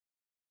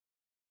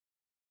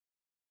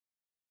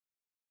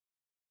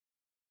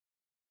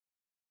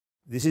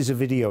This is a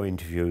video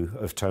interview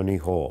of Tony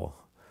Hoare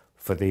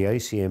for the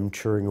ACM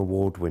Turing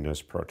Award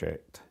Winners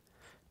Project.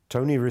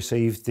 Tony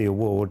received the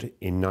award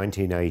in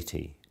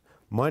 1980.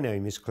 My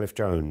name is Cliff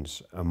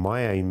Jones, and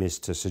my aim is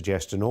to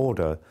suggest an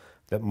order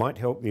that might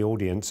help the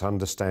audience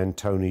understand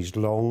Tony's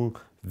long,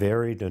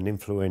 varied and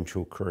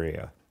influential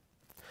career.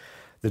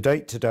 The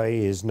date today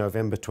is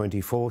November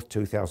 24th,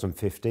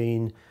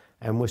 2015,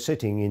 and we're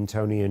sitting in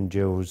Tony and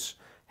Jill's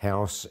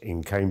house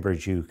in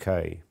Cambridge,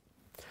 UK.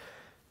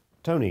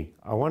 Tony,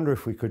 I wonder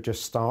if we could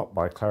just start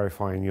by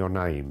clarifying your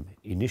name.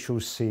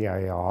 Initials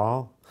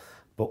CAR,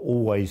 but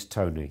always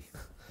Tony.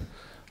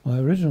 My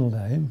original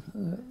name,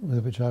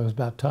 with which I was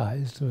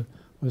baptised,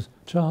 was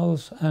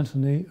Charles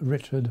Anthony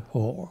Richard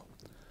Hoare.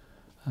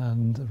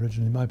 And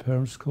originally my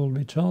parents called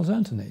me Charles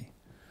Anthony,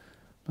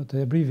 but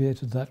they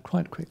abbreviated that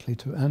quite quickly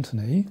to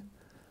Anthony,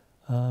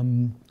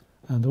 and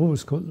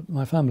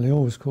my family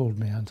always called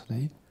me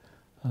Anthony.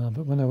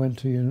 But when I went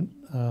to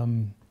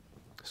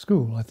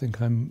school, I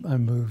think I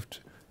moved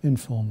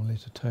informally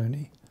to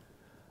Tony,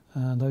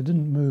 and I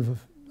didn't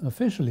move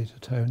officially to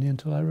Tony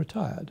until I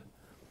retired,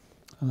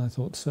 and I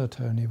thought Sir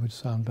Tony would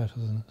sound better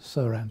than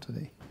Sir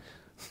Anthony.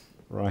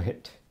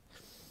 Right.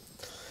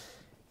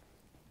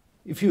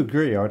 If you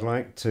agree, I'd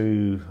like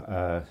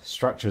to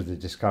structure the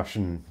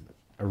discussion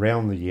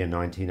around the year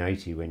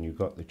 1980 when you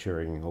got the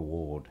Turing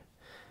Award.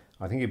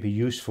 I think it'd be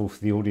useful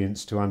for the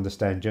audience to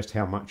understand just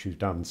how much you've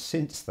done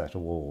since that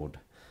award.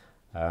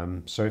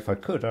 So if I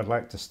could, I'd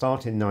like to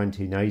start in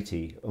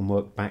 1980 and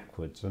work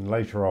backwards, and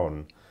later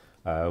on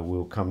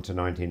we'll come to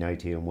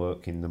 1980 and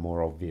work in the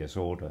more obvious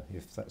order,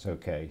 if that's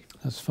okay.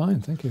 That's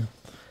fine, thank you.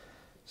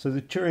 So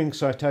the Turing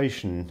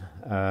citation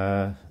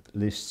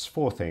lists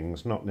four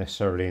things, not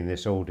necessarily in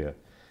this order: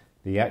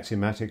 the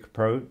axiomatic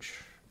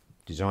approach,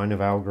 design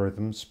of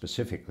algorithms,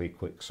 specifically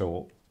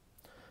quicksort,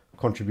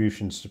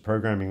 contributions to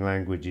programming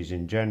languages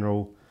in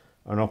general,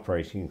 and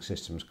operating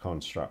systems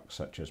constructs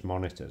such as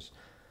monitors.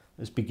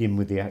 Let's begin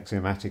with the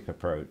axiomatic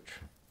approach.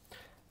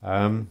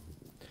 The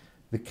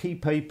key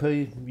paper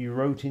you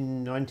wrote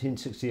in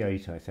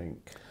 1968, I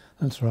think.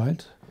 That's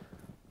right,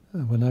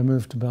 when I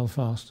moved to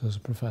Belfast as a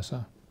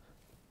professor.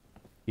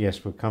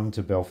 Yes, we'll come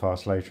to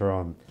Belfast later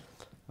on.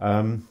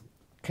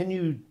 Can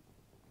you,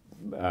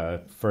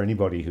 for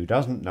anybody who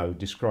doesn't know,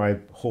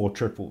 describe Hoare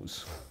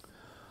triples?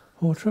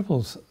 Hoare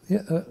triples,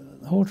 yeah,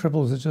 Hoare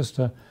triples is just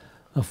a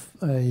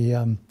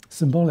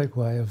symbolic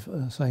way of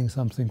saying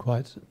something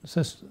quite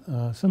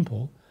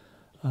simple.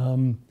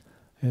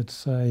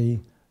 It's a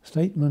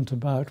statement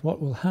about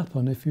what will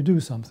happen if you do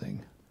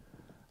something.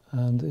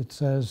 And it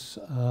says,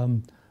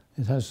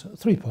 it has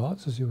three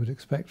parts, as you would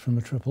expect from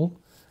a triple.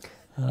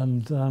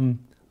 And the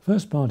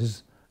first part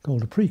is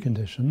called a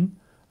precondition,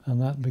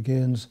 and that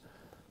begins,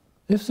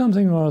 if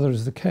something or other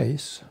is the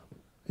case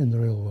in the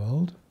real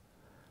world.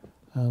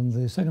 And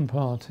the second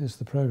part is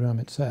the program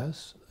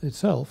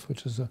itself,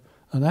 which is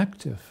an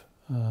active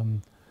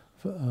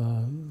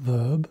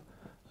verb.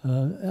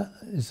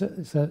 Is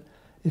that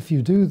if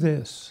you do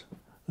this,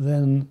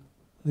 then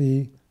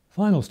the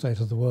final state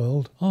of the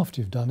world,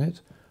 after you've done it,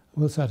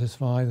 will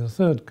satisfy the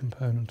third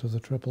component of the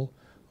triple,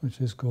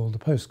 which is called the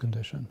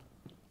postcondition.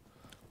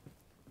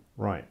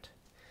 Right.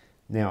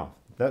 Now,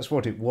 that's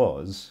what it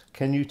was.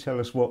 Can you tell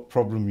us what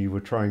problem you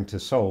were trying to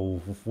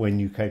solve when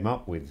you came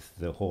up with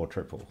the Hoare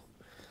triple?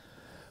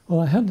 Well,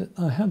 I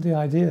had the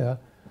idea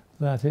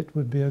that it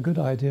would be a good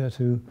idea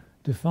to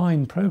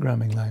define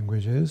programming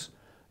languages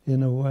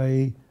in a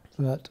way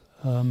that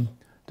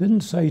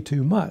didn't say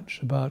too much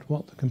about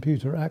what the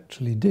computer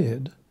actually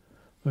did,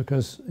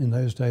 because in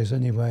those days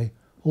anyway,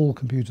 all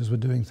computers were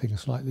doing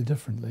things slightly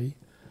differently,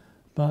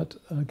 but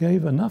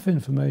gave enough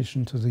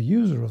information to the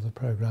user of the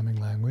programming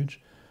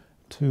language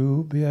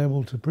to be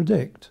able to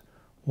predict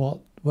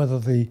whether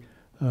the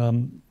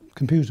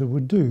computer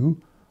would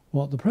do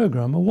what the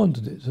programmer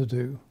wanted it to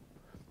do.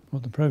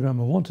 What the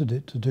programmer wanted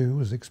it to do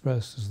was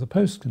expressed as the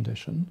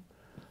postcondition,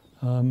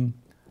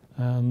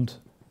 and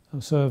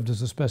served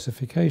as a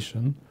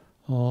specification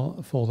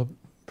for the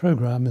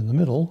program in the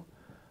middle,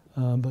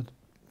 but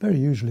very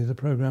usually the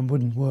program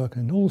wouldn't work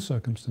in all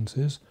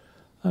circumstances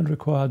and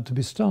required to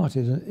be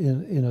started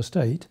in a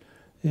state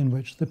in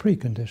which the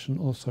precondition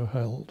also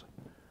held.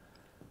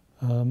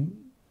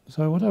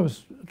 So what I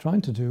was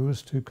trying to do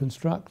was to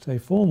construct a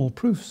formal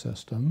proof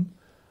system,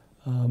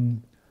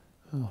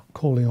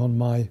 calling on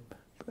my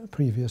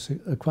previous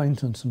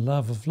acquaintance and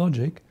love of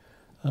logic,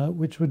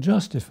 which would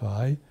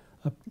justify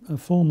a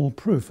formal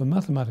proof, a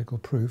mathematical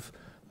proof,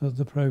 that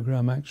the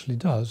program actually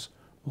does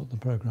what the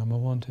programmer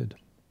wanted.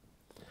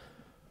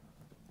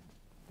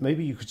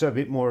 Maybe you could say a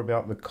bit more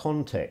about the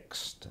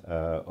context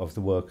of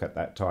the work at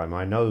that time.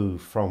 I know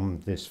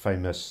from this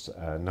famous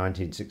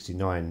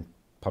 1969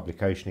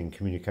 publication in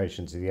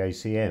Communications of the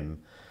ACM,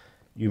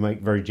 you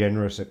make very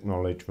generous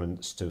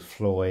acknowledgements to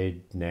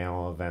Floyd,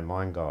 Nauer, Van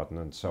Weingarten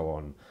and so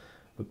on.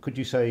 But could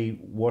you say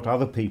what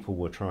other people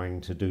were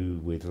trying to do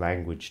with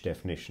language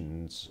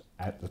definitions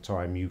at the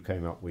time you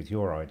came up with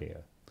your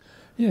idea?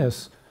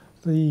 Yes,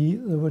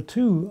 there were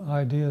two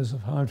ideas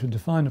of how to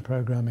define a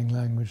programming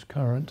language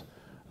current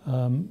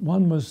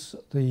One was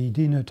the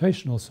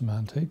denotational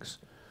semantics,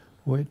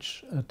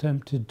 which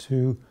attempted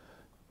to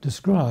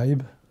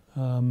describe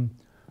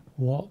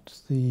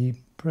what the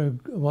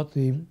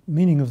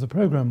meaning of the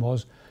program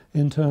was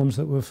in terms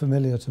that were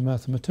familiar to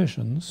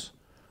mathematicians,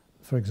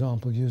 for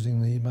example,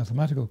 using the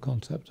mathematical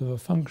concept of a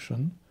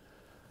function.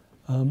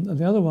 And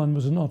the other one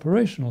was an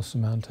operational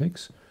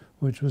semantics,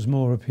 which was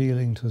more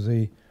appealing to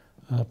the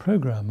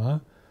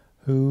programmer,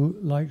 who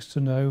likes to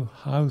know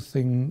how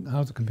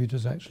the computer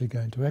is actually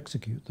going to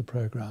execute the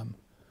program.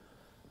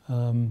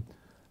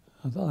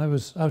 I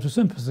was out of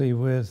sympathy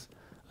with,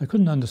 I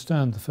couldn't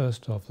understand the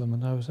first of them,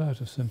 and I was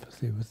out of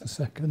sympathy with the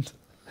second.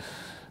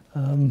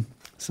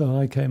 So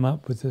I came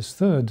up with this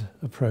third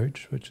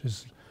approach, which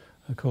is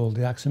called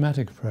the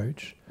axiomatic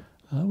approach,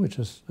 which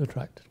has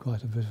attracted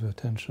quite a bit of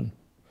attention.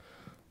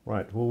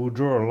 Right, well, we'll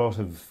draw a lot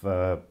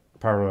of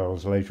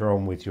parallels later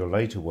on with your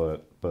later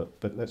work, but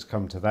let's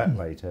come to that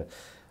later.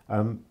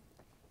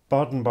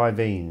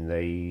 Baden-Baden,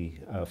 the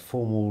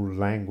Formal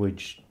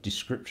Language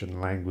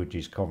Description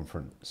Languages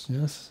Conference.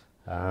 Yes.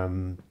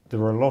 There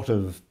were a lot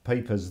of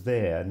papers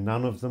there.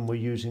 None of them were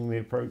using the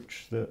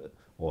approach that,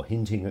 or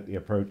hinting at the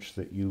approach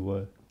that you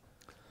were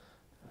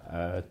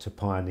to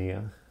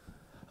pioneer.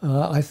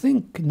 I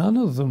think none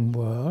of them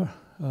were.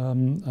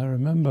 I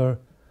remember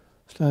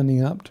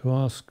standing up to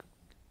ask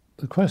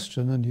the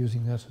question and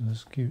using that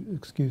as an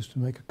excuse to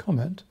make a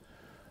comment,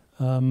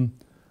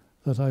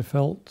 that I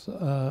felt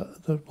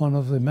that one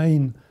of the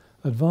main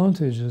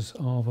advantages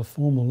of a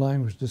formal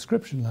language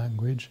description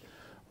language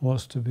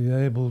was to be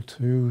able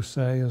to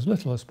say as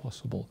little as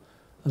possible,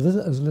 and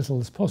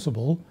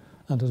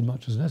as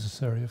much as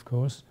necessary, of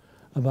course,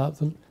 about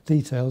the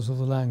details of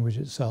the language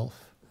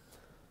itself.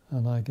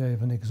 And I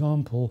gave an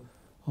example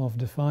of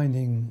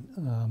defining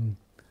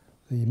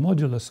the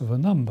modulus of a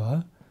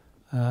number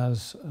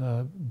as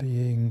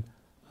being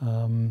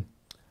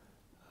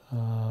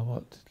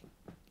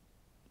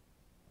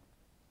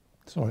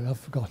Sorry, I've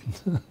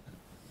forgotten.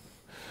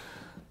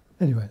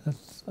 Anyway,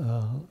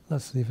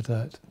 let's leave it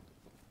at that.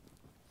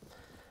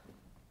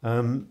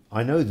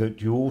 I know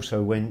that you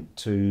also went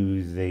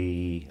to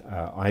the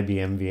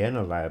IBM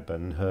Vienna lab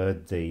and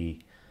heard the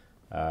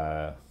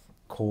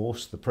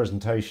course, the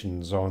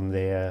presentations on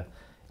their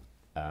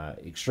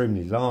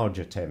extremely large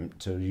attempt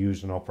to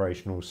use an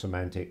operational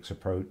semantics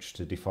approach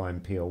to define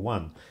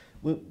PL1.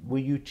 Were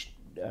you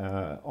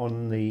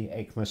on the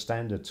ECMA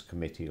Standards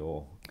Committee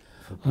or?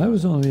 I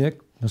was on the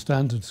ECMA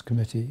Standards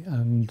Committee,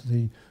 and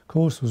the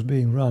course was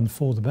being run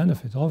for the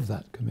benefit of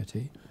that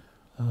committee.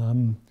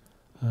 And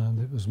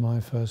it was my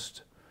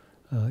first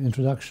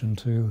introduction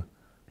to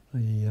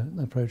the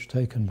approach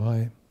taken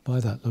by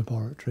that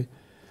laboratory,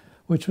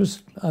 which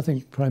was, I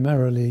think,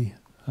 primarily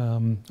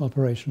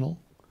operational.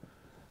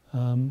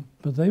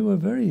 But they were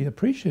very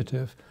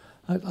appreciative.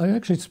 I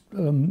actually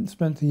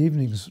spent the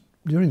evenings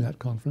during that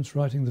conference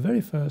writing the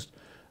very first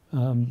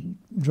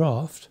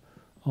draft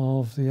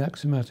of the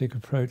axiomatic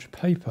approach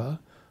paper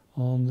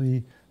on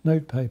the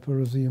note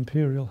paper of the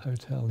Imperial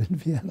Hotel in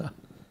Vienna.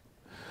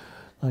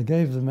 I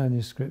gave the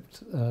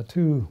manuscript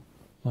to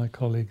my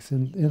colleagues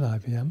in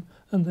IBM,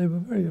 and they were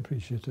very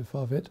appreciative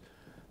of it,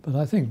 but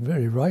I think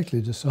very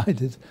rightly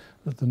decided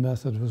that the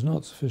method was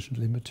not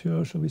sufficiently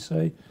mature, shall we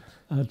say,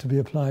 to be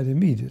applied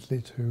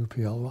immediately to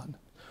PL1.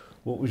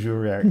 What was your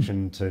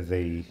reaction to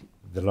the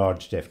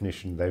large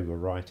definition they were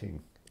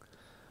writing?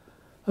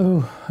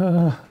 Oh,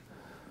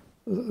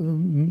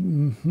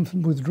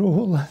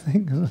 withdrawal, I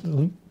think.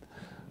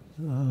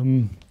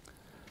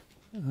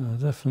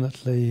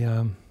 Definitely,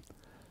 I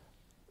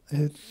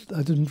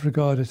didn't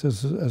regard it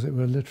as it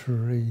were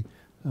literary,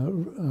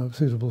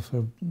 suitable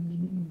for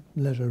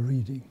leisure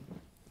reading.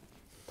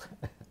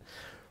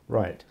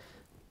 Right.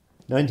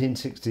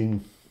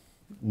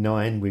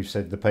 1969, we've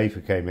said the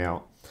paper came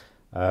out.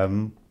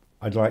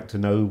 I'd like to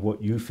know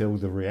what you feel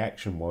the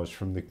reaction was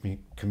from the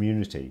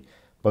community.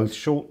 Both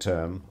short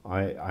term,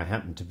 I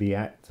happened to be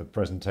at the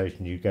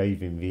presentation you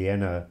gave in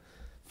Vienna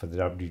for the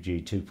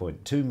WG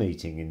 2.2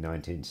 meeting in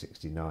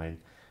 1969.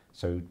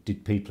 So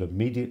did people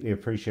immediately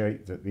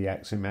appreciate that the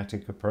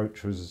axiomatic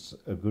approach was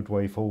a good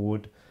way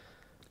forward?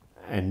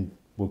 And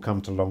we'll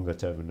come to longer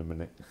term in a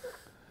minute.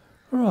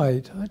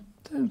 Right. I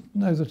don't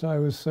know that I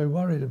was so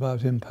worried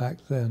about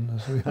impact then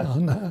as we are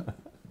now.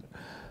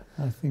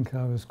 I think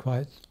I was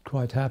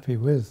quite happy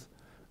with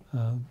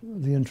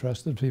the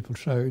interest that people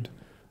showed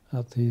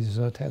at these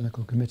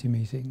technical committee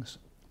meetings.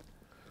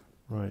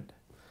 Right.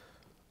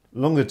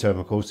 Longer term,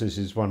 of course, this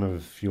is one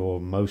of your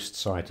most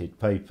cited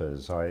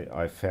papers.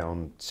 I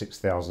found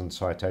 6,000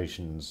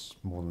 citations,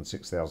 more than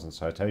 6,000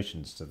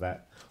 citations to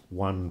that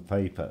one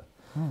paper.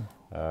 Oh.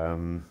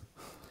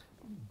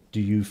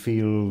 Do you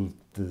feel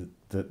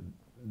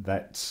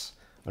that's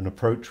an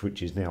approach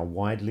which is now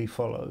widely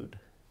followed?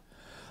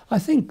 I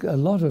think a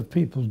lot of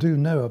people do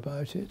know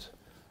about it,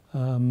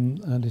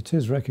 and it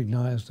is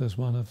recognised as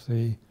one of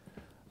the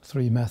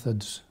three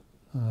methods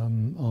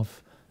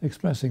of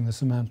expressing the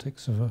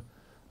semantics of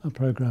a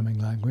programming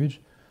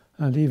language,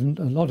 and even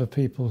a lot of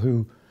people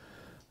who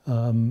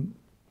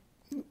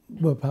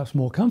were perhaps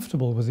more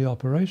comfortable with the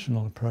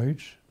operational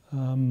approach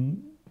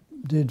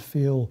did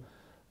feel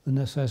the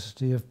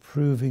necessity of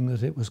proving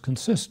that it was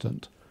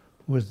consistent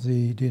with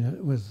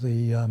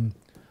the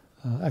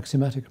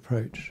axiomatic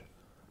approach,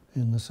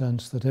 in the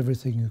sense that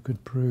everything you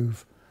could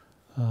prove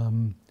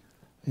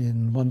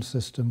in one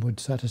system would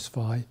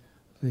satisfy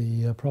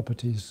the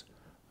properties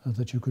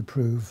that you could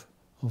prove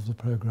of the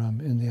program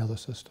in the other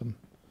system.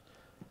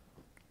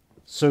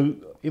 So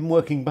in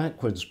working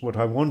backwards, what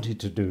I wanted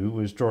to do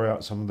was draw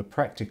out some of the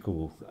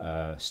practical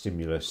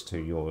stimulus to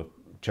your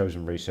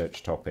chosen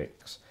research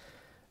topics.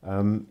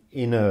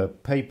 In a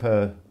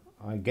paper,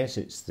 I guess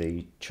it's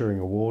the Turing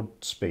Award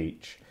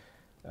speech,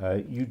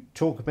 you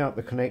talk about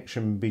the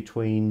connection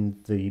between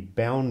the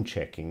bound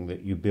checking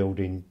that you built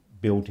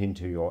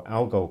into your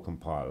Algol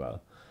compiler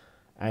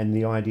and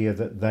the idea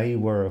that they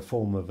were a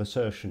form of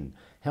assertion.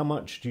 How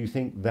much do you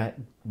think that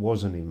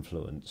was an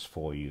influence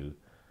for you?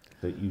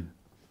 That you?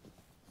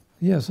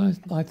 Yes,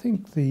 I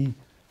think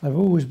I've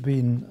always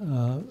been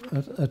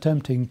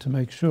attempting to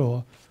make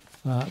sure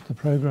that the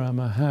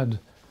programmer had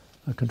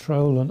a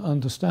control and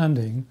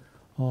understanding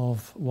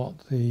of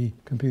what the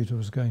computer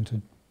was going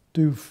to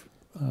do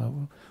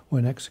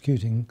when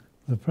executing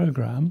the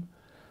program,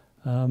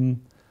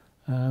 and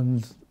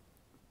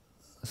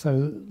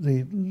so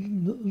the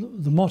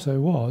motto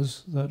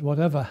was that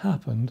whatever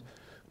happened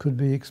could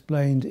be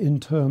explained in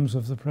terms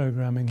of the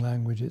programming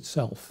language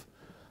itself,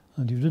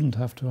 and you didn't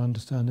have to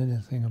understand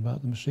anything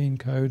about the machine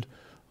code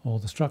or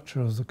the structure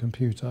of the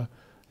computer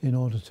in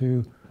order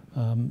to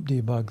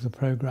debug the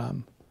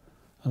program.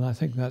 And I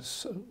think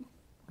that's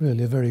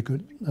really a very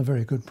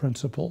good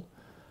principle,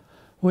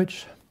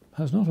 which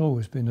has not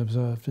always been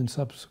observed in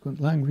subsequent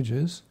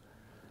languages,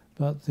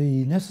 but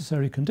the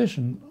necessary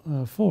condition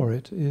for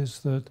it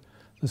is that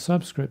the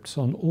subscripts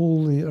on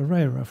all the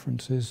array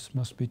references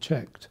must be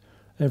checked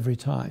every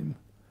time.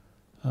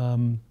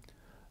 And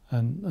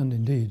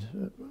indeed,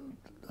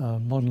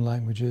 modern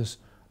languages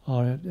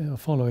are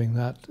following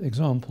that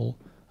example,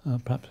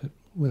 perhaps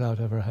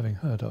without ever having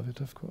heard of it,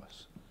 of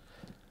course.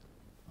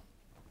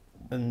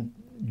 And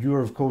you're,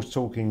 of course,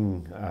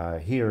 talking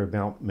here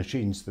about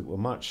machines that were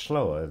much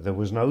slower. There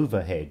was an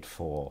overhead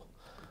for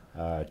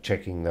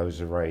checking those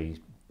array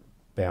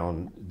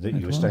bound, that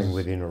you were staying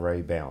within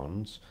array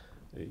bounds.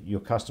 Your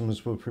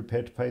customers were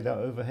prepared to pay that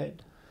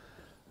overhead?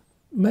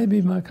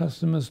 Maybe my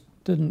customers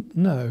didn't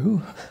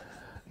know,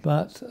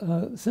 but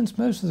since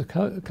most of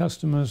the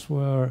customers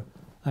were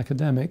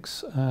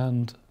academics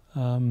and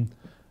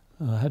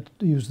had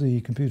to use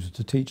the computer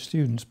to teach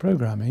students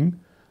programming,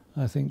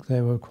 I think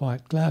they were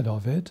quite glad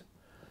of it.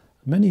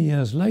 Many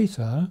years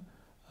later,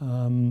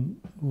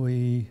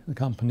 the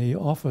company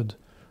offered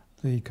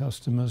the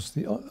customers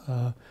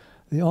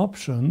the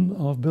option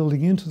of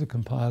building into the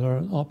compiler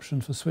an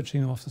option for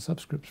switching off the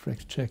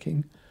subscript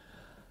checking,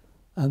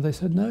 and they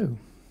said no.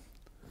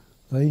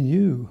 They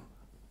knew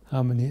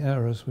how many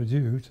errors were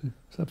due to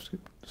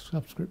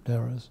subscript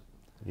errors.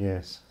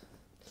 Yes.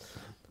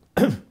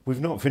 We've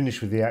not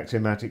finished with the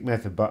axiomatic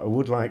method, but I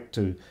would like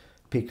to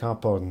pick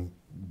up on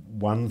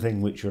one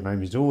thing which your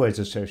name is always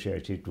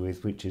associated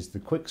with, which is the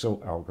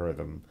quicksort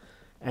algorithm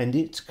and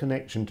its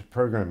connection to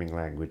programming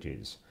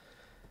languages.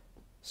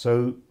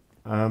 So,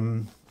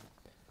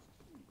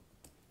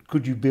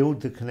 could you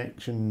build the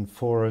connection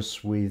for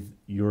us with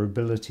your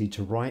ability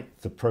to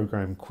write the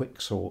program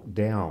quicksort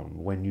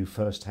down when you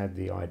first had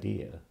the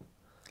idea?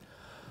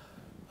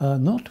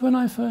 Not when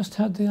I first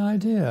had the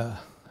idea.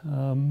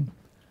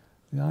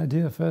 The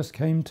idea first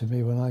came to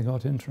me when I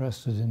got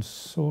interested in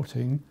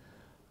sorting.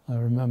 I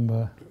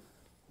remember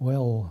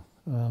well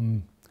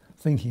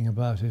thinking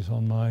about it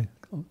on my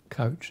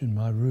couch in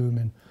my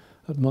room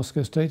at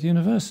Moscow State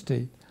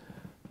University.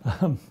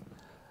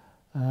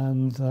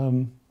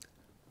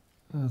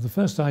 The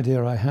first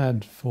idea I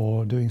had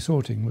for doing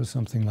sorting was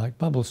something like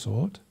bubble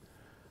sort.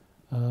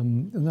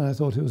 And then I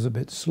thought it was a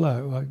bit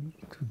slow. I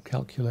could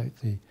calculate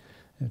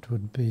it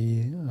would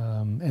be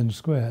n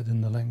squared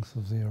in the length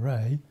of the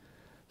array.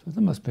 So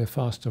there must be a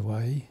faster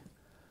way.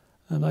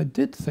 And I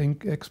did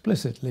think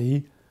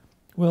explicitly,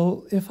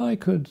 well, if I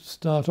could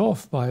start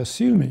off by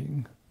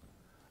assuming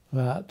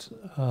that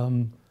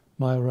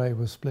my array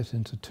was split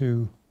into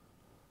two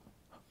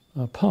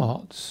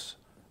parts,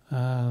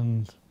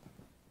 and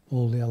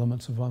all the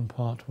elements of one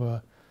part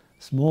were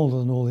smaller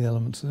than all the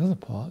elements of the other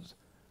part,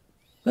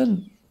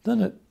 then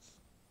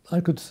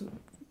I could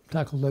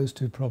tackle those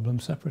two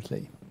problems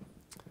separately.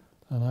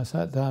 And I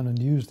sat down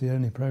and used the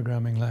only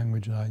programming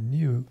language I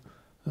knew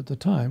at the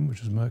time,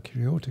 which was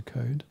Mercury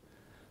Autocode,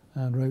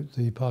 and wrote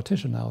the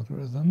partition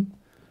algorithm,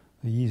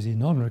 the easy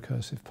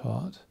non-recursive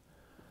part.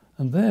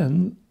 And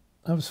then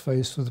I was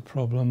faced with the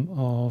problem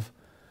of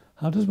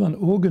how does one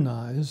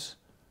organize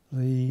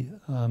the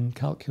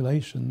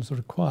calculations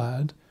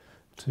required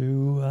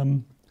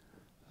to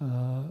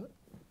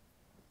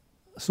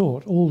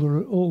sort all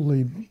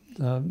the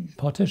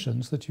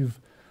partitions that you've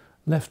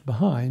left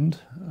behind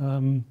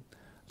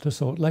to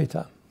sort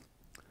later.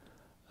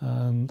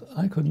 And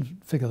I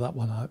couldn't figure that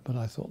one out, but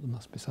I thought there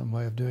must be some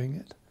way of doing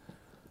it.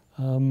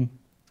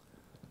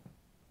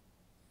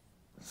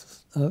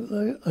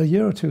 a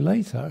year or two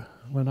later,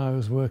 when I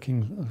was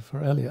working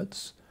for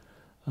Elliott's,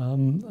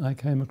 I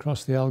came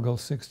across the Algol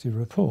 60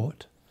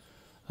 report,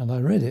 and I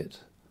read it.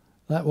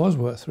 That was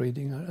worth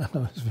reading.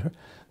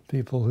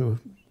 People who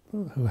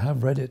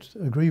have read it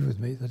agree with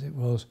me that it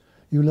was.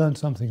 You learned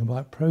something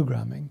about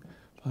programming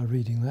by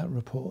reading that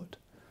report,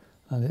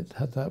 and it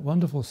had that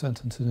wonderful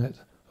sentence in it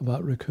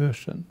about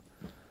recursion.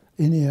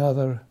 Any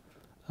other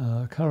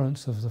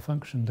occurrence of the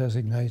function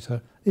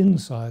designator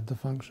inside the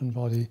function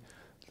body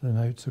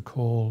denotes a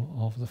call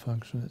of the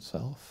function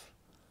itself.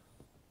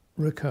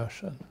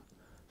 Recursion.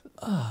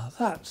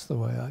 That's the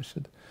way I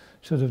should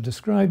have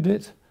described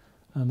it,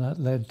 and that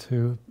led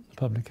to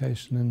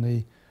publication in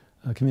the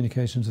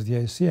Communications of the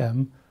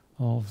ACM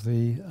of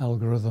the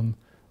algorithm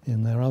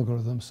in their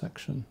algorithm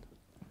section.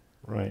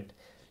 Right.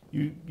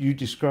 You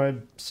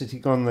described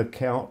sitting on the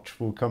couch.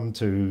 We'll come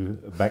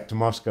back to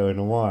Moscow in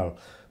a while,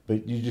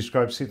 but you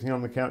described sitting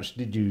on the couch.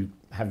 Did you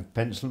have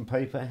pencil and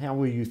paper? How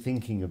were you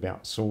thinking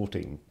about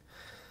sorting?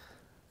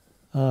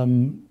 I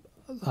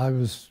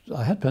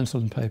had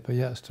pencil and paper,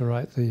 yes, to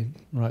write the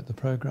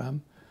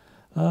program,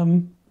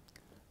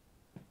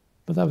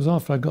 but that was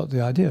after I got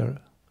the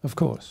idea, of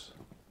course,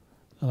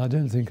 and I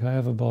don't think I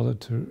ever bothered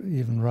to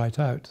even write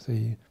out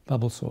the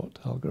bubble sort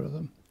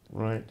algorithm.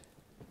 Right.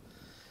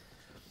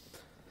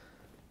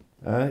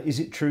 Is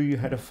it true you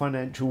had a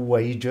financial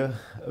wager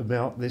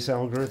about this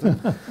algorithm?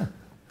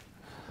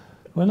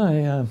 When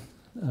I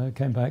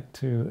came back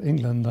to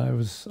England, I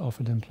was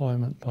offered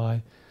employment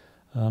by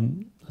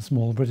a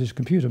small British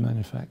computer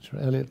manufacturer,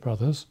 Elliott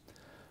Brothers,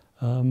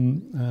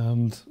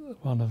 and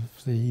one of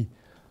the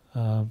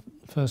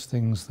first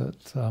things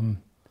that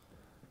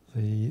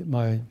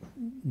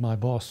my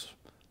boss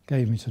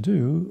gave me to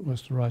do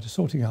was to write a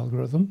sorting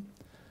algorithm,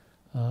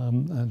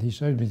 and he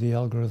showed me the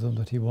algorithm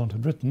that he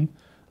wanted written.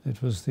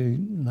 It was the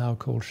now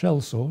called shell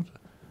sort,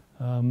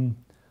 and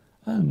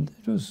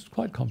it was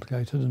quite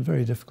complicated and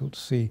very difficult to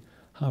see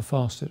how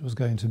fast it was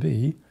going to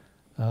be.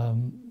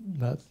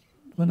 But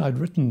when I'd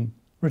written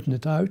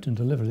it out and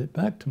delivered it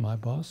back to my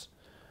boss,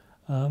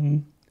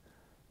 I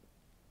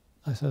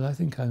said, I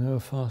think I know a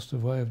faster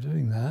way of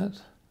doing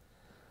that.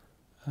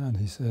 And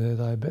he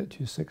said, I bet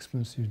you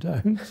sixpence you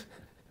don't.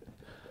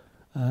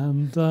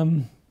 And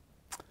then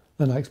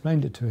I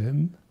explained it to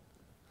him,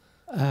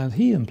 and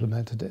he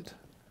implemented it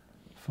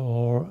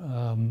for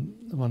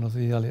one of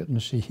the Elliott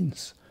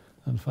machines,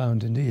 and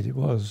found indeed it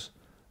was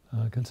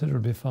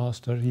considerably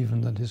faster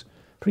even than his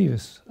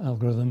previous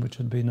algorithm, which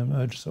had been a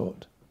merge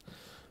sort.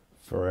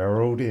 For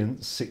our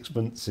audience,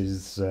 sixpence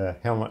is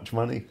how much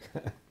money?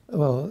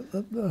 Well,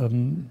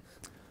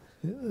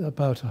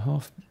 about a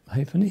half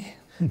halfpenny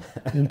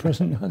in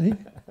present money.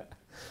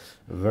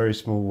 A very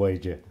small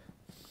wager.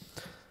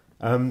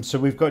 So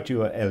we've got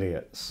you at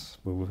Elliott's.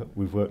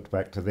 We've worked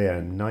back to there,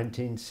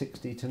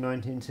 1960 to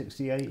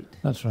 1968.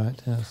 That's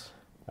right, yes.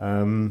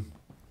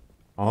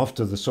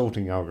 After the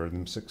sorting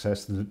algorithm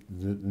success, the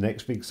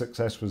next big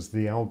success was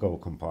the Algol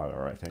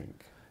compiler, I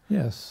think.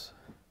 Yes.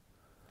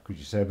 Could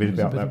you say a bit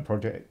about that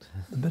project?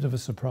 A bit of a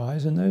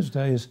surprise. In those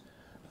days,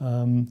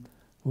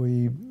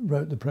 we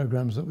wrote the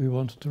programs that we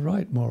wanted to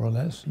write, more or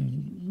less,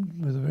 and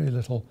with very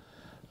little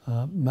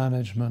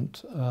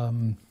management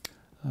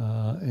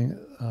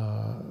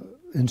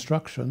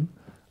instruction,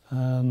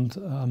 and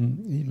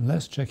even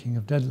less checking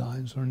of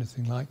deadlines or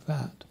anything like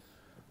that.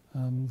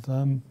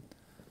 And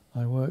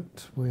I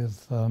worked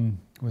with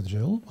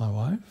Jill, my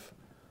wife,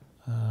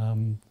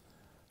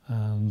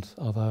 and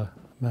other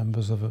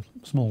members of a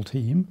small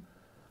team.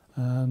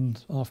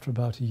 And after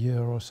about a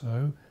year or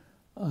so,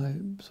 I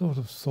sort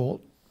of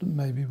thought that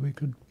maybe we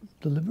could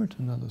deliver it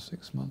in another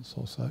 6 months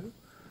or so.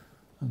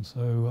 And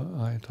so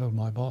I told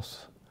my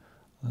boss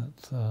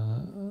that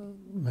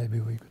maybe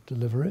we could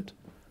deliver it,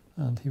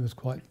 and he was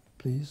quite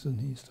pleased, and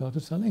he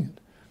started selling it.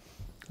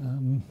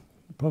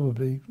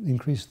 Probably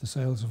increased the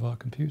sales of our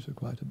computer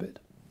quite a bit.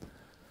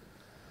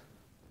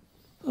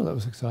 Oh, that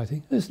was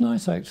exciting. It's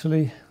nice,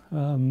 actually,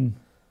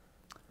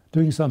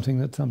 doing something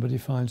that somebody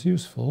finds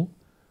useful,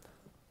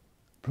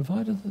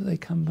 provided that they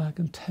come back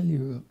and tell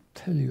you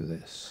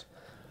this.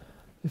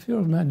 If you're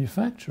a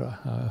manufacturer,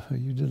 however,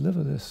 you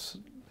deliver this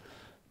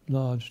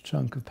large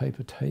chunk of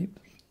paper tape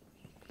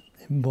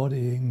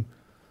embodying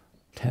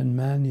 10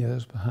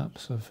 man-years,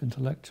 perhaps, of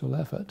intellectual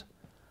effort,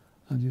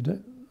 and you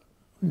don't,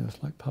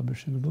 it's like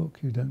publishing a book.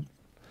 You don't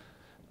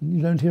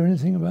hear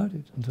anything about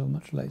it until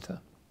much later.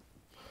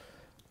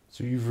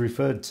 So you've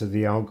referred to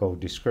the Algol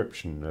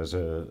description as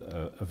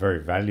a very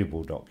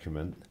valuable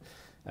document.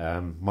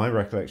 My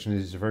recollection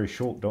is it's a very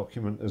short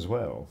document as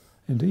well.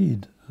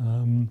 Indeed.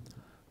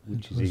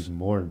 Which is even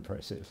more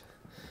impressive.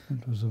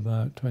 It was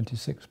about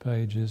 26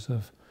 pages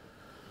of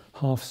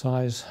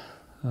half-size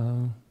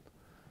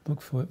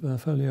book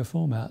folio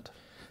format.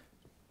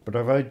 But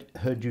I've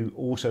heard you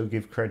also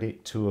give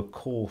credit to a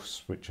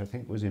course which I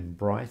think was in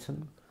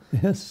Brighton.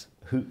 Yes.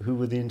 Who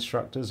were the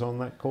instructors on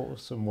that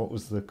course, and what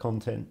was the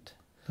content?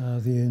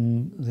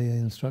 The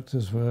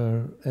instructors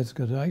were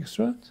Edgar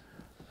Dijkstra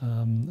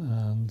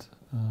and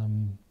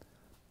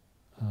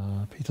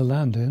Peter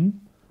Landin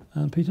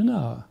and Peter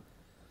Nauer.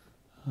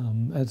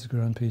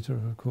 Edgar and Peter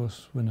are, of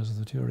course, winners of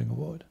the Turing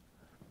Award.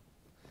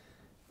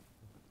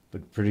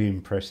 But pretty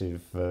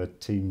impressive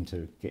team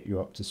to get you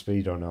up to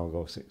speed on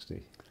Algol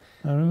 60.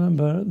 I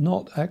remember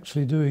not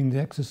actually doing the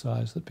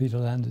exercise that Peter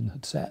Landin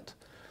had set,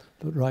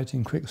 but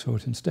writing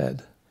quicksort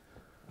instead.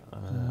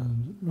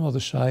 Rather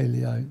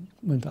shyly, I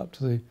went up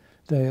to the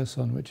dais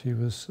on which he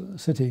was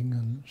sitting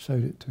and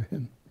showed it to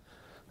him.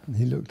 And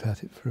he looked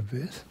at it for a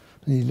bit,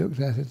 and he looked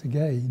at it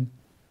again.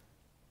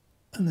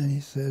 And then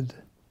he said,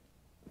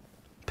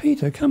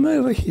 "Peter, come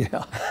over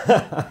here."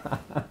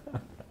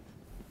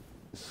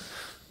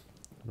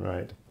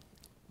 Right.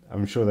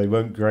 I'm sure they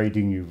weren't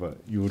grading you, but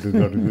you would have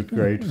got a good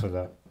grade for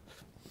that.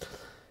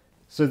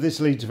 So this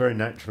leads very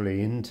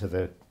naturally into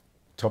the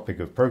topic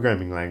of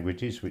programming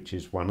languages, which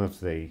is one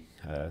of the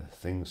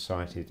things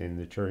cited in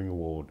the Turing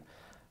Award.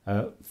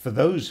 For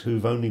those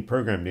who've only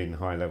programmed in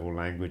high-level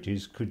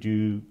languages, could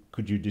you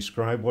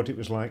describe what it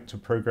was like to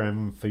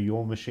program for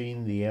your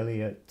machine, the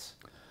Elliot?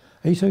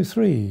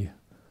 803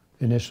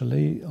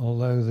 initially,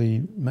 although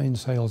the main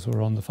sales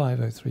were on the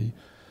 503,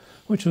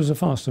 which was a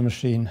faster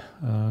machine,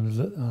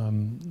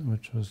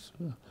 which was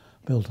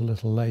built a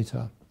little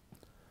later.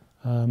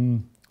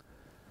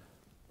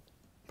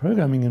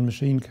 Programming in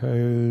machine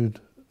code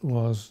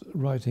was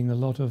writing a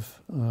lot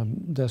of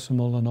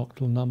decimal and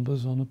octal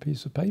numbers on a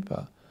piece of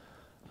paper.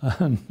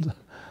 And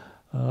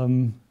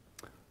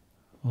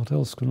what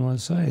else can I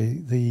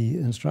say? The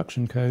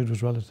instruction code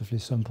was relatively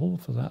simple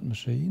for that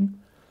machine.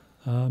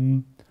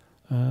 And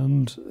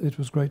it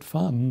was great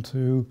fun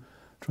to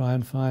try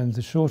and find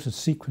the shortest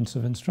sequence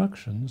of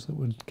instructions that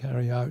would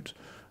carry out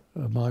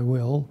my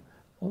will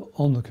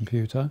on the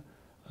computer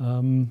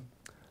in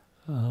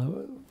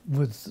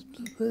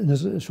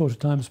as short a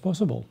time as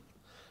possible.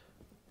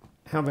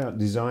 How about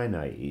design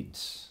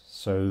aids?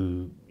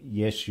 So,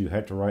 yes, you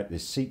had to write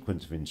this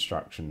sequence of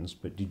instructions,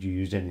 but did you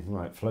use anything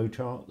like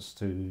flowcharts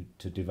to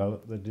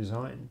develop the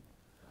design?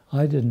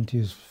 I didn't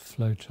use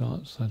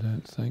flowcharts, I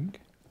don't think.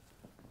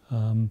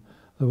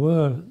 There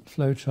were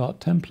flowchart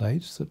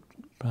templates that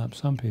perhaps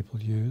some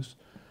people used,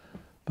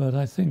 but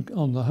I think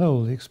on the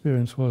whole the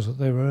experience was that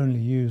they were only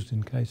used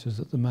in cases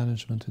that the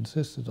management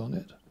insisted on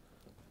it.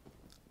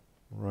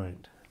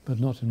 Right. But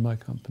not in my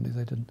company,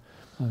 they didn't.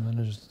 My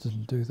managers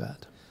didn't do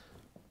that.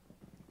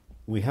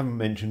 We haven't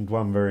mentioned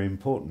one very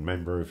important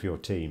member of your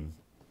team.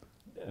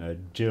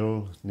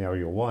 Jill, now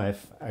your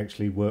wife,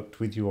 actually worked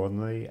with you on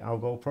the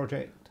Algol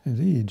project.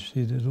 Indeed,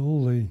 she did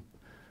nearly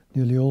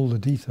all the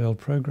detailed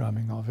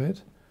programming of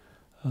it.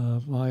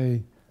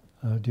 My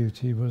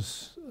duty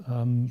was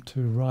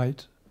to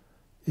write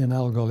in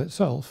Algol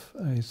itself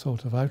a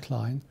sort of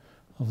outline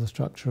of the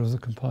structure of the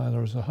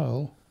compiler as a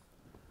whole.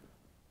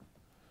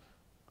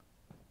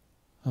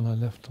 And I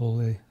left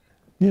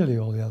nearly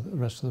all the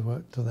rest of the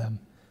work to them.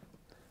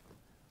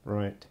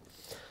 Right.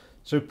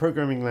 So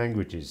programming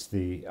languages,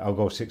 the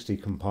Algol 60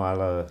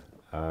 compiler,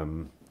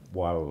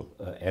 while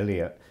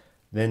Elliot,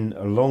 then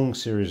a long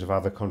series of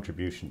other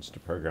contributions to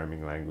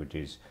programming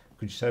languages.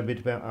 Could you say a bit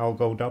about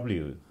Algol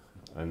W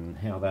and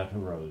how that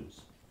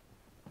arose?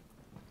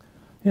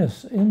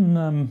 Yes, in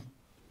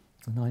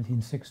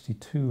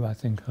 1962, I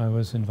think I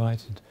was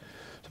invited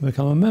to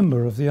become a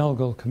member of the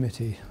Algol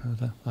committee at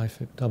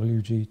IFIC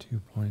WG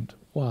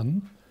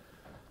 2.1.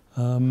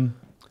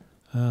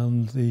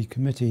 And the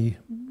committee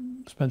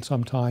spent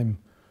some time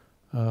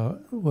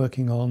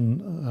working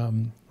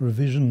on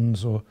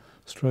revisions or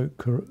stroke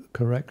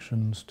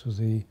corrections to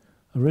the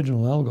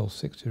original Algol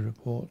 60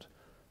 report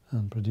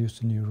and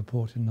produced a new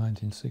report in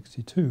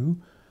 1962.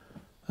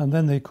 And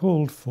then they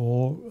called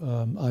for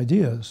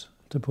ideas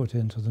to put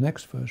into the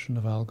next version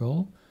of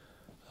Algol,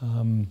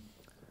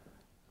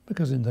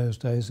 because in those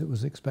days it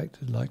was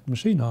expected, like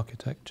machine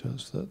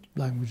architectures, that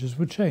languages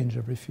would change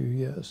every few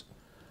years.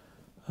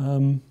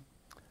 So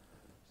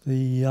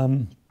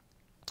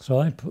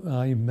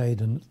I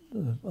made a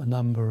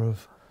number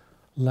of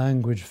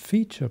language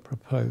feature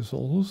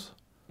proposals,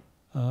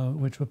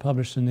 which were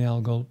published in the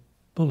Algol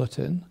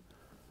Bulletin,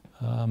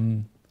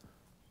 and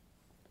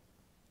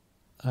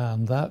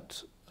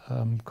that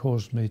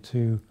caused me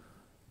to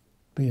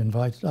be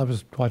invited. I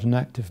was quite an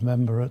active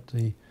member at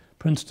the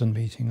Princeton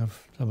meeting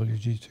of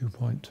WG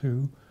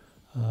 2.2,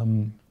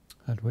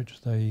 at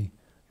which they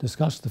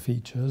discussed the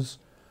features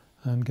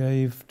and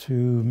gave to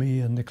me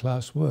and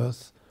Niklaus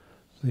Wirth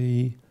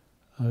the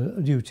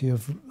duty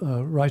of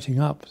writing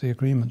up the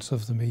agreements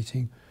of the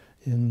meeting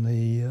in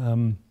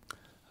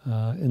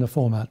a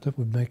format that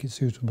would make it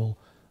suitable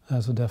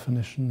as a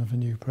definition of a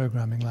new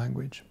programming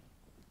language.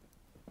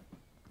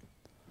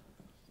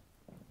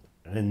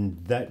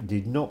 And that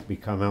did not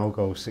become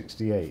Algol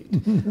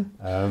 68.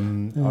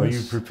 Are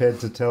you prepared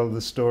to tell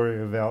the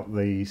story about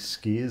the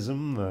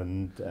schism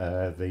and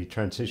the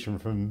transition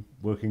from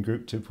Working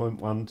Group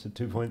 2.1 to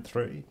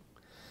 2.3?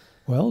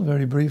 Well,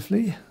 very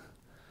briefly.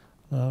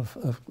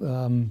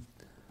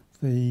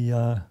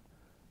 The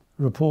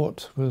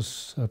report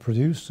was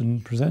produced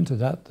and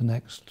presented at the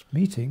next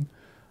meeting.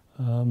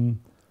 I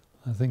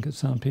think at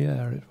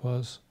Saint-Pierre it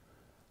was,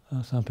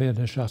 Saint-Pierre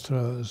de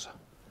Chartreuse.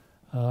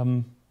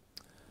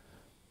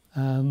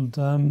 and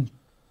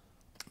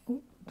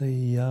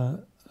the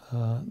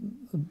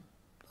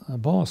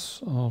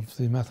boss of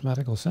the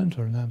Mathematical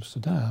Centre in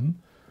Amsterdam,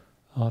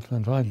 Art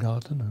van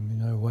Wijngaarden, whom you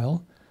know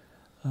well,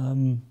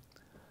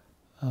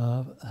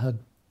 had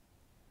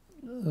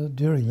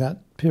during that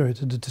period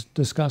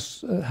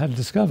had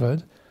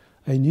discovered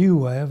a new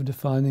way of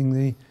defining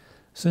the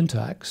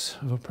syntax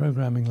of a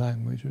programming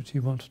language, which he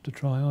wanted to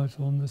try out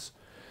on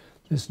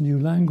this new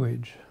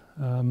language.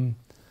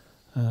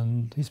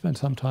 And he spent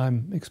some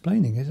time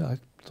explaining it. I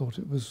thought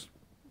it was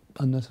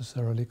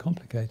unnecessarily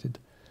complicated.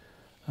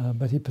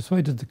 But he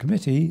persuaded the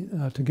committee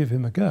to give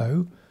him a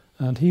go,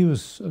 and he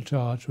was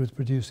charged with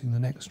producing the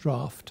next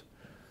draft,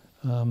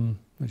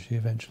 which he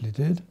eventually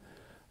did.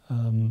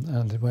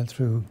 And it went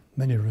through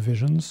many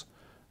revisions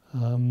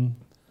and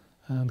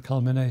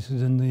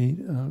culminated in the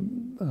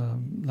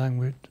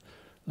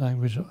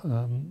language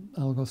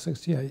Algol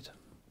 68.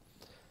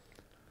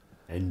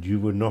 And you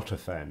were not a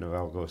fan of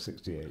Algol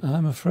 68?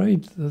 I'm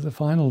afraid that the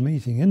final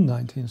meeting in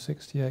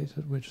 1968,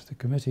 at which the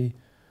committee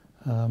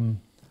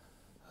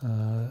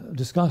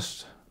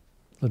discussed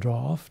the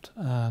draft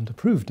and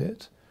approved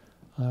it,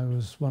 I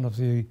was one of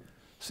the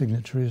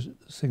signatories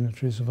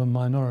of a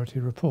minority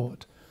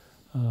report,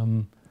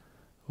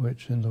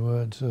 which, in the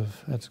words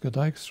of Edsger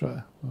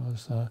Dijkstra,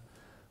 was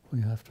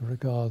we have to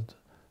regard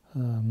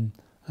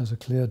as a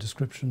clear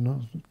description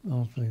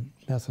of the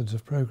methods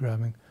of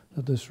programming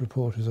that this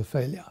report is a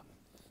failure.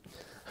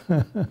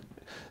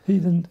 He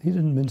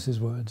didn't mince his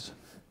words.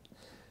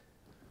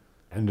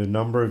 And a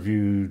number of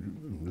you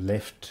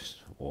left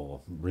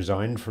or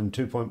resigned from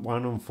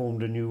 2.1 and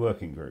formed a new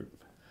working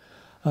group.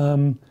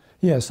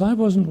 Yes, I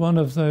wasn't one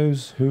of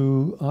those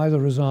who either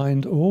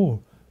resigned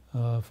or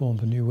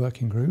formed a new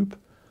working group.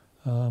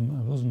 I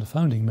wasn't a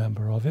founding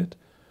member of it,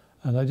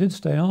 and I did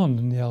stay on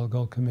in the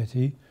Algol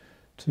committee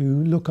to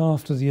look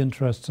after the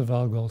interests of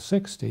Algol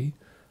 60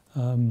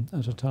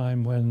 at a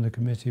time when the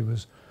committee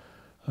was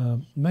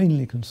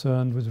mainly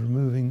concerned with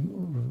removing,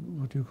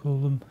 what do you call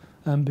them,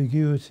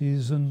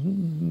 ambiguities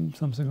and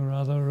something or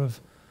other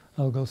of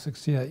Algol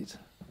 68.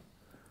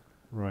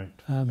 Right.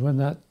 And when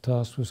that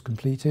task was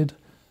completed,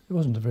 it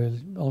wasn't a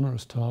very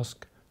onerous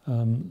task,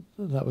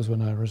 that was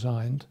when I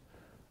resigned.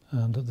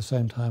 And at the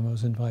same time I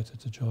was invited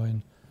to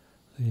join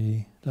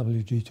the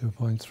WG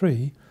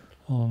 2.3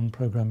 on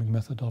programming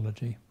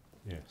methodology.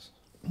 Yes.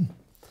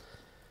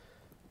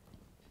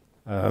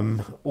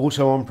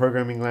 Also on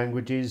programming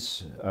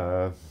languages,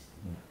 a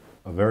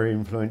very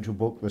influential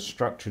book, the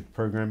Structured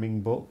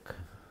Programming book.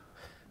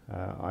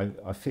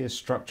 I fear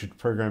structured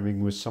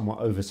programming was somewhat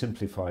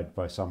oversimplified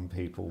by some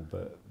people,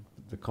 but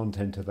the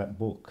content of that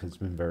book has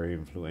been very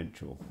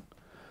influential.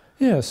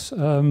 Yes,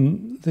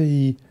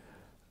 the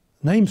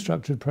name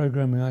structured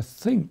programming, I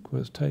think,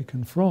 was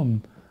taken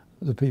from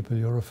the people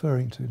you're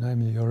referring to,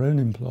 namely your own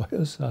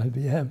employers,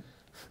 IBM,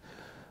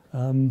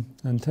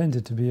 and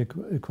tended to be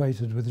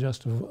equated with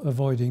just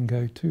avoiding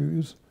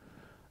go-tos.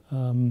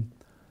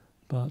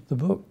 But the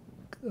book,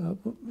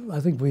 I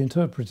think we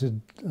interpreted,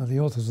 the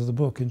authors of the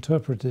book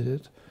interpreted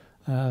it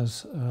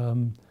as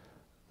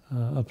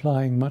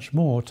applying much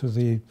more to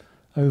the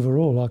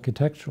overall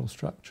architectural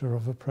structure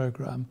of a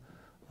program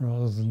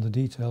rather than the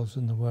details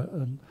in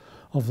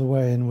of the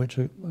way in which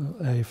a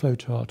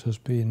flowchart has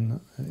been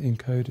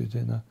encoded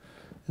in a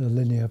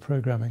linear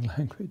programming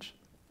language.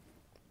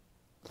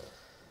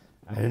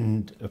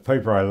 And a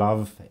paper I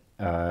love,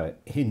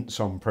 Hints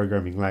on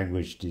Programming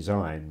Language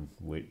Design,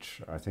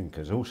 which I think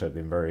has also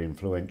been very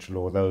influential,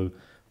 although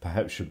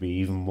perhaps should be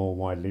even more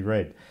widely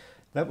read.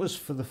 That was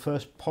for the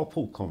first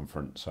POPL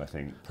conference, I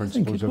think,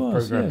 Principles of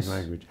Programming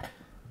Language.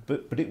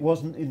 But it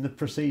wasn't in the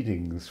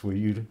proceedings. Were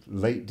you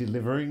late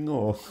delivering,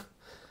 or?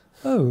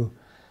 Oh,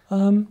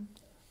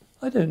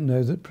 I don't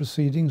know that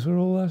proceedings were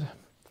all that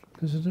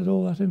considered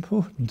all that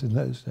important in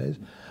those days.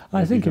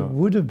 I think it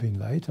would have been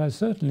late. I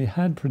certainly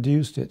had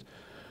produced it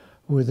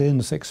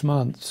within 6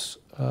 months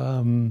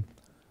as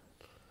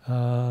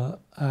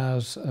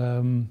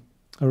a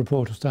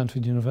report of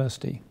Stanford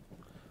University,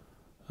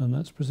 and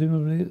that's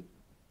presumably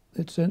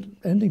its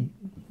ending.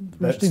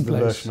 That's the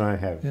version I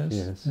have.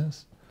 Yes,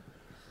 yes.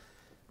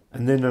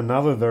 And then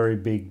another very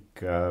big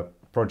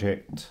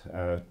project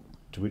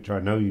to which I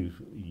know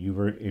you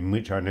were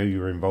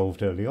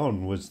involved early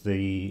on was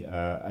the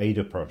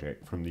ADA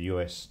project from the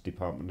US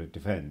Department of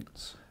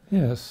Defense.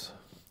 Yes.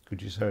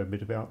 Could you say a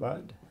bit about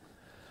that?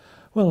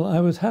 Well,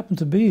 I happened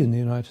to be in the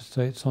United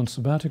States on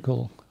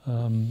sabbatical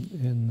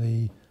in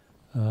the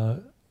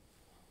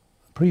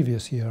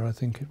previous year, I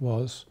think it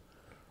was,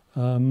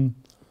 and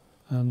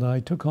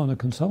I took on a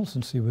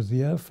consultancy with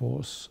the Air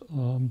Force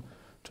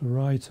to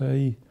write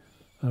a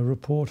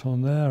report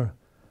on their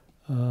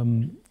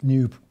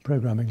new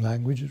programming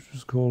language, which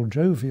was called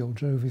Jovial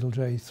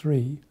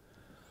J3,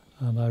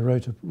 and I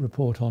wrote a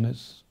report on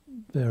its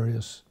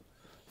various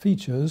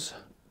features,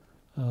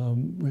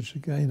 which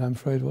again I'm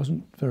afraid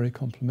wasn't very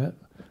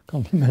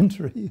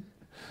complimentary.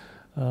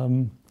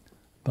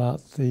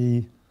 But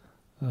the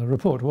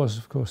report was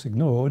of course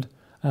ignored,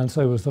 and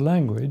so was the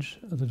language.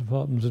 The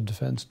Department of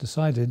Defense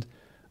decided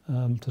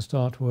to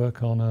start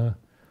work on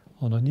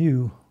on a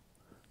new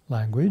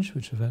language,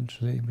 which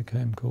eventually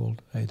became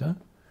called Ada,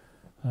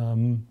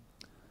 and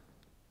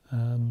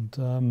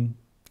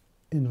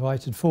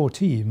invited 4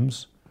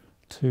 teams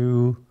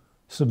to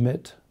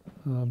submit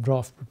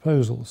draft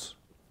proposals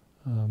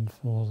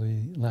for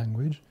the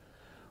language,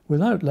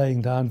 without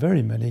laying down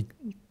very many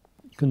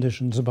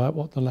conditions about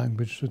what the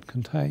language should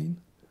contain.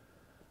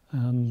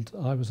 And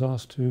I was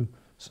asked to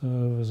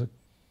serve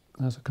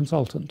as a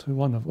consultant to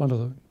one of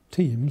the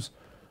teams,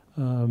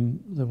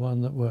 the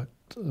one that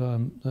worked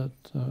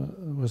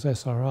was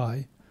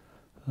SRI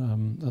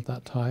at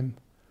that time,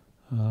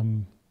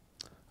 and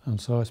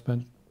so I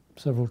spent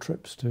several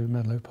trips to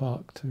Menlo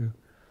Park to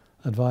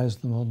advise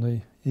them on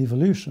the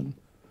evolution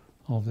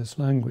of this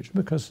language,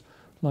 because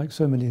like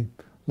so many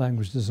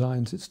language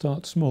designs, it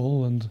starts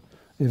small and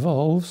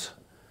evolves,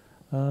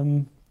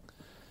 and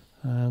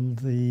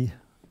the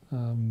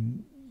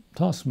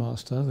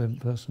taskmaster, the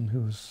person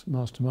who was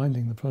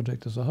masterminding the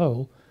project as a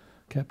whole,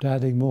 kept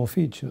adding more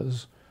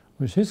features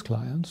which his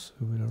clients,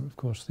 who were of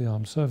course the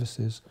armed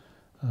services,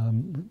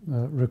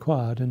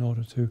 required in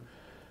order to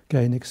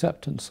gain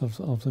acceptance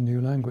of the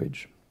new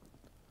language.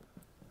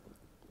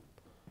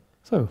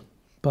 So,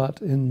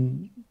 but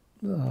in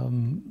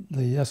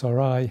the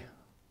SRI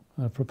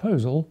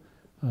proposal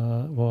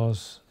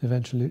was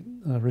eventually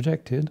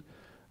rejected,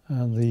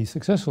 and the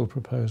successful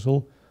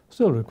proposal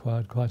still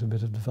required quite a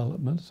bit of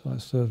development, so I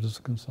served as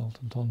a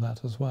consultant on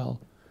that as well.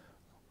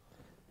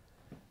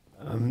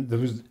 There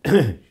was,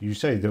 you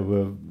say there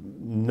were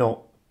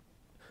not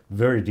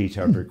very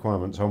detailed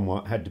requirements on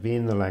what had to be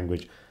in the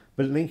language,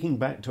 but linking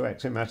back to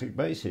axiomatic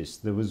basis,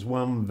 there was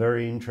one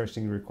very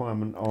interesting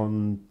requirement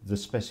on the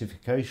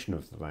specification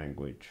of the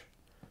language.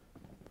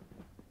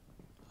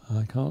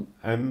 I can't...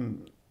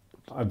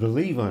 I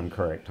believe I'm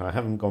correct, I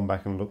haven't gone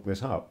back and looked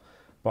this up,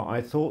 but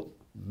I thought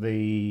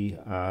the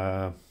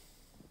Iron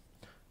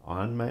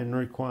Man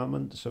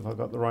requirements, if I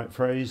got the right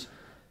phrase,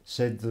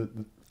 said that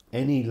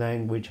any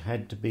language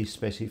had to be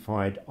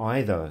specified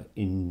either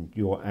in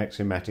your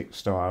axiomatic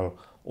style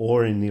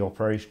or in the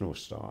operational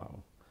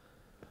style.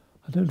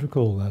 I don't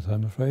recall that,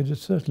 I'm afraid.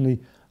 It's certainly,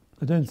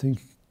 I don't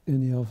think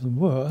any of them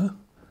were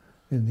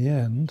in the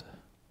end.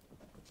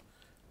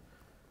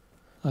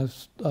 I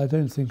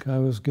don't think I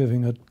was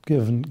giving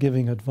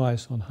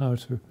advice on how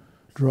to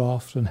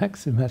draft an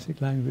axiomatic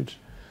language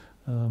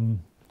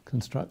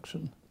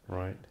construction.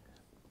 Right.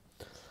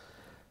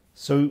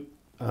 So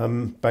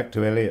back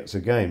to Elliott's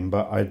again,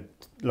 but I'd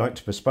like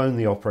to postpone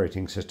the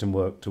operating system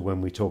work to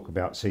when we talk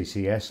about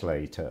CCS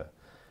later.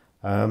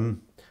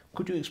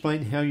 Could you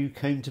explain how you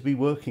came to be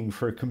working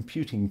for a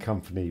computing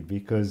company?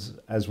 Because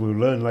as we'll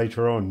learn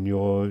later on,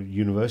 your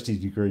university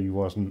degree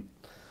wasn't,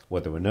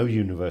 well, there were no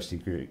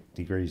university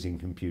degrees in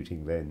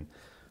computing then,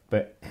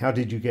 but how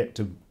did you get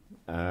to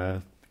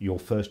your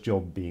first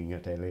job being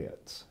at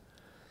Elliott's?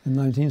 In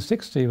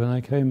 1960, when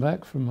I came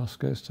back from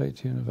Moscow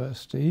State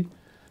University,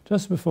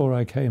 just before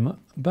I came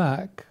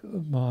back,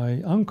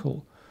 my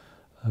uncle,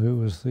 who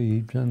was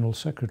the General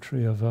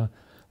Secretary of a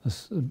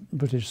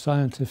British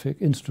Scientific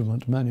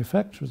Instrument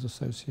Manufacturers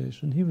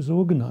Association, he was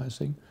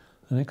organising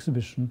an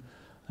exhibition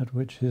at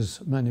which his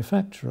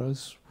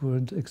manufacturers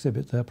would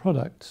exhibit their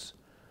products.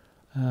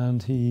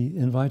 And he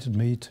invited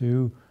me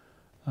to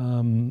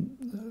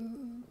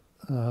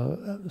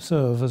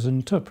serve as an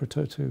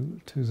interpreter to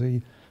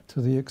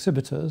the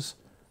exhibitors,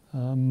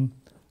 and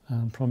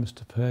promised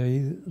to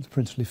pay the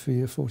princely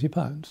fee of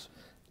 £40.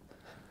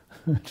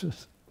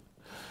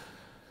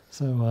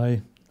 So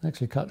I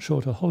actually cut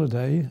short a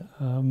holiday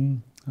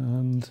and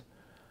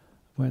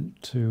went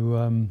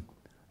to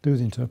do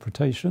the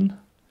interpretation,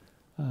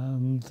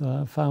 and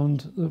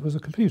found there was a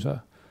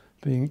computer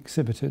being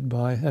exhibited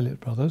by Elliott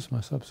Brothers,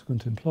 my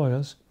subsequent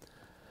employers,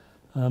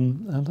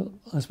 and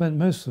I spent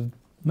most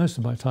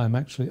of my time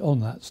actually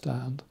on that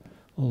stand,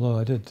 although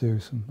I did do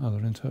some other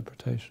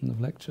interpretation of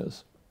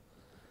lectures.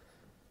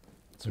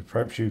 So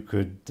perhaps you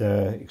could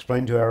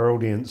explain to our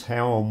audience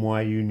how and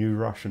why you knew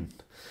Russian.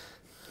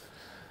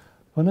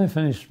 When I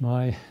finished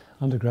my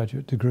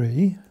undergraduate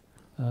degree,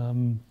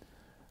 I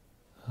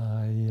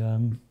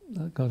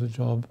got a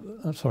job.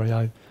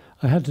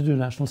 I had to do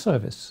national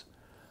service,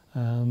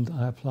 and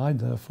I applied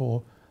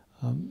therefore,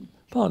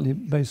 partly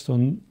based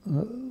on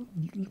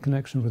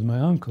connection with my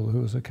uncle,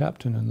 who was a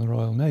captain in the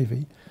Royal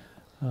Navy.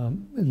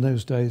 In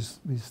those days,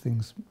 these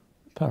things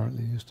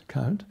apparently used to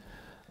count.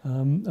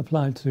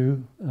 Applied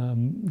to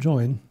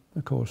join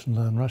a course and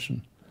learn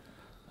Russian,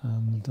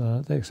 and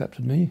they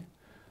accepted me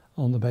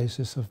on the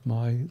basis of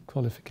my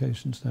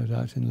qualifications, no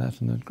doubt, in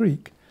Latin and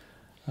Greek,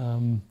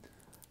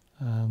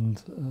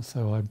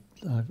 so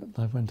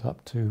I went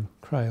up to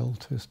Crail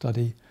to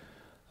study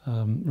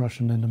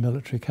Russian in a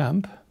military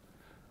camp,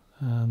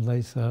 and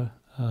later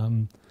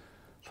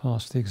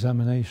passed the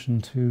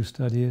examination to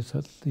study it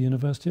at the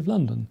University of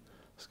London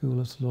School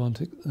of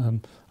Slavonic,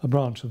 a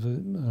branch of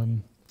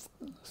the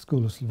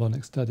School of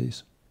Slavonic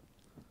Studies.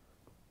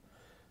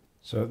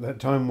 So at that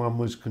time one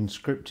was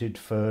conscripted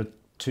for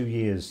 2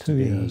 years to 2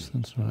 be years,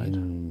 that's right,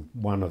 in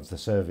one of the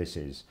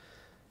services.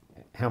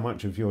 How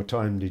much of your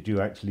time did you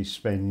actually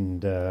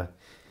spend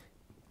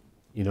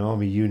in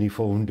army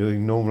uniform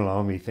doing normal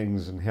army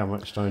things, and how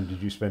much time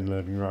did you spend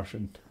learning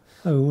Russian?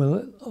 Oh,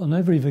 well, on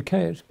every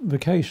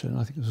vacation,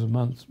 I think it was a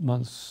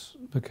month's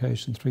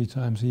vacation 3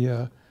 times a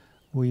year,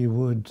 we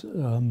would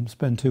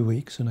spend 2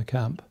 weeks in a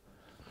camp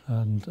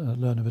and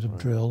learn a bit of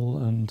drill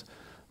and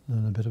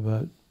learn a bit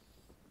about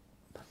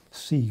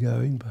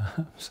seagoing,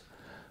 perhaps,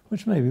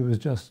 which maybe was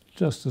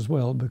just as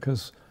well,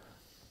 because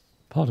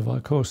part of our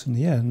course in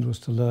the end was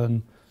to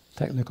learn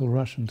technical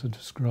Russian to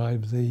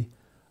describe the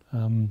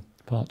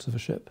parts of a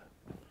ship.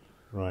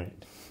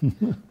 Right.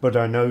 But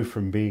I know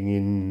from being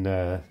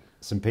in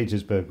St.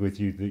 Petersburg with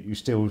you that you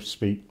still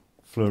speak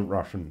fluent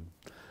Russian.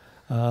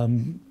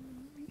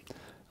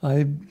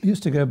 I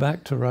used to go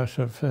back to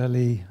Russia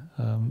fairly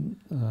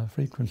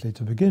frequently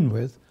to begin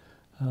with,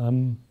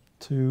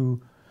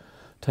 to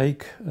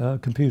take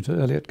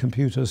Elliott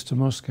computers to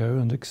Moscow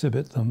and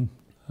exhibit them,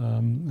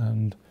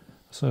 and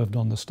served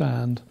on the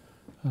stand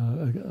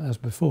as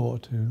before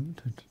to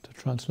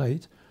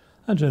translate,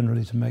 and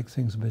generally to make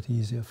things a bit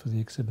easier for the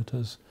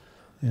exhibitors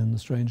in the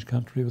strange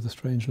country with a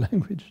strange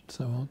language and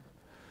so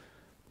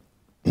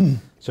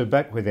on. So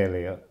back with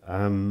Elliott,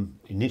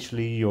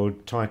 initially your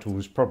title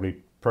was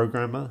probably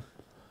programmer?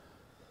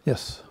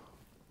 Yes.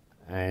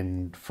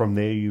 And from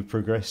there you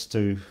progressed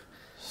to?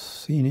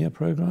 Senior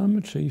programmer,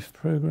 chief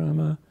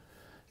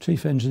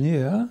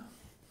engineer,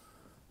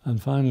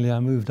 and finally I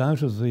moved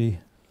out of the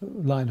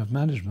line of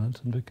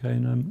management and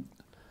became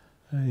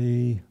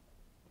a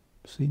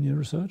senior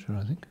researcher,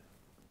 I think.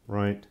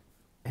 Right.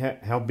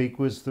 How big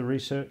was the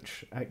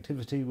research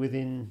activity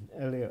within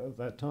Elliott at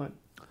that time?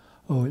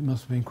 Oh, it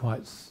must have been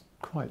quite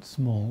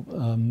small.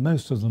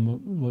 Most of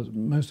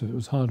it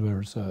was hardware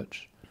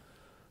research,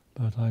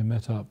 but I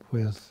met up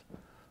with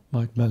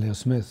Mike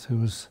Mellier-Smith, who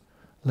was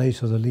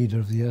later the leader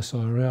of the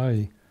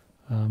SRI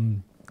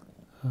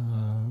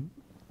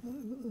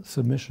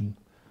submission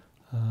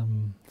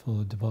for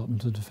the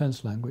Department of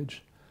Defence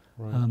Language.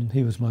 Right.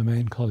 He was my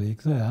main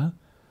colleague there,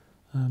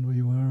 and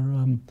we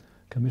were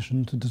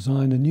commissioned to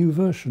design a new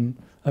version,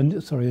 a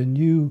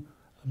new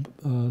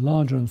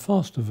larger and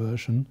faster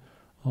version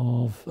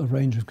of a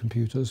range of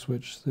computers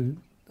which the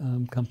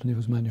company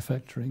was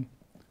manufacturing.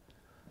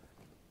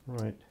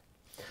 Right.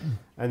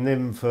 And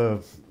then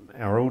for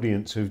our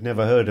audience who've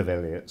never heard of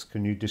Elliott's,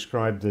 can you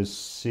describe the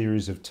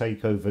series of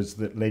takeovers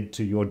that led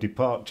to your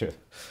departure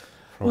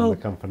from the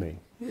company?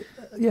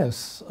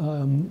 Yes.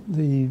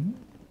 The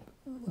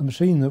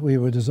machine that we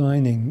were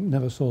designing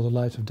never saw the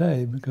light of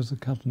day because the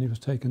company was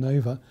taken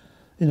over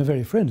in a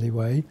very friendly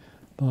way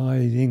by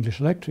the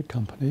English Electric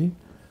Company,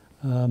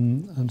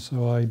 and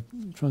so I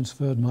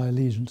transferred my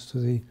allegiance to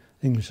the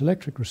English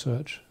Electric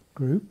Research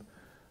Group,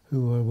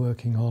 who were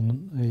working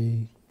on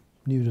a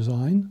new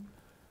design.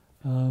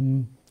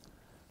 And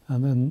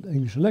then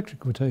English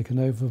Electric were taken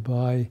over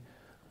by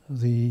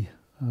the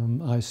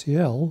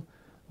ICL,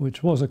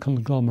 which was a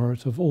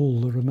conglomerate of all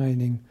the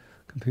remaining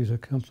computer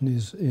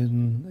companies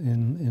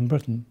in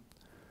Britain.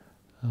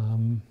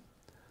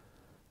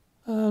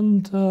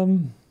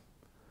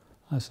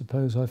 I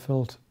suppose I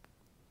felt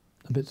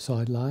a bit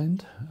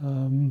sidelined,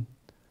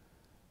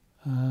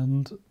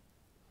 and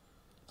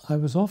I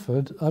was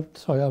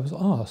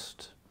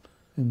asked,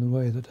 in the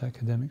way that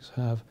academics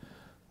have,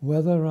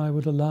 whether I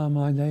would allow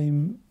my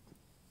name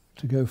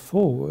to go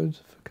forward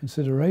for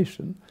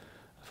consideration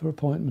for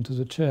appointment as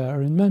a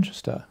chair in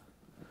Manchester.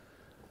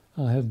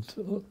 I had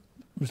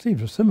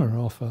received a similar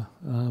offer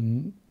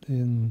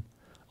in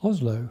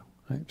Oslo,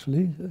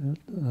 actually,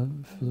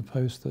 for the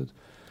post that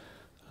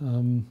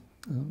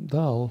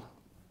Dahl,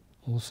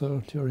 also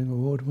a Turing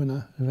Award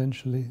winner,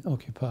 eventually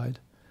occupied.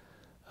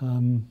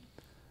 And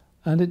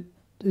it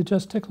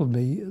just tickled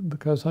me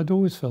because I'd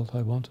always felt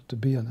I wanted to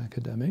be an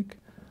academic,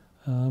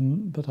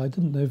 but I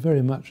didn't know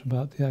very much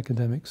about the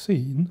academic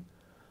scene,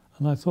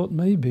 and I thought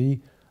maybe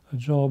a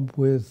job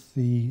with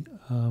the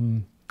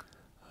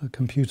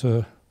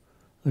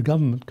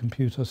Government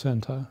Computer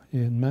Centre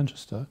in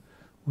Manchester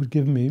would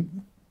give me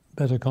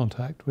better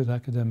contact with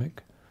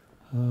academic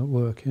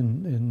work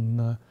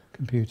in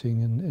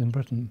computing in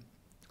Britain.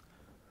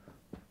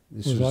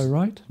 Was I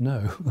right?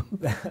 No.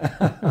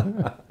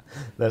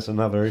 That's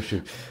another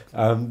issue.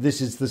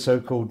 This is the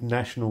so-called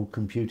National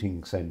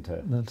Computing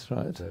Centre. That's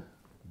right. That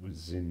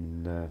was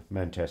in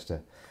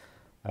Manchester.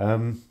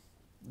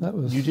 That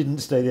was. You didn't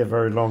stay there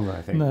very long,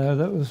 I think. No,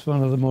 that was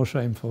one of the more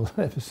shameful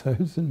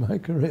episodes in my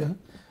career.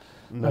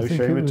 No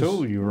shame at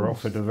all. You were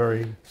offered a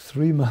very...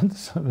 3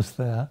 months I was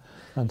there,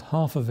 and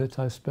half of it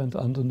I spent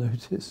under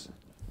notice.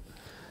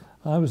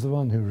 I was the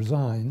one who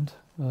resigned,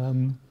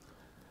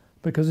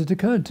 because it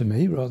occurred to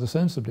me, rather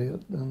sensibly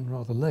and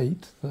rather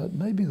late, that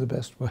maybe the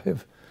best way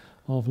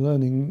of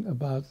learning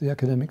about the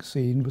academic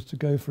scene was to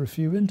go for a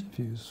few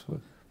interviews for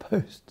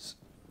posts.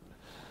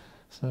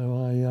 So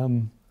I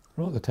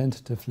rather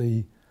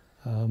tentatively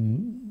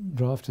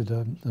drafted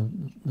a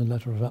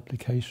letter of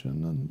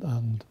application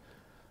and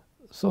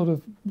sort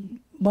of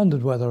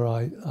wondered whether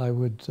I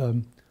would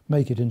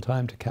make it in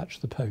time to catch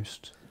the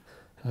post.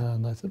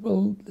 And I said,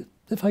 well,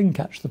 if I can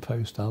catch the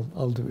post,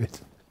 I'll do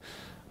it.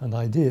 And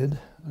I did.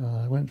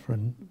 I went for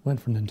an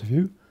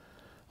interview,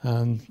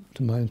 and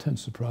to my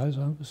intense surprise,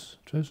 I was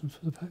chosen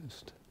for the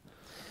post.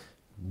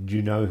 Do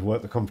you know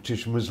what the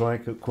competition was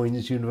like at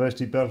Queen's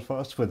University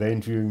Belfast? Were they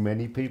interviewing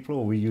many people,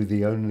 or were you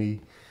the only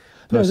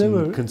person No,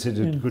 they were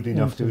considered good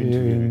enough to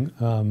interview?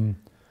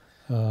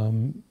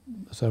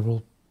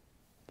 Several.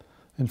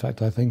 In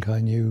fact, I think I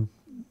knew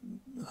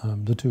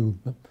the two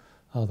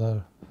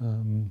other.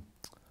 No,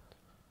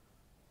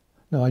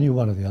 I knew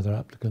one of the other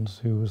applicants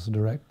who was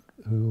the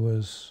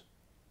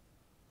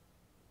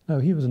No,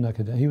 he was an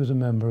academic. He was a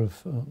member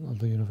of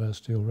the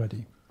university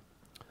already.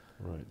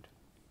 Right.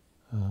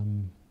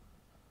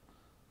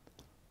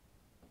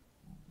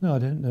 No, I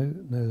don't know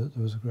that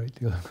there was a great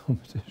deal of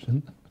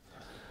competition.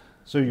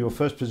 So your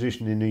first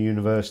position in a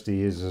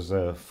university is as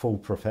a full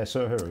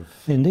professor of...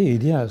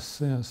 Indeed,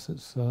 yes.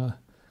 It's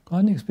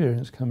quite an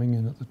experience coming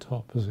in at the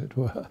top, as it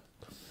were.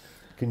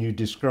 Can you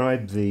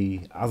describe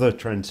the other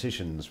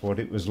transitions, what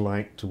it was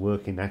like to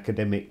work in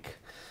academic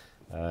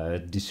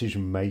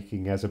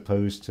decision-making as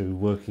opposed to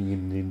working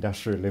in the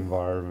industrial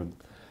environment?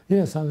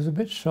 Yes, I was a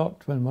bit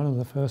shocked when one of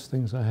the first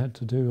things I had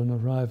to do on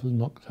arrival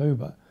in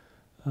October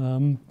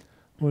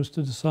was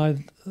to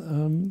decide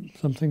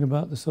something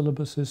about the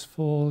syllabuses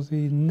for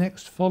the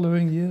next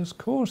following year's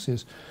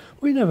courses.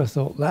 We never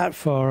thought that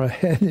far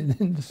ahead in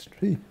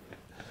industry.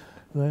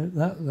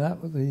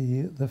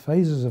 The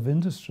phases of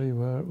industry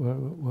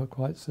were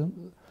quite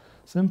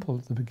simple.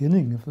 At the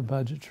beginning of the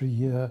budgetary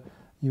year,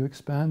 you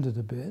expanded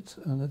a bit,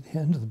 and at the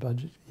end of the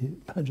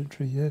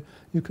budgetary year,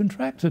 you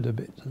contracted a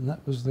bit, and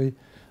that was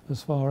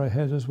as far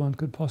ahead as one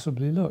could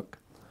possibly look.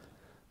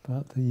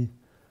 But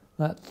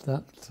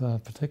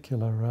that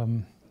particular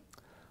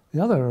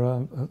the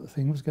other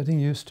thing was getting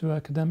used to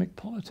academic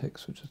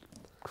politics, which is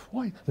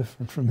quite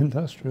different from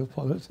industrial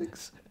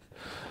politics.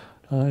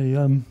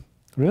 I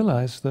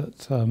realised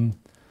that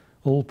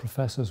all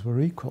professors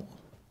were equal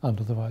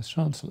under the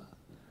Vice-Chancellor,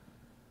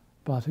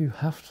 but you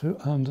have to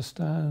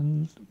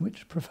understand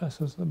which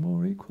professors are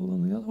more equal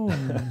than the other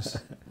ones.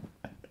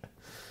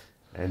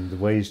 And the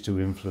ways to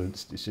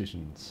influence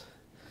decisions.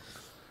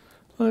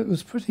 Well, it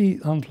was pretty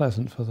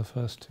unpleasant for the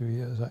first 2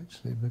 years,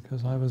 actually,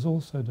 because I was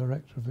also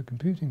director of the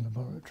computing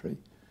laboratory,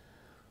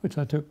 which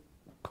I took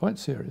quite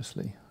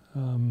seriously.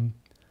 And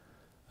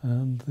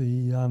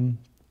the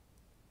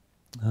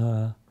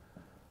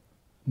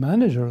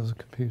manager of the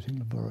computing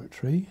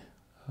laboratory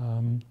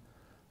and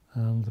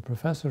the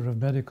professor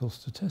of medical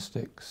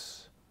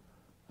statistics,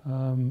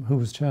 who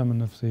was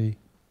chairman of the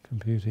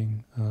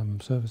Computing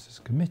Services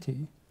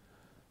Committee,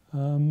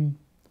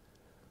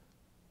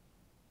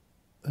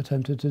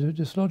 attempted to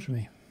dislodge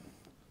me,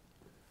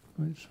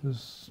 which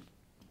was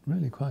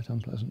really quite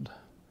unpleasant.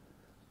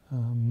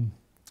 And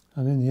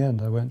in the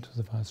end, I went to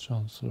the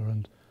Vice-Chancellor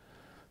and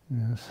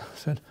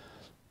said,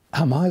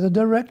 "Am I the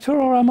director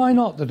or am I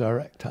not the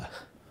director?"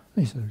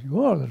 And he said,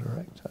 "You are the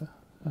director."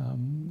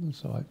 And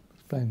so I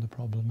explained the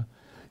problem.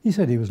 He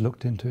said he was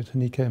looked into it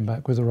and he came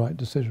back with the right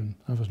decision.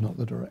 I was not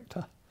the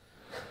director.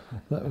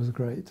 That was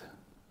great.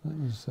 That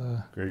was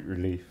great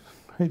relief.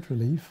 Great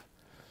relief.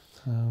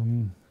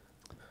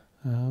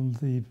 And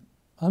the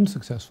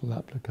unsuccessful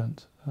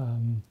applicant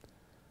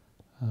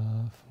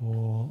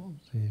for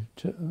the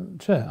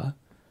chair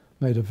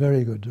made a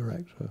very good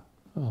director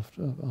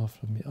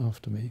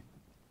after me.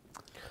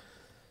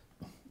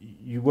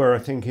 You were, I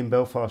think, in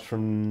Belfast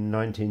from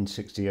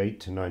 1968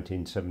 to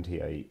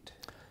 1978.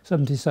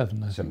 77,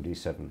 I think.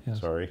 77,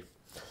 yes. Sorry.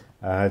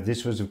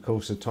 This was, of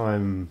course, a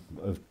time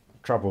of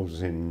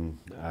troubles in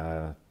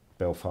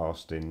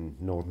Belfast in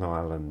Northern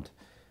Ireland.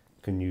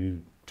 Can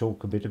you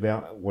talk a bit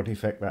about what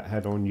effect that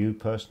had on you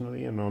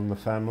personally and on the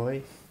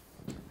family?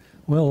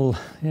 Well,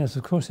 yes,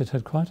 of course it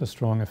had quite a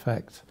strong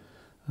effect.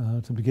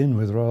 To begin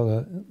with,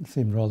 it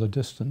seemed rather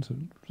distant. It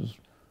was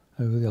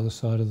over the other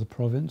side of the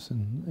province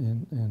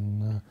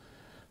in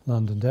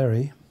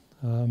Londonderry.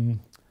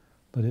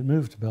 But it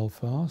moved to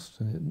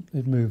Belfast, and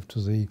it moved to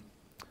the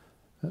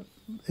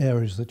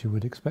areas that you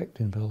would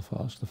expect in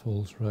Belfast, the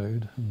Falls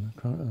Road and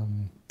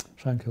the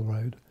Shankill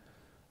Road.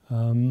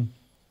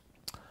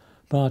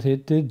 But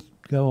it did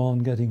go on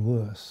getting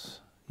worse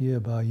year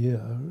by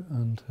year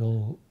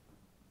until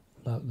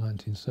about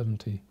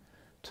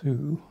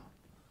 1972.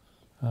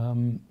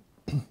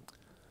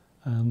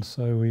 And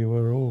so we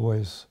were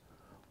always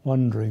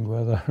wondering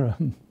whether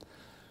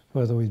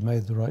we'd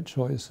made the right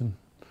choice and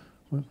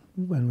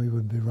when we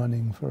would be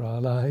running for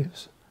our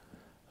lives.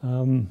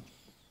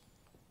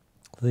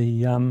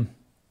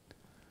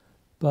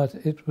 But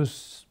it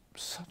was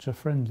such a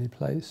friendly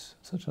place,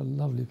 such a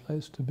lovely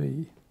place to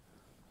be.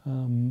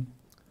 And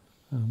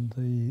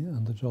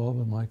the job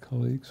and my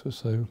colleagues were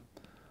so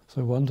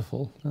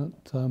wonderful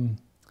that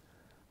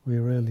we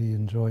really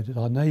enjoyed it.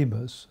 Our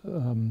neighbours,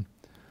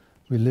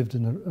 we lived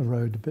in a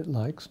road a bit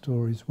like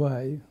Story's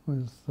Way,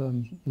 with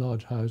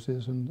large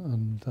houses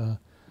and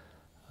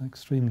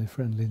extremely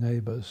friendly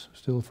neighbours,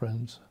 still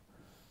friends.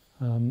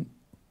 And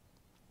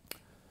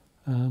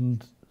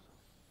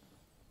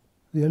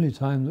the only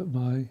time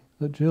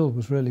that Jill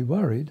was really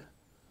worried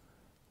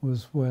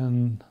was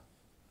when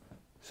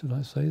should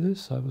I say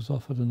this? I was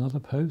offered another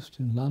post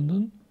in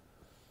London.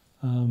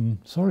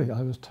 Sorry,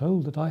 I was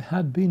told that I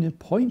had been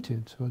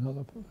appointed to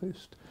another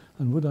post,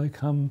 and would I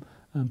come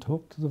and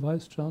talk to the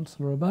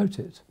Vice-Chancellor about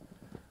it?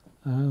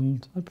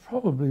 And I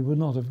probably would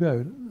not have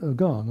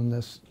gone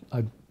unless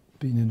I'd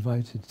been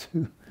invited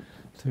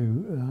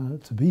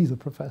to be the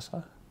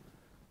professor.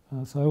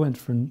 So I went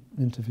for an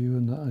interview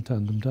and I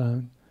turned them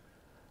down.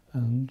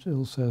 And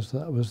Jill says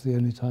that was the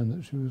only time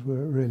that she was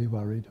really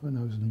worried when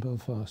I was in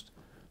Belfast,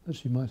 that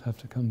she might have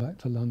to come back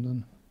to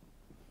London.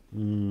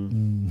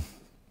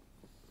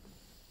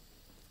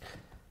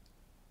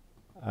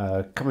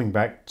 Coming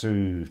back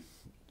to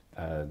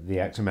the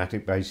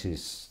axiomatic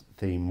basis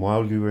theme,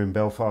 while you were in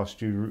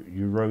Belfast,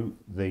 you wrote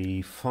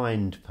the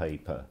FIND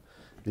paper.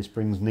 This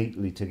brings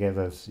neatly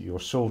together your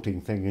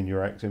sorting thing and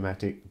your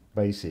axiomatic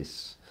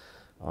basis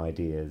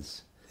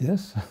ideas.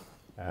 Yes.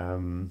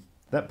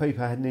 That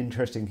paper had an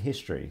interesting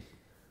history.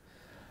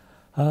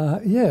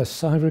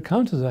 Yes, I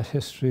recounted that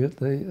history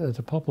at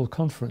a Popple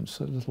conference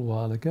a little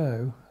while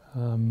ago,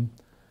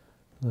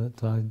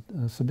 that I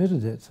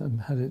submitted it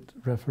and had it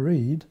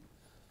refereed.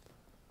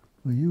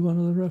 Were you one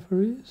of the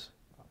referees?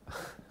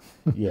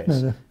 Yes.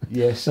 No.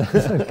 Yes. That's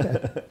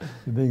okay.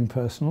 You're being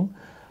personal.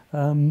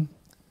 And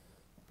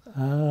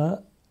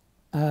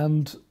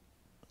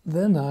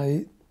then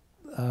I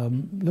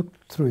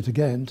looked through it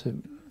again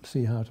to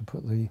see how to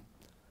put the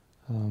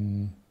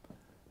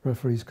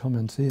referee's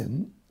comments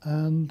in,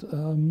 and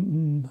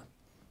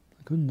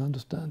I couldn't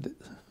understand it.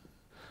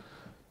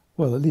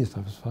 Well, at least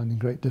I was finding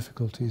great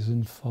difficulties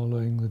in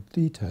following the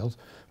details,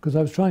 because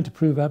I was trying to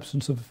prove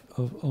absence of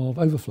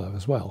overflow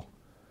as well.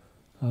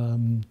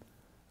 And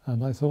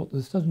I thought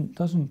this doesn't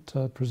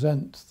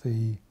present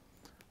the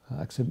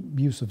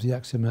use of the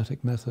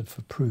axiomatic method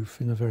for proof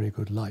in a very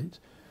good light.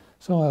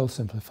 So I'll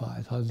simplify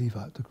it. I'll leave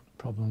out the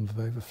problem of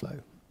overflow.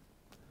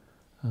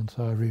 And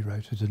so I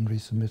rewrote it and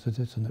resubmitted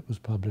it, and it was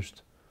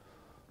published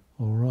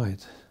all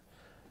right.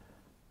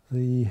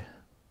 The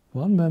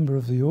one member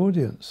of the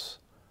audience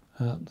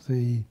at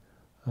the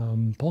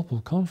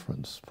Popple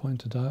conference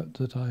pointed out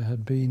that I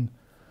had been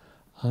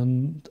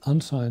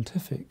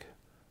unscientific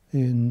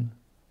in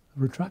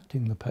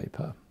retracting the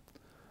paper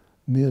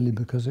merely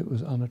because it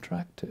was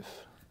unattractive.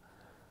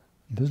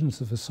 The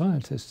business of a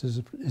scientist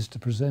is to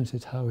present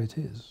it how it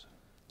is.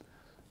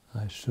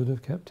 I should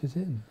have kept it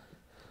in.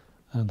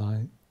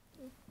 And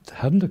it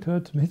hadn't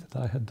occurred to me that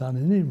I had done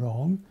any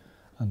wrong,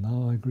 and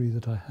now I agree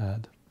that I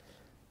had.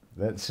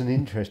 That's an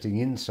interesting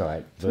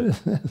insight, but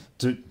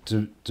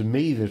to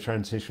me the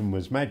transition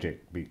was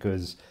magic,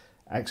 because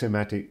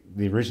axiomatic,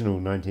 the original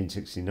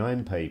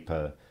 1969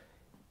 paper,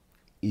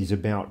 is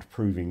about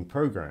proving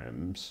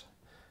programs.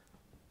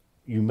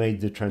 You made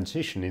the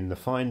transition in the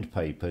FIND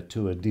paper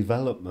to a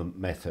development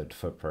method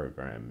for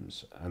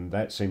programs, and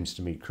that seems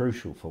to me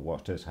crucial for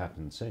what has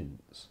happened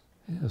since.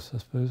 Yes, I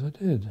suppose I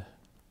did.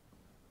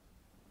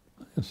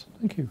 Yes,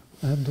 thank you.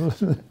 I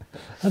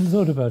hadn't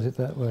thought about it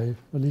that way,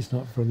 at least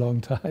not for a long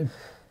time.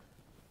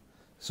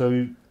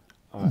 So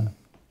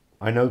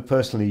I know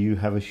personally you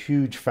have a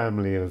huge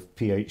family of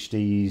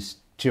PhDs,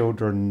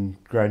 children,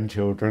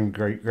 grandchildren,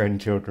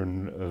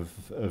 great-grandchildren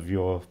of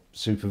your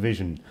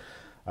supervision.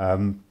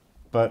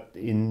 But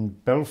in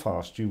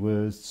Belfast you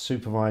were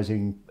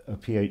supervising a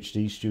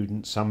PhD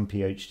student, some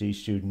PhD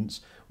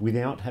students,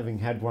 without having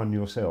had one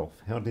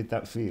yourself. How did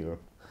that feel?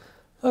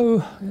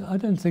 Oh, I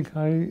don't think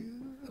I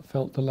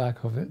felt the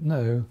lack of it,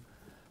 no.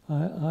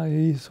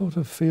 I sort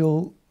of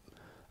feel,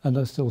 and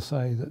I still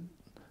say, that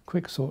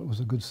quicksort was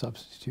a good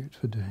substitute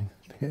for doing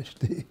a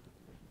PhD.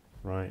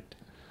 Right.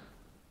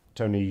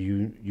 Tony,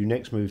 you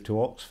next moved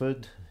to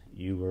Oxford.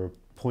 You were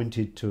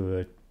appointed to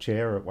a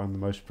chair at one of the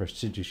most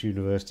prestigious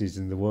universities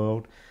in the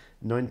world.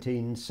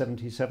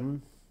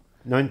 1977?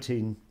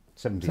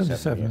 1977.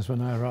 77 yeah. is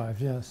when I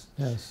arrived, yes,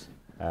 yes.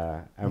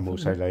 And we'll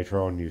say later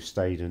on you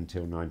stayed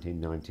until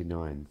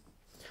 1999.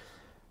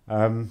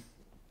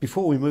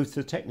 Before we move to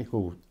the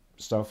technical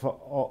stuff,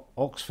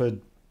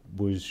 Oxford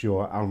was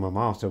your alma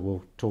mater.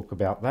 We'll talk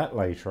about that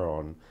later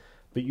on.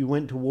 But you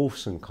went to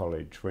Wolfson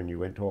College when you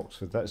went to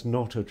Oxford. That's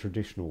not a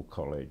traditional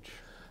college.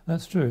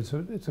 That's true.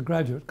 It's a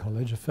graduate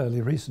college, a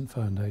fairly recent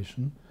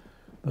foundation.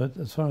 But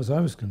as far as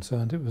I was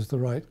concerned, it was the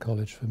right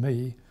college for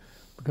me,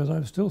 because I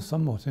was still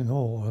somewhat in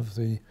awe of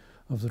the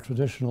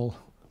traditional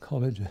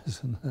colleges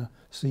and their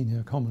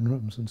senior common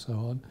rooms and so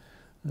on.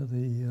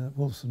 The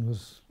Wolfson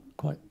was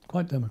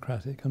quite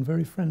democratic and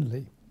very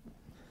friendly.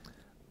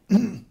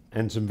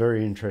 And some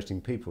very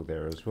interesting people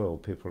there as well,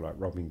 people like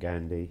Robin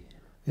Gandy.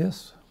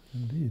 Yes,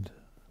 indeed.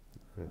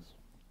 Yes.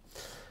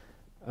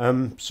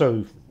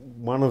 So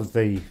one of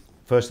the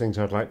first things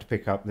I'd like to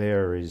pick up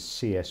there is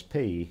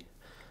CSP,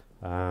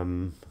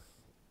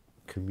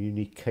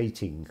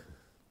 communicating.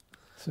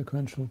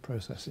 Sequential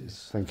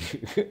processes. Thank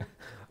you.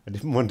 I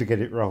didn't want to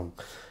get it wrong.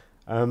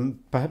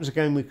 Perhaps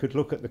again we could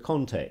look at the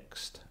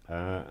context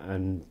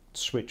and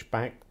switch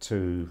back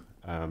to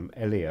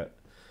Eliot.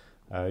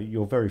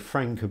 You're very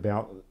frank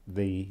about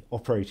the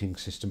operating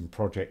system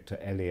project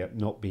at Eliot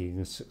not being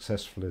as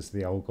successful as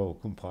the Algol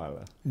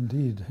compiler.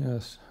 Indeed,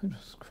 yes.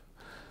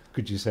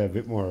 Could you say a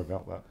bit more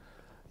about that?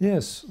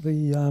 Yes,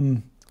 we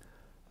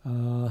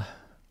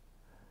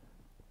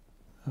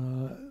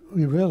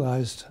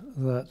realized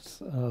that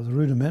the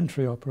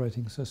rudimentary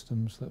operating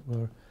systems that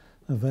were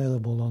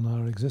available on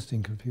our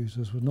existing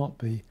computers would not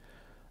be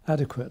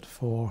adequate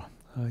for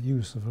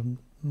use of a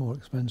more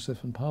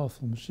expensive and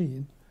powerful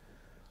machine.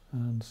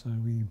 And so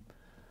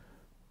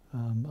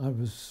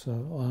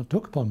I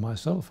took upon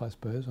myself, I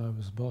suppose, I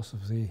was the boss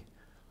of the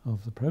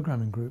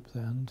programming group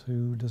then,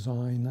 to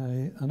design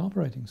an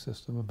operating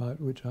system about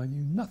which I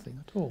knew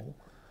nothing at all.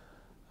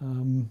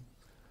 And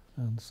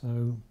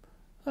so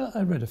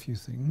I read a few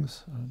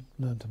things.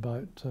 I learnt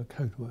about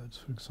code words,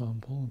 for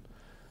example,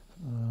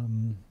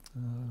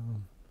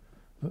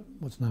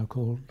 what's now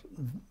called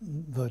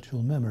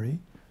virtual memory.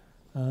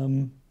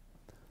 And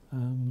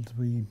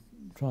we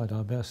tried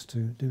our best to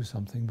do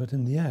something, but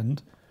in the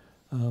end,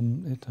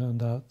 it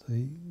turned out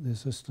the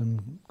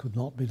system could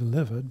not be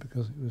delivered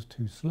because it was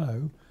too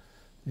slow.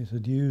 It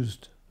had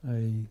used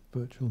a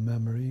virtual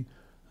memory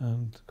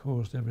and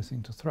caused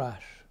everything to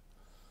thrash.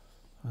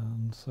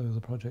 And so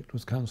the project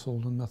was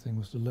cancelled and nothing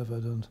was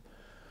delivered, and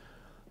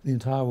the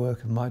entire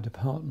work of my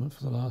department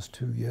for the last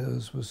 2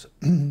 years was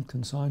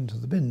consigned to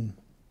the bin,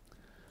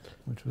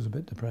 which was a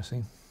bit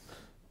depressing.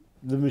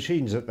 The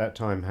machines at that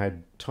time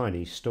had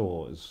tiny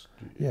stores.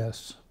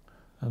 Yes,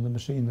 and the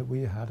machine that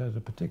we had a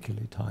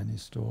particularly tiny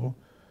store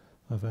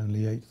of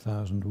only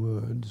 8,000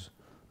 words,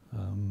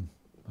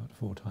 about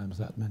 4 times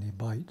that many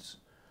bytes,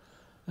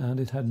 and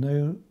it had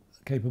no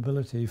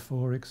capability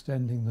for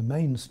extending the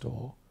main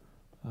store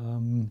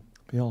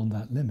beyond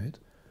that limit,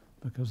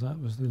 because that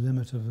was the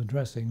limit of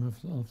addressing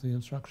of the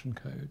instruction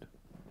code.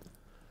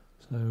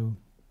 So,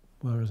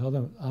 whereas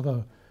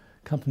other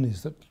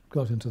companies that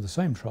got into the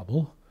same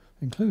trouble,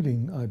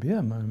 including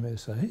IBM, I may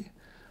say,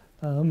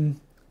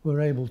 were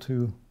able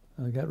to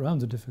get around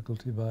the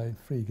difficulty by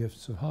free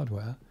gifts of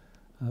hardware,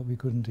 we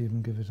couldn't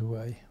even give it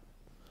away.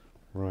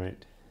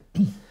 Right.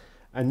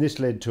 And this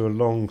led to a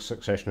long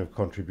succession of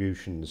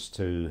contributions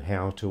to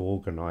how to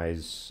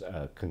organise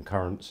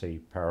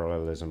concurrency,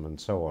 parallelism, and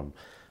so on.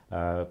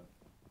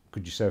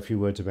 Could you say a few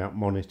words about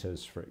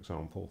monitors, for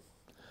example?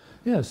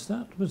 Yes,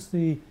 that was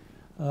the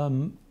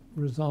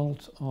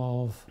result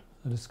of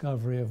a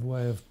discovery of a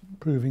way of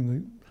proving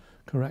the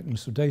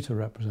correctness of data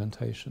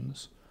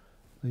representations.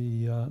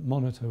 The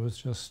monitor was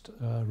just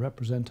a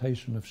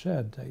representation of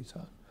shared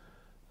data,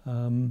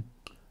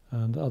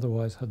 and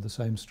otherwise had the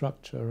same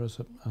structure as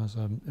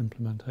an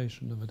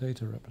implementation of a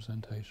data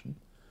representation.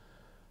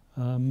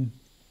 And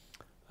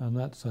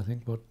that's, I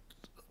think, what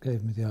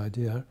gave me the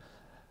idea.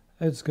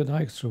 Edsger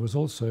Dijkstra was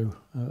also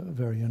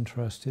very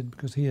interested,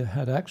 because he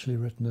had actually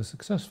written a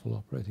successful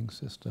operating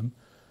system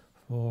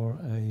for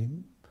a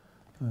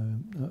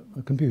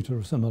computer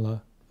of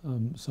similar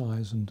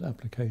size and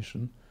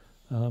application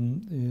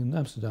in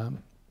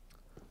Amsterdam.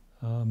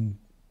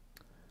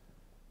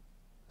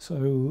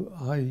 So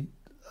I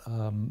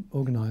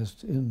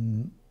organised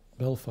in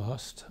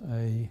Belfast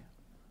a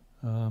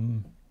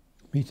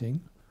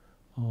meeting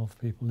of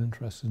people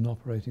interested in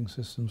operating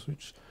systems,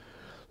 which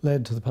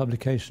led to the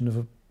publication of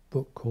a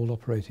book called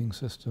Operating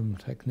System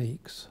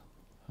Techniques,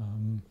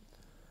 and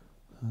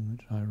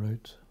which I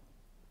wrote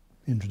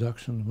the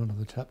introduction of one of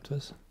the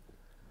chapters.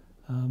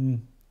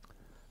 And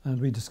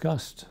we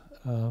discussed,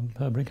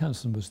 Per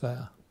Brinkhansen was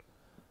there,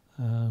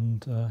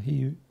 and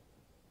he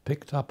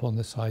picked up on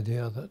this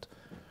idea that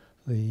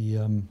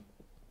the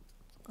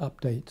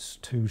updates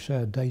to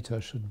shared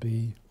data should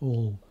be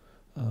all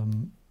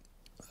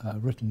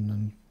written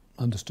and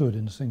understood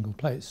in a single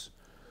place,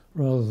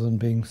 rather than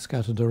being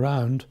scattered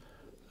around,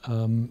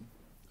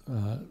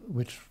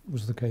 which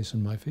was the case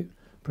in my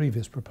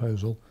previous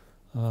proposal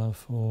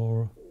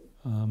for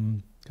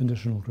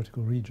conditional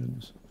critical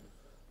regions,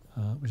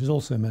 which is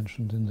also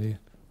mentioned in the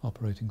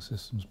operating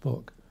systems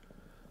book.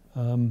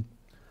 Per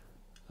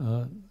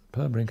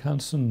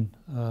Brinkhansen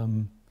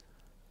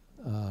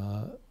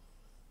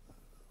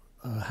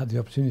had the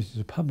opportunity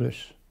to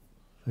publish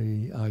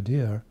the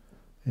idea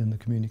in the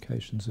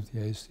communications of the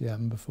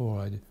ACM before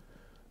I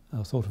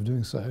thought of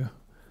doing so,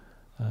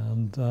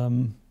 and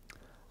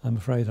I'm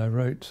afraid I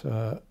wrote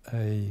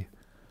a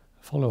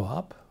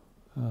follow-up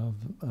of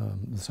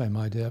the same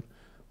idea,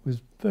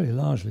 with very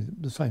largely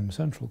the same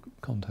central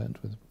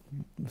content, with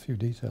a few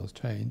details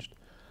changed,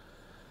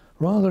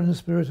 rather in a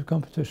spirit of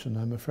competition,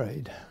 I'm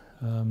afraid.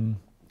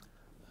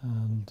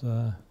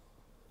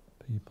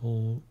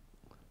 People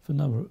for a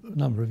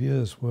number of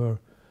years were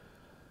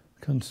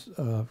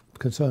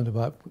concerned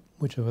about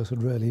which of us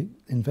had really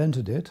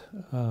invented it.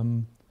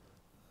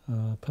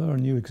 Per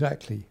knew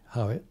exactly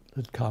how it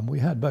had come. We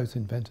had both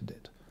invented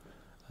it,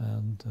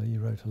 and he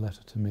wrote a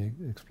letter to me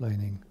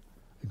explaining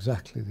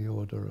exactly the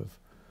order of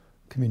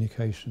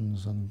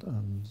communications and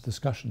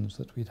discussions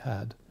that we'd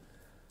had.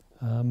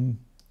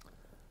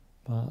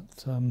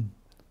 But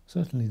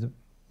certainly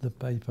the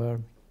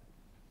paper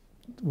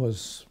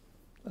was,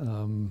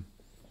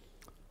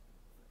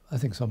 I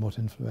think, somewhat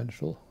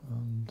influential,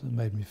 and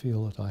made me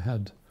feel that I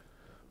had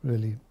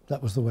really,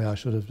 that was the way I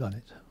should have done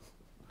it.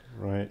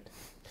 Right.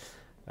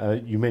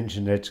 You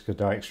mentioned Edgar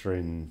Dijkstra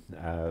in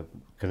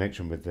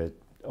connection with the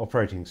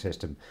operating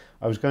system.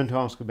 I was going to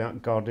ask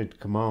about guarded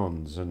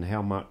commands and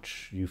how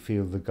much you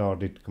feel the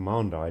guarded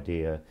command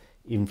idea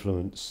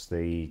influenced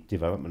the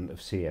development of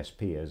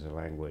CSP as a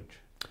language.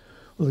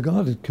 Well, the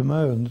guarded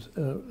command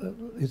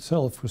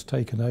itself was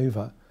taken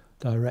over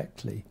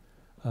directly,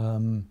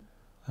 and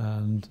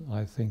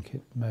I think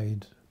it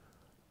made,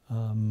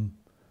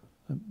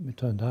 it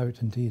turned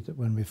out indeed that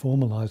when we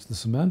formalised the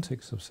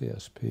semantics of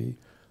CSP,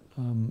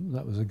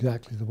 that was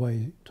exactly the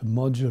way to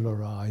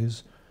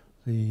modularize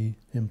the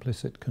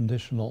implicit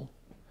conditional.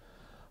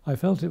 I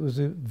felt it was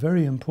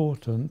very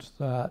important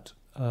that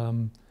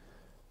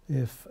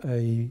if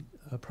a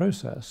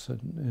process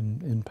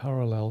in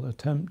parallel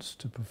attempts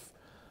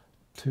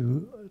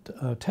to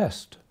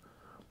test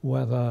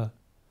whether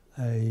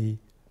an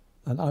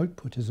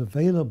output is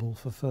available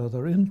for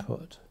further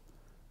input,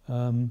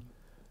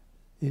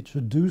 it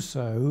should do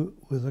so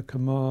with a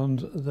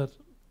command that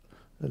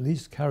at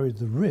least carried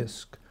the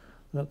risk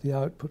that the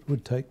output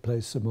would take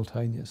place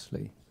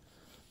simultaneously.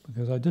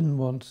 Because I didn't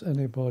want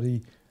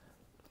anybody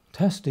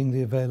testing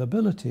the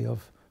availability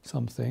of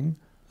something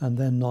and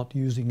then not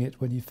using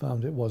it when he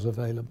found it was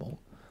available.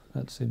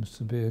 That seems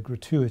to be a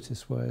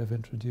gratuitous way of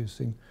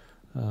introducing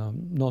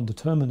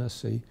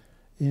non-determinacy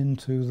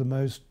into the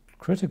most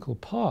critical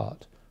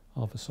part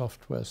of a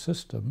software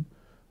system,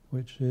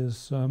 which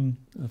is,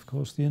 of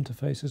course, the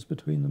interfaces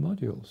between the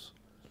modules.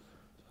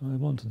 So I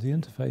wanted the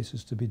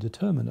interfaces to be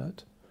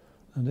determinate,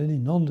 and any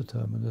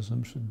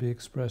non-determinism should be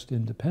expressed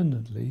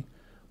independently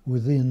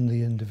within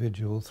the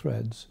individual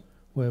threads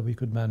where we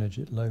could manage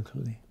it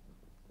locally.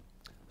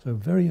 So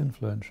very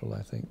influential,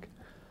 I think.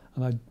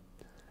 And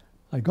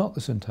I got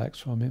the syntax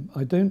from him.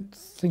 I don't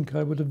think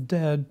I would have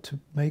dared to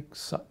make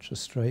such a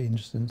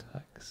strange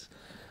syntax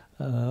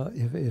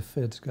if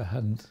Edgar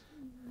hadn't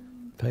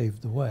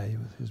paved the way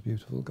with his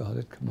beautiful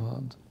guarded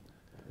command.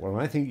 Well,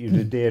 I think you'd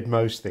have dared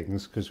most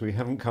things, because we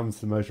haven't come to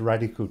the most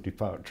radical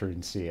departure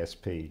in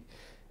CSP,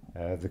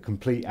 the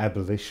complete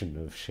abolition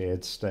of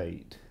shared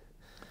state.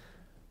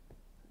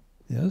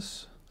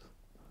 Yes.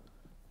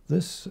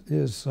 This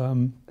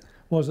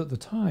was at the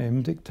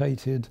time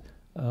dictated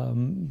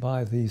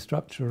by the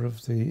structure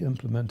of the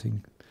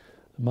implementing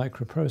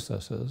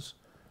microprocessors,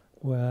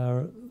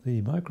 where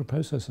the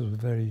microprocessors were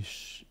very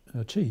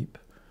cheap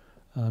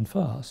and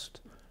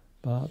fast,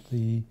 but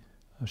the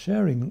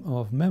sharing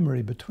of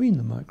memory between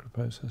the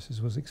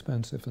microprocessors was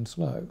expensive and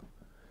slow.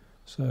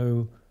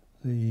 So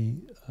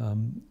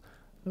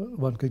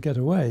one could get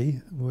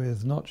away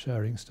with not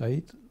sharing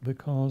state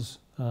because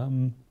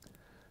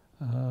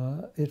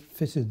it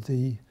fitted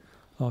the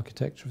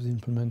architecture of the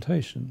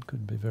implementation.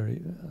 Could be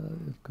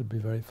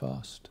very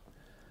fast.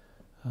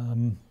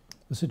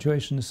 The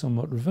situation is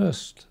somewhat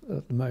reversed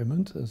at the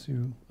moment, as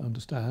you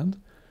understand,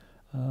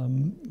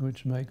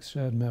 which makes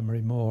shared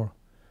memory more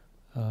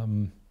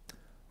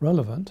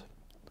relevant.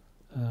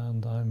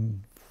 And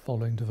I'm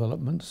following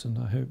developments, and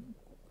I hope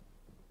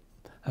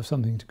have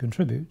something to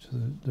contribute to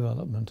the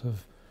development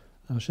of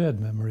shared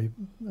memory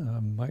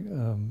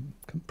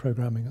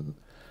programming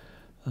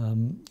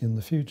in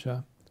the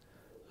future.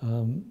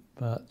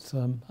 But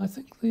I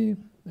think the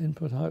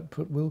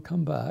input-output will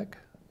come back.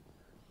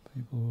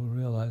 People will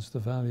realise the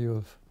value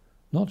of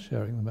not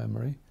sharing the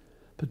memory,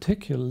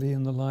 particularly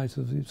in the light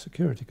of the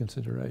security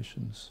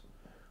considerations,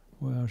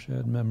 where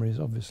shared memory is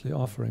obviously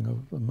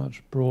offering a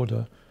much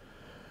broader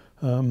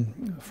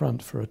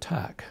front for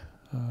attack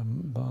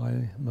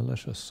by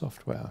malicious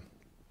software.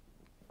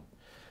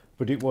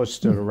 But it was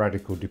still a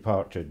radical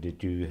departure.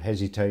 Did you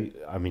hesitate?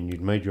 I mean,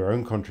 you'd made your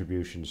own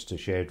contributions to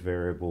shared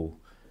variable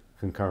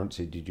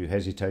concurrency. Did you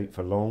hesitate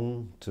for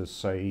long to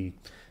say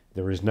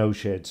there is no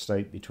shared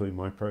state between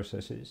my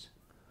processes?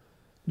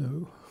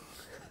 No.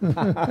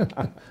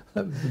 That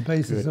was the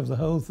basis of the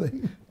whole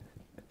thing.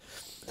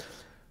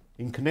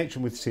 In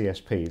connection with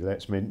CSP,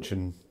 let's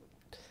mention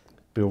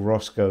Bill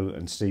Roscoe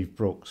and Steve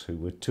Brooks, who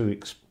were two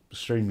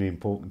extremely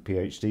important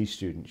PhD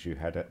students you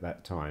had at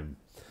that time.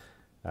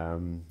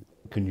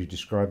 Can you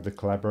describe the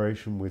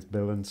collaboration with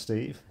Bill and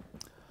Steve?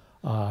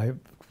 I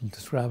can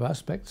describe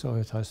aspects of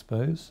it, I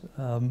suppose.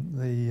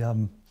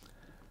 The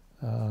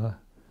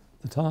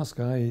task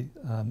I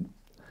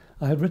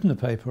had written a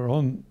paper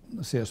on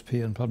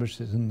CSP and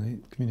published it in the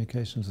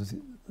Communications of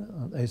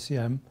the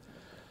ACM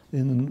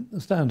in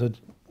the standard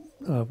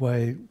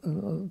way,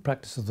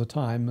 practice of the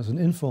time, as an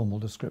informal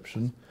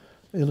description,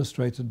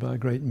 illustrated by a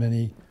great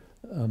many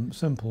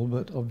simple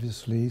but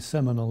obviously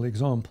seminal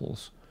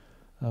examples.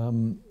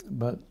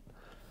 But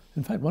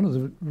in fact, one of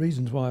the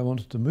reasons why I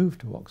wanted to move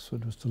to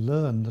Oxford was to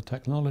learn the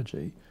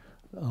technology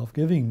of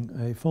giving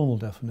a formal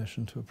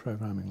definition to a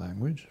programming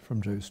language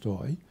from Joe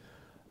Stoy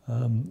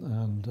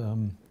and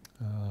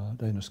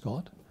Dana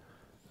Scott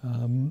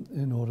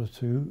in order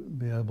to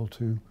be able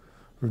to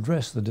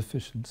redress the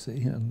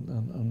deficiency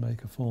and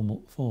make a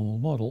formal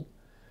model.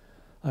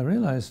 I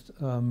realized,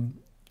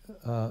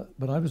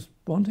 but I was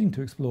wanting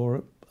to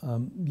explore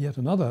yet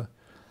another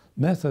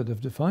method of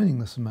defining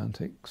the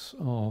semantics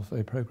of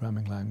a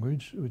programming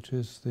language, which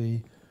is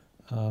the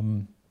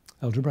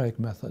algebraic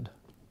method.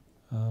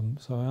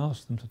 So I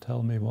asked them to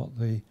tell me what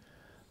the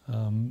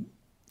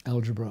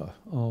algebra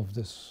of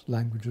this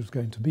language was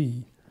going to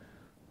be.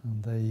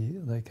 And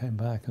they came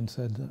back and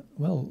said,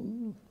 well,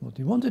 what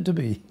do you want it to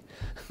be?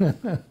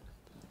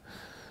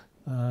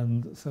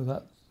 And so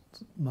that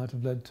might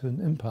have led to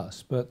an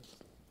impasse. But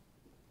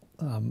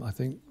I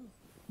think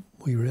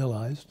we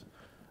realized,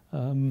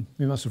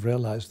 we must have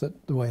realized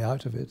that the way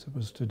out of it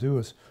was to do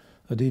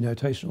a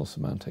denotational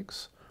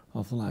semantics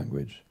of the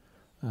language.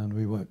 And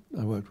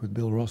I worked with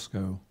Bill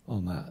Roscoe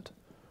on that.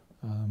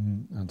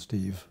 And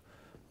Steve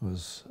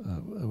was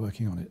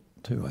working on it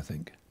too, I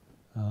think.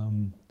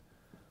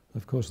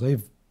 Of course,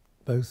 they've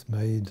both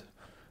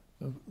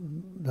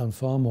done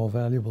far more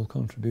valuable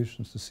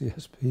contributions to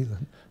CSP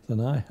than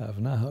I have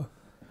now.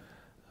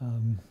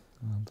 And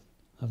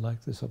I'd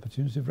like this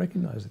opportunity of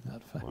recognising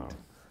that fact. Wow.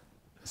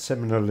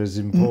 Seminal is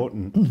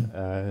important,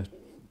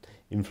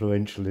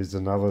 influential is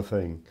another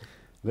thing.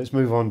 Let's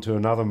move on to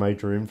another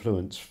major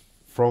influence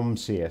from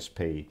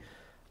CSP.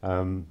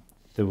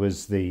 There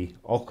was the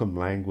Occam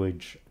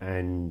language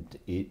and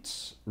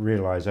its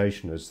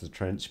realisation as the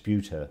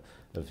transputer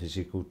of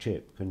physical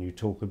chip. Can you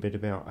talk a bit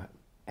about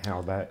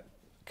how that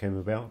came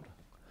about?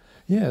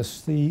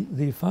 Yes,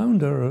 the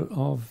founder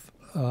of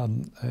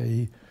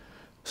a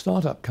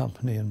startup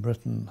company in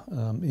Britain,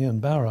 Ian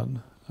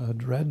Barron,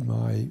 had read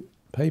my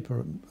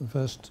paper, the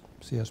first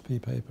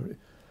CSP paper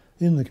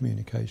in the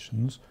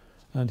communications,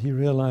 and he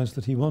realised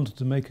that he wanted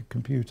to make a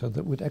computer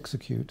that would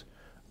execute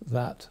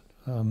that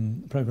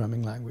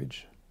programming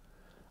language.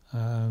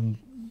 And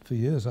for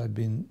years I'd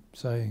been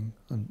saying,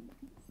 and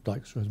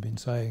Dijkstra has been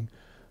saying,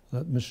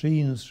 that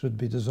machines should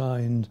be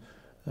designed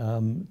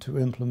to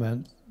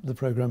implement the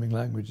programming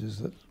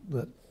languages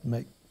that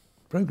make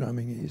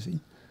programming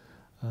easy.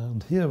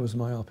 And here was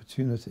my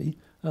opportunity,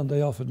 and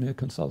they offered me a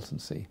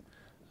consultancy,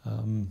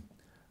 in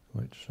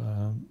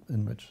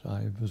which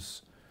I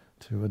was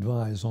to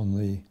advise on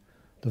the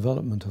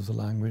development of the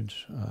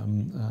language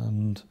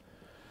and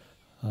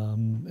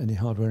any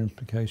hardware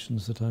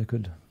implications that I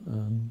could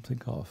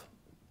think of.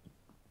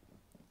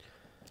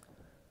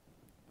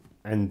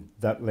 And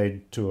that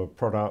led to a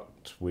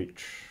product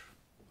which,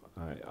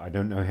 I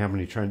don't know how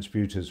many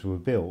transputers were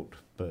built,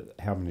 but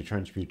how many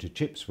transputer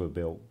chips were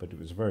built, but it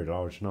was a very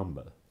large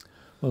number.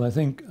 Well, I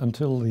think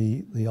until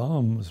the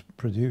ARM was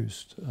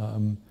produced,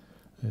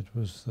 it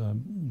was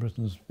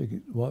Britain's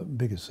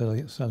biggest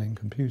selling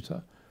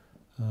computer.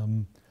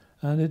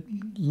 And it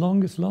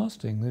longest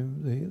lasting.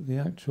 The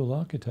actual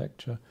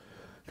architecture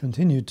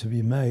continued to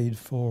be made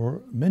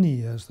for many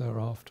years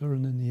thereafter,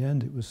 and in the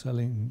end it was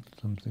selling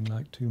something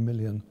like 2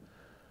 million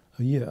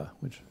a year,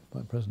 which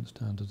by present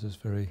standards is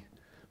very,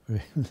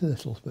 very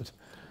little, but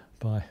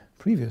by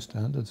previous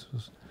standards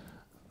was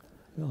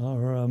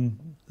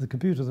the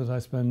computer that I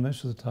spend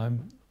most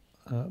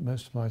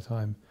of my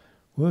time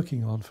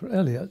working on for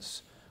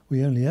Elliott's.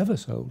 We only ever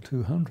sold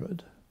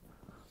 200,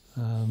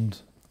 and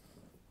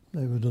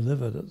they were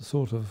delivered at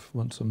sort of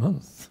once a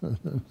month.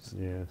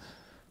 Yeah.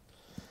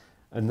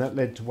 And that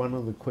led to one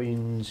of the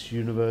Queen's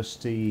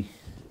University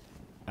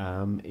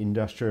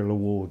Industrial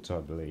Awards, I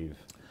believe.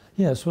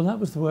 Yes, well that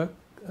was the work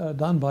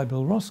done by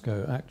Bill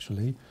Roscoe,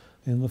 actually,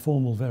 in the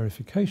formal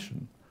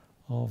verification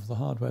of the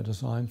hardware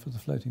design for the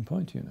floating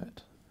point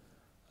unit.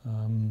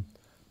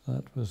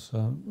 That was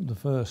the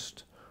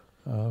first,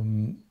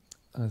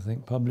 I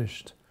think,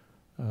 published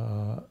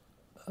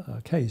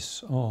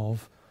case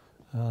of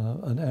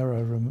an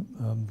error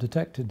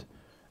detected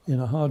in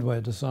a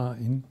hardware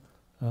design.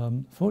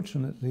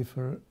 Fortunately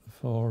for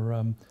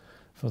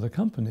the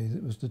company,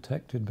 it was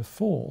detected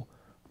before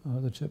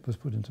the chip was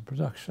put into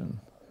production.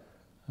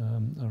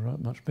 A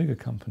much bigger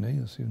company,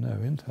 as you know,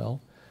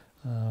 Intel,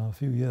 a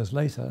few years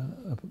later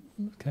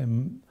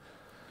came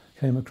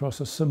across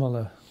a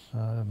similar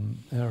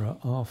error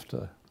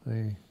after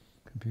the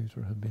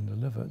computer had been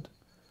delivered.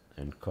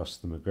 And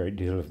cost them a great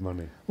deal of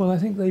money. Well, I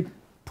think they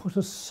put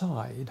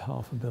aside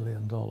 $500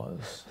 million,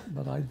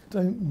 but I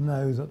don't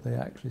know that they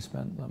actually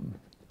spent them.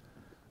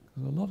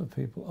 Because a lot of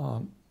people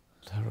aren't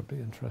terribly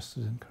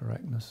interested in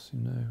correctness, you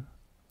know.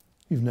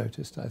 You've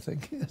noticed, I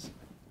think, yes.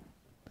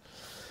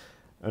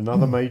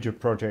 Another major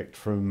project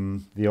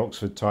from the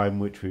Oxford time,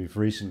 which we've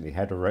recently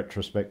had a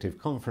retrospective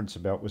conference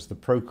about, was the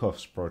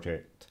Procos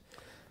project.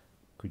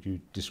 Could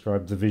you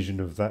describe the vision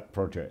of that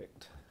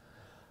project?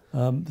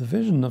 The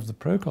vision of the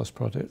Procos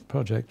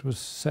project was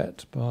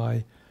set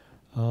by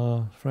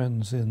our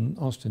friends in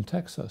Austin,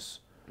 Texas,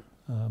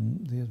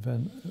 the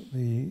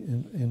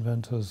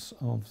inventors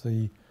of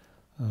the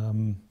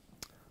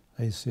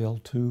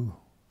ACL2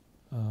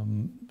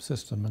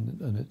 system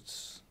and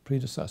its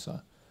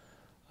predecessor.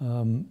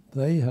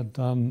 They had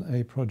done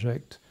a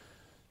project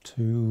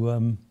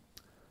to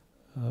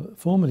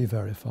formally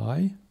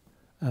verify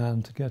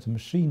and to get a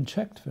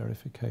machine-checked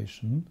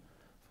verification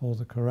for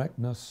the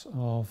correctness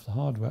of the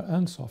hardware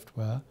and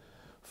software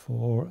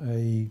for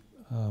a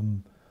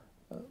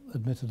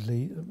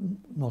admittedly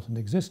not an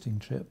existing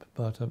chip,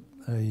 but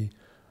a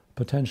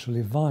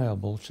potentially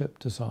viable chip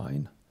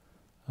design,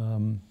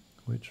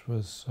 which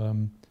was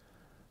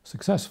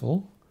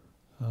successful,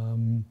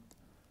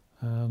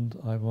 and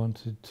I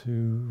wanted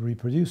to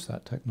reproduce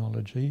that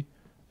technology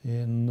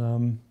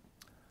in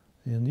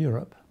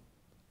Europe.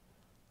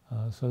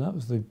 So that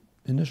was the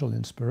initial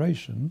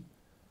inspiration,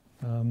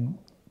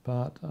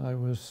 but I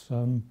was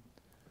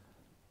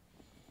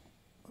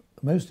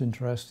most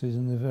interested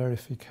in the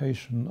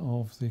verification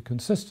of the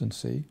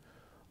consistency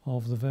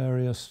of the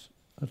various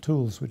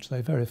tools which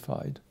they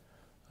verified.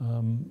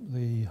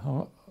 The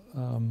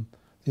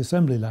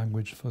assembly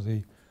language for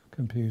the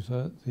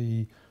computer,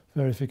 the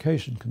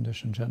verification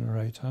condition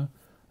generator,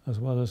 as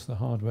well as the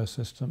hardware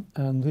system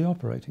and the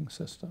operating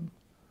system.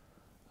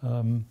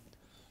 And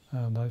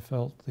I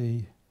felt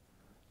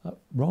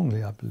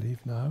wrongly I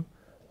believe now,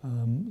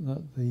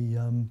 that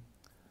the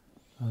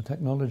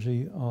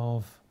technology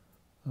of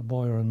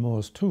Boyer and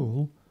Moore's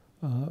tool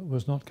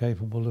was not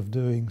capable of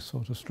doing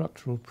sort of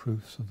structural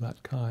proofs of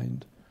that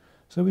kind.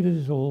 So we did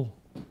it all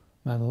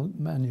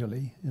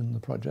manually in the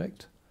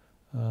project,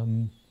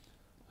 and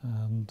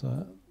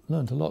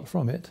learned a lot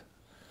from it,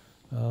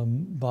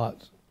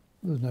 but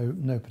there's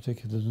no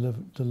particular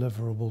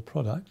deliverable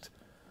product,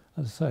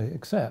 as I say,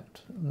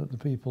 except that the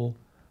people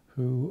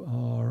who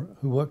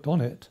worked on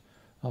it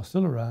are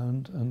still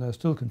around and they're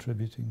still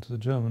contributing to the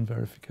German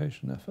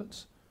verification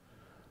efforts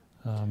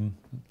at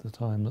the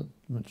time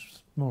which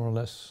more or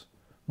less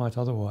might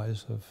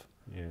otherwise have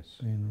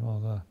been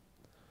rather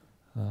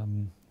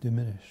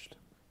diminished.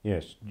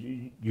 Yes,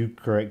 you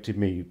corrected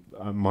me.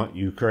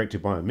 You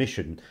corrected my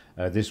omission.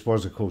 This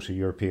was, of course, a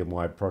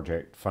European-wide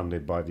project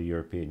funded by the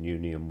European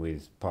Union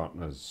with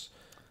partners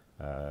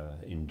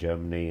in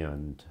Germany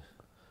and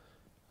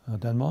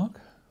Denmark.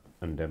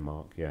 And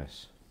Denmark,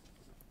 yes.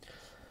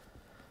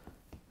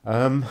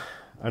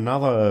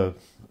 Another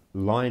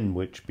line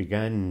which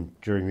began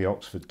during the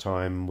Oxford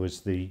time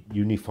was the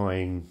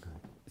unifying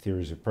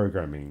theories of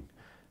programming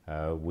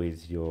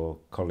with your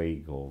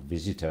colleague or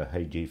visitor,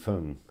 He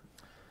Feng.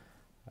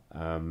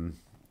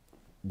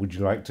 Would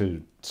you like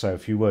to say a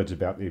few words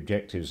about the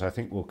objectives? I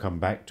think we'll come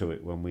back to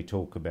it when we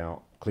talk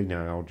about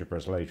cleaner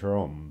algebras later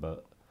on,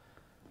 but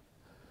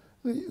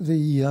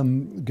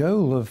the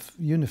goal of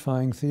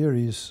unifying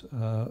theories,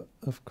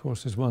 of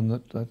course, is one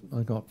that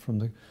I got from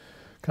the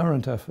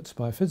current efforts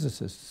by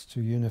physicists to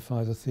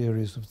unify the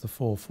theories of the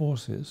four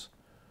forces.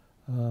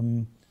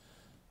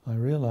 I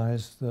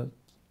realized that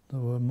there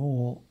were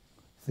more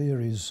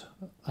theories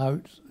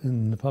out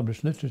in the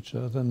published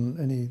literature than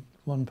any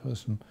one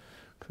person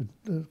could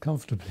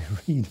comfortably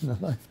read in a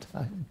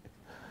lifetime,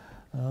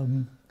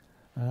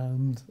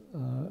 and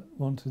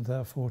wanted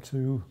therefore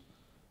to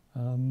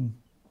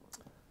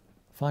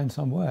find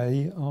some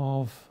way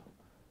of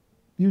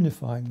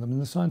unifying them in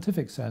the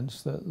scientific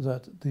sense,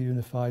 that the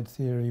unified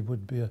theory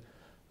would be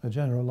a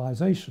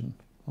generalization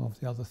of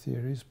the other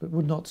theories but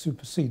would not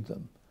supersede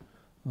them.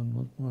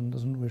 And one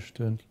doesn't wish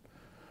to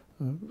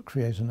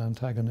create an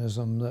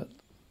antagonism that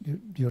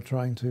you're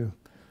trying to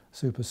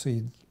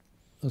supersede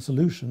the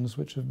solutions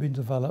which have been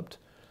developed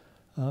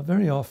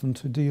very often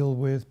to deal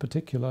with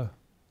particular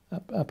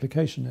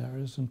application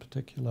areas and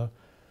particular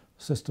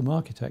system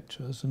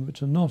architectures, and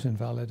which are not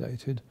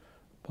invalidated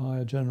by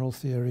a general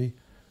theory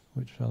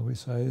which, shall we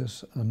say,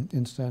 is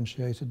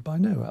instantiated by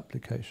no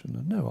application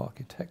and no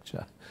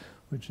architecture,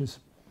 which is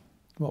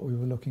what we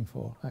were looking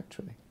for,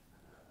 actually.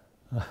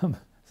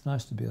 It's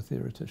nice to be a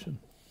theoretician.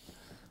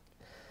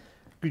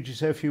 Could you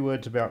say a few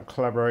words about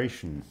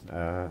collaboration?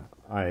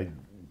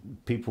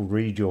 People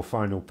read your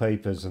final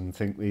papers and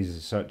think these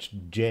are such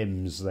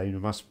gems, they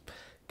must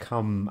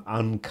come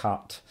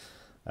uncut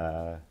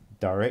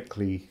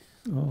directdirectly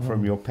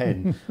from your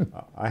pen.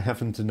 I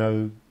happen to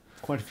know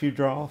quite a few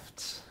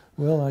drafts.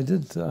 Well, I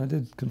did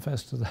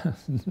confess to that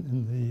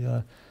in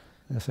the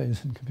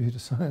essays in computer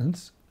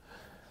science.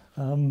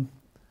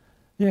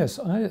 Yes,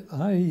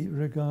 I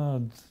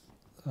regard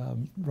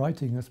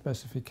writing a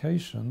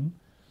specification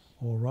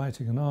or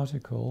writing an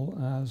article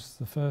as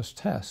the first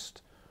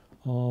test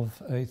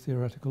of a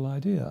theoretical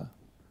idea,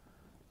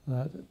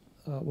 that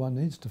one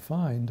needs to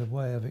find a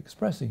way of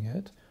expressing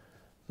it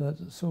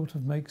that sort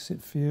of makes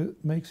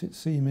it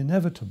seem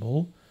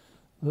inevitable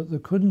that there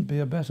couldn't be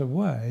a better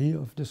way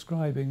of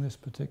describing this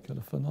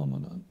particular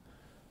phenomenon,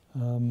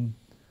 and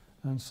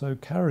so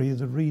carry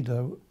the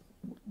reader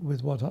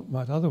with what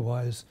might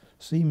otherwise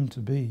seem to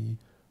be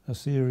a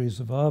series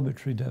of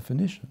arbitrary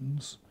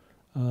definitions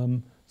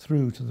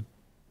through to the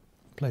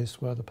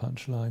place where the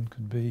punchline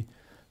could be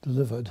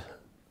delivered.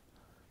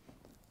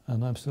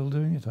 And I'm still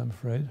doing it, I'm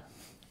afraid.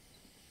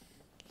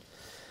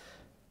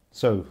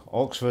 So,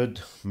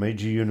 Oxford,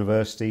 major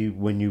university,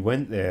 when you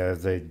went there,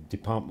 the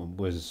department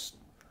was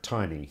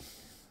tiny.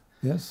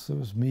 Yes, there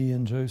was me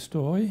and Joe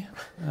Stoy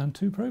and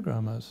two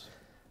programmers.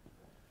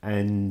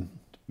 And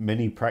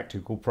many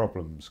practical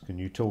problems. Can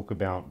you talk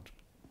about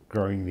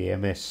growing the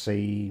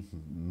MSc,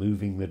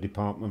 moving the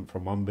department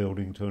from one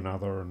building to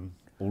another, and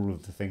all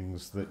of the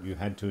things that you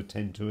had to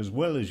attend to, as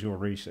well as your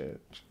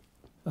research?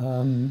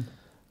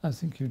 I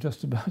think you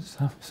just about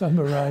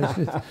summarised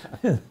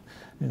it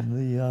in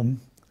the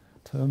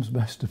terms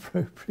most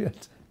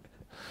appropriate.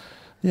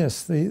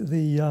 Yes,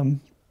 the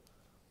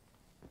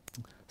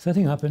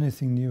setting up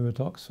anything new at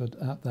Oxford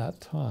at that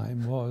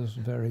time was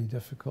very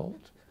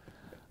difficult.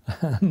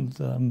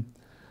 And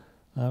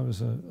I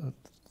was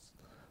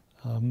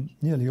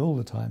nearly all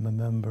the time a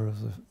member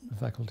of the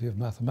Faculty of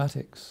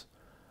Mathematics,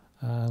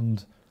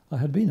 and I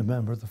had been a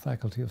member of the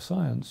Faculty of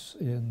Science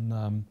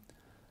in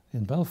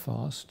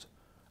Belfast,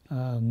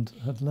 and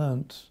had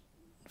learnt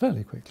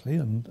fairly quickly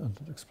and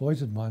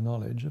exploited my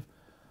knowledge of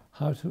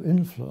how to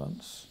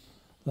influence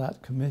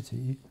that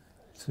committee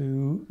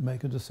to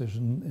make a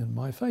decision in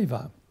my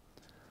favour,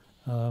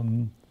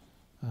 and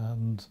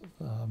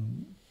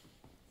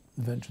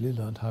eventually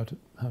learned how to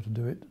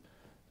do it,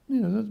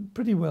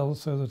 pretty well,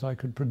 so that I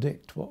could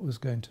predict what was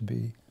going to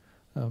be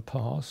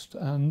passed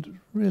and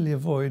really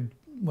avoid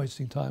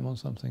wasting time on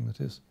something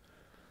that is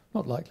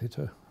not likely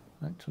to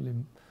actually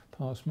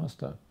pass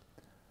muster.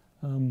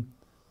 When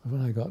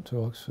I got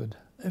to Oxford,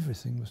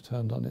 everything was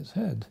turned on its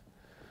head,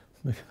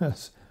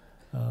 because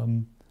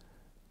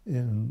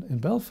in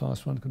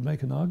Belfast one could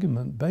make an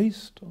argument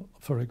based,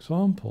 for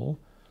example,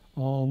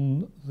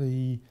 on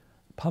the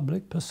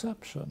public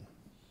perception.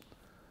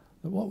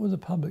 That what would the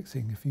public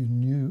think if they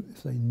knew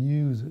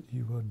that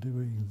you were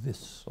doing this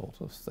sort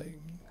of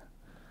thing?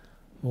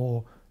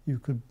 Or you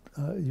could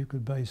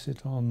base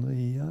it on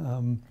the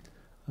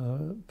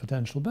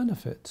potential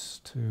benefits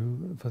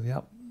for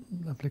the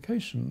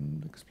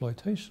application,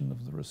 exploitation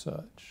of the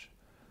research.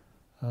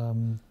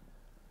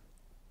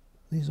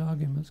 These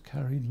arguments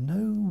carried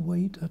no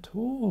weight at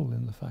all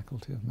in the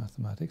Faculty of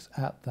Mathematics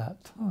at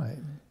that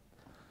time.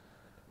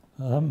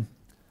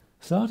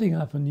 Starting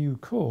up a new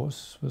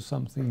course was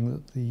something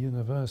that the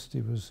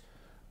university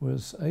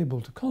was able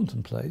to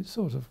contemplate,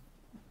 sort of,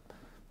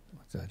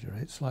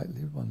 exaggerate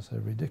slightly, once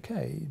every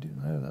decade.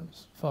 That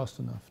was fast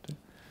enough to.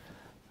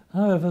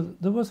 However,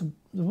 there was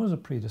a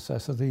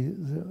predecessor.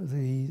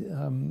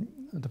 The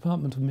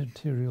Department of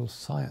Material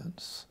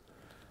Science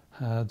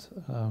had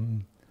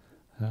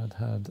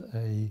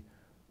a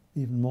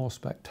even more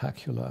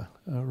spectacular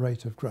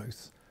rate of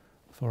growth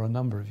for a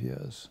number of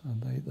years,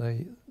 and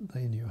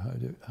they knew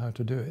how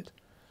to do it.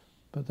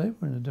 But they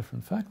were in a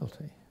different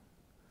faculty,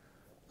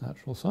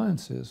 natural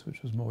sciences,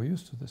 which was more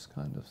used to this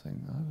kind of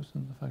thing. I was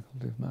in the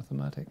Faculty of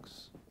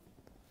Mathematics.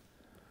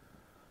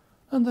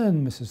 And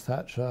then Mrs.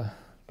 Thatcher,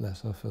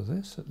 bless her for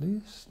this at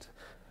least,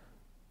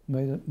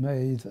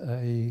 made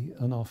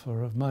an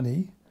offer of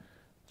money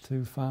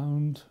to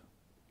found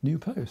new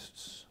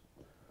posts.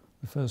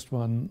 The first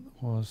one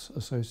was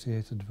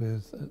associated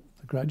with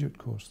the graduate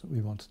course that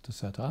we wanted to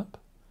set up,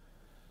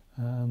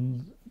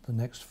 and the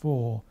next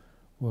 4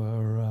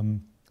 were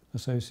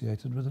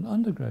associated with an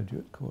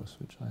undergraduate course,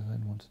 which I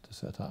then wanted to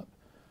set up,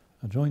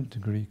 a joint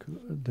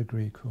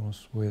degree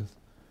course with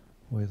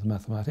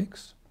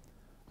mathematics.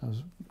 I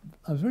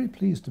was very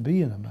pleased to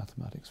be in a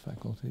mathematics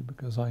faculty,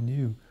 because I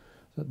knew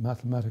that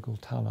mathematical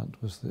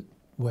talent was the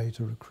way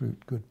to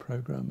recruit good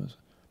programmers,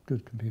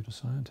 good computer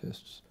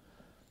scientists.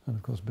 And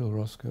of course Bill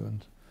Roscoe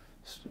and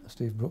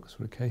Steve Brooks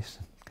were a case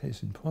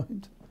in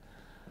point.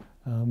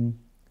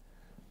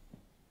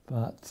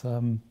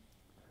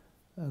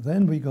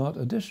 Then we got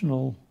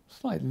additional,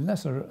 slightly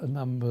lesser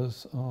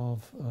numbers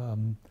of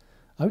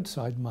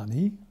outside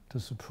money to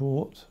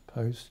support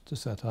posts to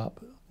set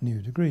up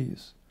new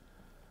degrees,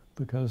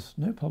 because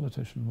no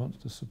politician wants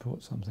to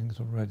support something that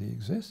already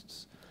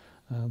exists,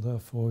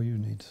 therefore you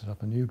need to set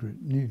up a new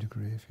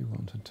degree if you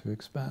wanted to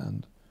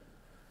expand.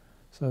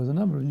 So the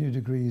number of new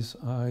degrees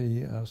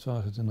I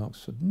started in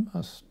Oxford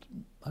I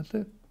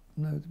don't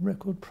know, the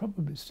record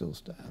probably still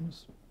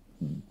stands.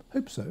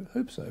 Hope so,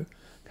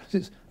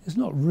 because it's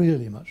not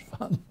really much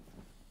fun.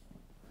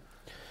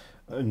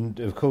 And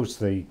of course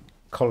the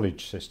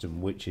college system,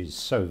 which is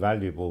so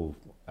valuable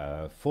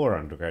for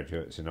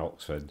undergraduates in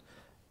Oxford,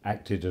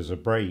 acted as a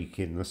brake,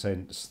 in the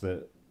sense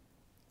that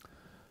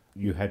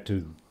you had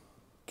to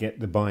get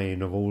the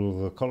buy-in of all of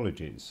the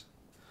colleges.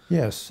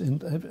 Yes,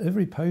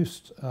 every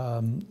post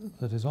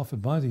that is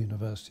offered by the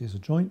university is a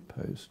joint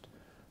post,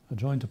 a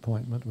joint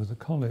appointment with a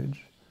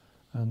college,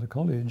 and the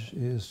college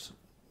is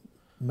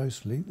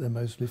they're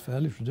mostly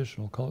fairly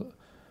traditional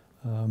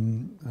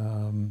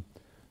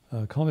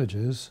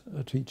colleges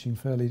teaching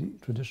fairly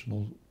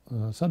traditional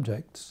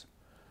subjects,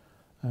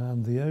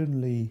 and the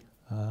only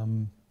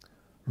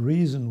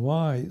reason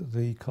why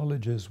the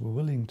colleges were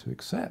willing to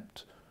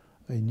accept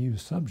a new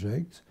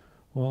subject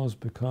was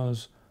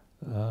because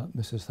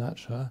Mrs.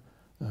 Thatcher,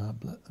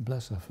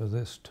 bless her for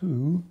this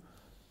too,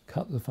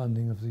 cut the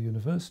funding of the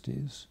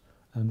universities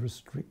and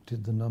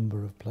restricted the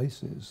number of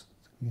places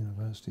the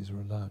universities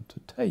were allowed to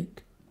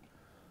take.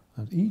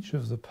 And each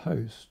of the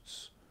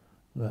posts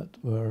that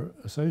were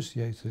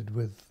associated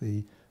with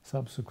the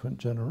subsequent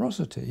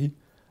generosity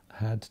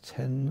had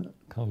 10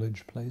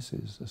 college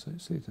places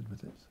associated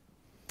with it.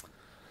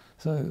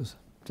 So it was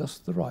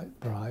just the right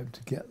bribe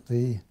to get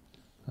the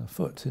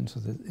foot into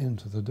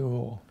the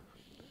door.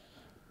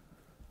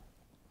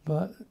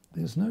 But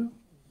there's no...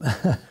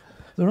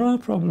 there are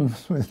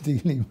problems with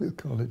dealing with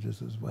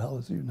colleges as well,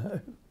 as you know.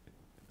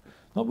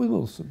 Not with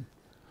Wilson,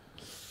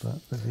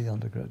 but with the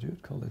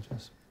undergraduate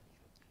colleges.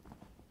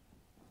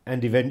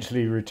 And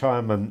eventually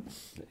retirement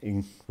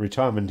in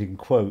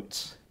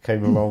quotes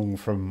came along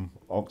from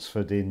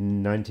Oxford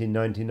in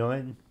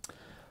 1999.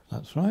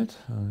 That's right.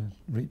 I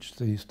reached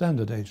the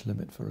standard age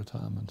limit for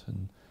retirement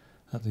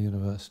at the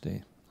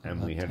university.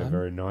 And we had a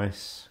very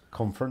nice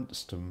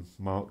conference to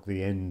mark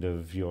the end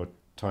of your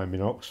time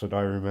in Oxford,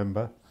 I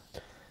remember.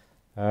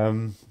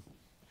 A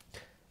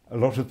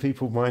lot of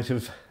people might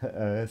have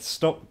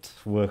stopped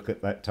work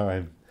at that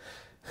time.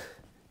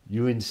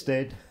 You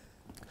instead?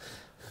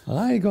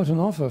 I got an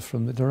offer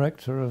from the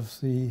director of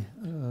the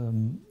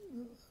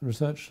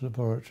research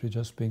laboratory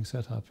just being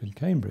set up in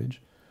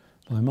Cambridge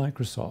by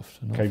Microsoft.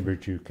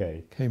 Cambridge,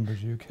 UK.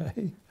 Cambridge,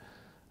 UK.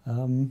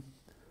 And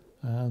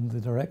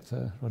the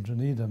director, Roger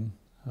Needham,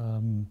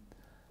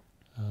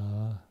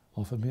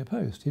 offered me a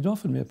post. He'd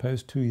offered me a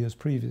post 2 years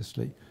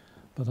previously,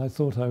 but I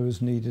thought I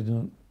was needed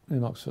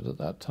in Oxford at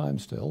that time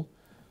still.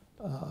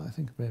 I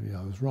think maybe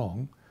I was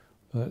wrong,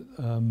 but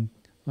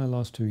my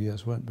last 2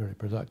 years weren't very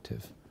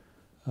productive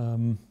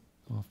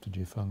after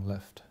Jifeng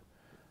left.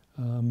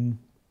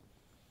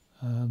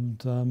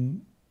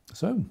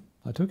 So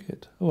I took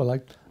it. Well,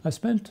 I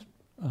spent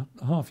a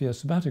half-year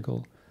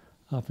sabbatical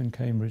up in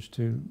Cambridge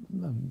to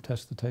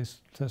test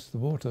the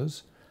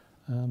waters,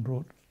 and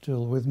brought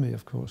Jill with me,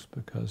 of course,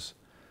 because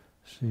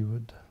she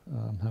would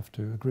have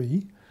to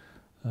agree.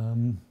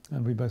 And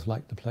we both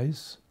liked the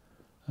place.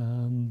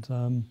 And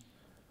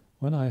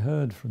when I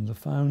heard from the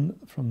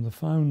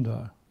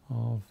founder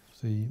of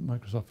the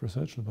Microsoft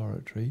Research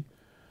Laboratory,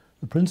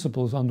 the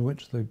principles under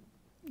which the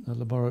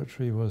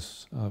laboratory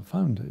was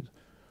founded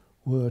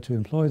were to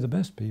employ the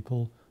best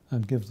people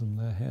and give them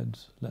their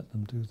heads, let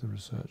them do the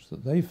research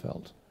that they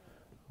felt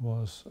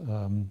was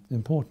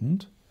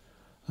important.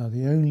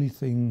 The only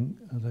thing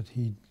that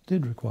he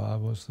did require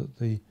was that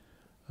the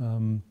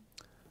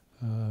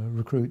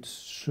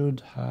recruits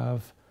should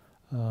have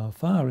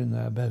fire in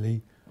their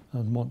belly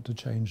and want to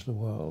change the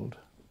world.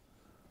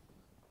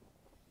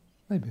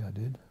 Maybe I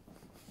did.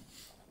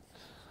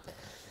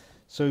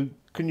 So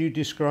can you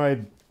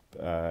describe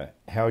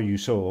how you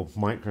saw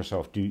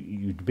Microsoft?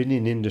 You'd been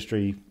in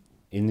industry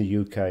in the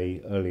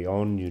UK early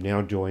on. You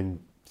now joined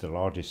the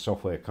largest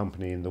software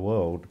company in the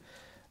world.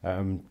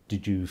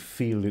 Did you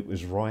feel it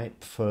was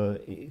ripe for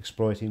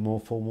exploiting more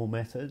formal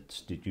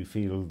methods? Did you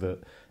feel that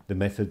the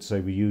methods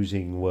they were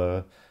using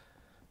were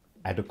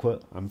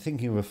adequate? I'm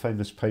thinking of a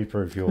famous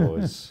paper of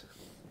yours.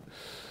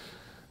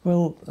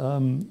 Well,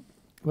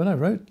 when I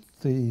wrote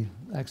the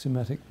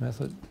axiomatic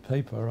method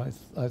paper, I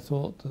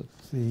thought that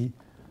the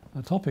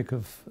topic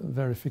of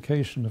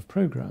verification of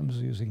programs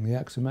using the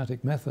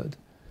axiomatic method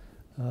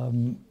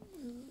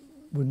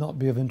would not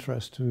be of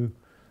interest to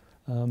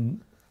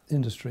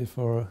industry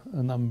for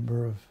a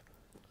number of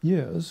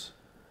years,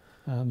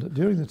 and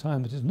during the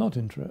time it is not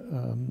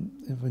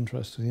of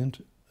interest to the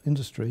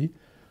industry,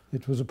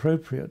 it was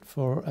appropriate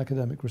for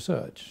academic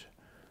research,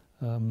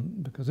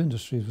 because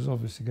industry was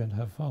obviously going to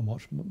have far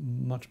much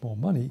more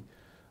money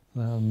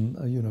than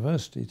a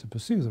university to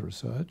pursue the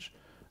research,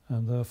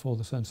 and therefore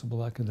the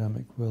sensible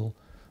academic will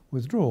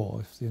withdraw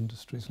if the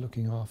industry is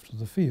looking after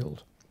the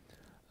field.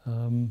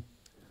 And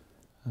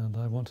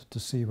I wanted to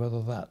see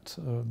whether that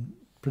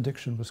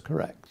prediction was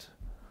correct,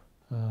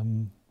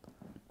 and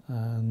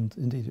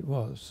indeed it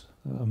was.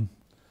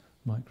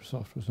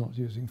 Microsoft was not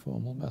using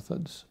formal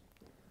methods,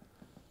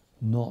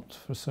 not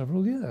for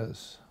several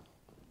years,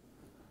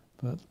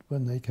 but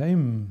when they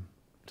came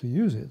to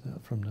use it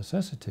from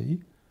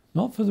necessity,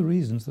 not for the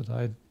reasons that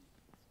I'd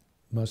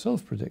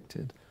myself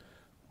predicted,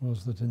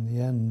 was that in the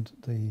end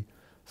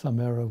some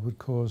error would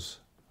cause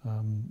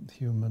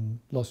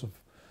loss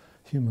of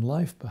human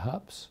life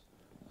perhaps,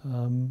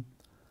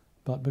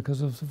 but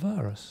because of the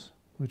virus,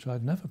 which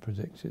I'd never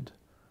predicted,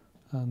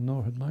 and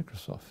nor had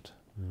Microsoft.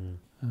 Mm.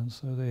 And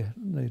so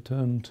they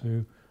turned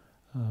to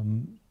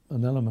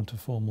an element of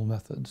formal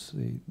methods,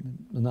 the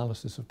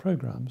analysis of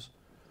programs,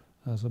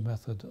 as a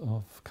method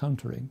of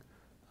countering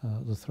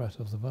the threat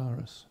of the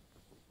virus.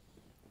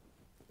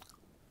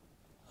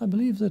 I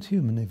believe that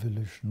human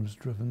evolution was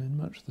driven in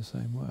much the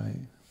same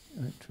way,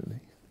 actually.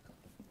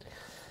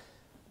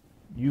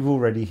 You've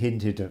already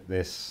hinted at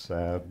this,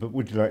 but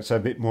would you like to say a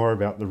bit more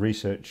about the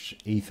research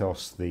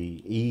ethos,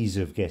 the ease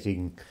of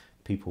getting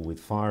people with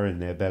fire in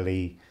their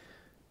belly,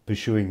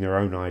 pursuing their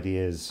own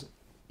ideas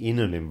in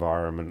an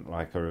environment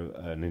like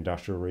an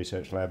industrial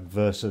research lab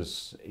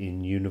versus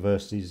in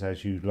universities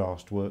as you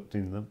last worked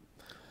in them,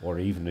 or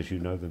even as you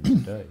know them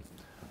today?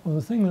 Well,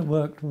 the thing that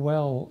worked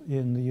well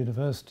in the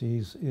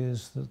universities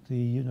is that the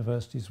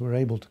universities were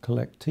able to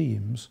collect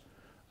teams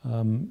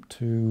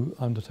to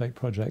undertake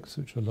projects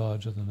which were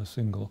larger than a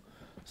single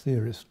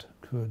theorist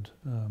could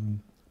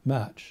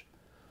match.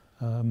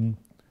 And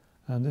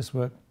this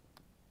worked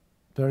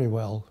very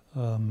well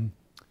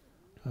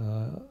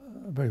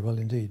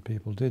indeed.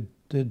 People did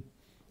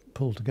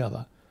pull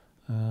together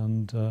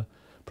and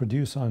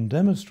produce and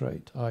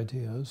demonstrate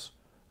ideas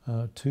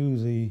to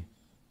the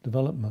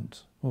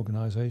development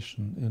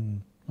organization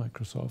in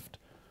Microsoft,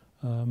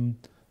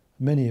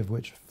 many of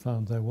which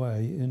found their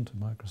way into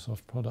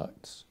Microsoft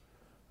products.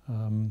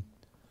 And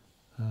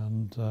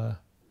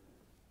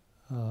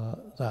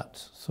that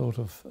sort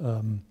of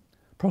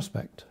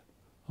prospect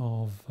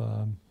of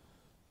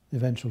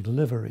eventual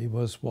delivery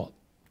was what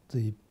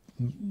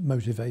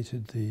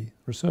motivated the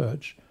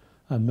research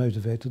and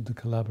motivated the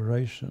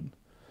collaboration.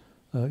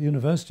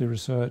 University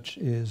research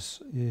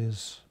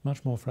is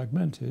much more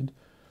fragmented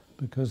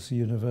because the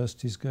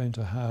university is going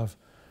to have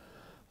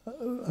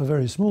a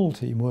very small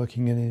team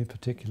working in any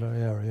particular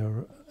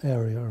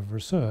area of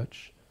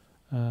research,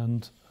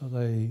 and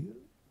the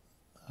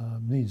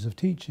needs of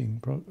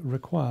teaching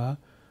require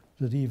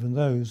that even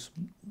those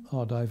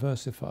are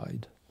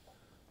diversified,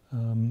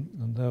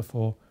 and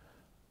therefore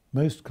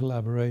most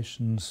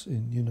collaborations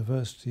in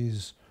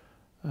universities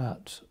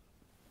at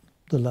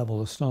the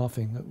level of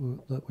staffing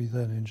that we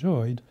then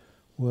enjoyed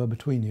were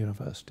between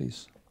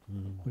universities,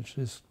 which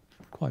is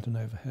quite an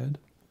overhead.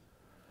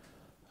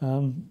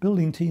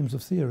 Building teams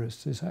of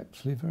theorists is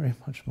actually very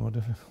much more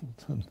difficult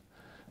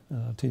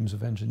than teams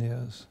of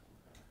engineers.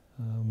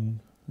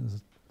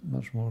 There's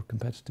much more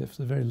competitive.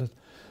 There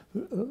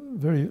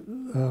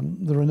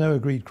are no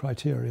agreed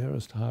criteria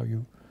as to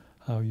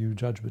how you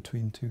judge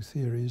between two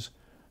theories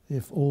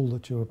if all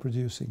that you're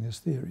producing is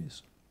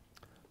theories.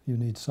 You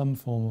need some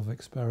form of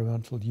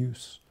experimental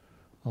use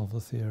of the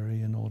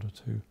theory in order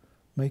to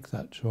make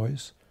that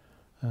choice,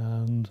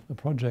 and a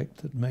project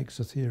that makes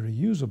a theory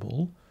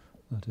usable,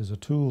 that is a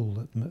tool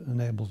that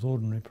enables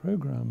ordinary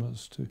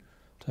programmers to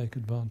take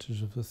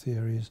advantage of the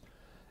theories,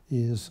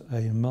 is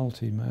a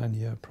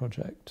multi-man-year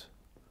project.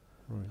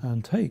 Right.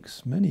 And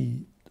takes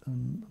many,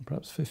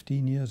 perhaps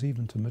 15 years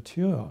even to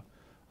mature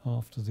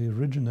after the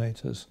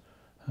originators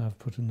have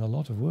put in a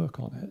lot of work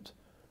on it.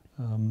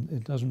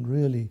 It doesn't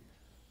really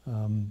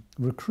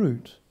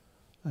recruit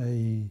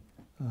a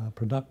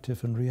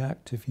productive and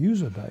reactive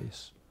user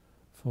base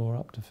for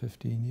up to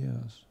 15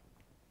 years.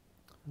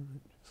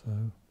 Right.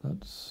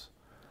 So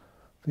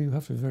you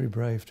have to be very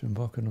brave to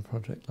embark on a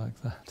project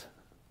like that.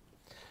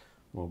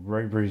 Well,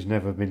 bravery's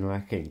never been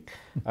lacking.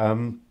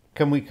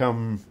 Can we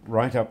come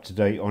right up to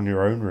date on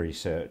your own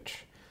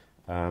research?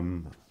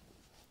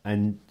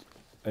 And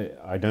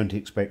I don't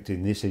expect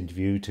in this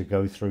interview to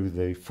go through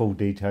the full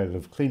detail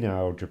of clean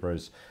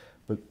algebras,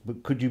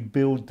 but could you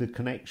build the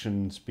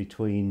connections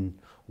between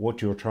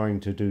what you're trying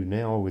to do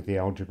now with the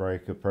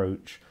algebraic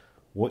approach,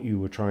 what you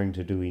were trying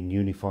to do in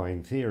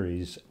unifying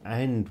theories,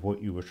 and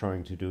what you were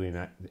trying to do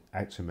in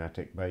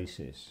axiomatic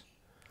basis?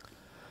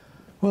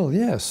 Well,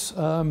 yes.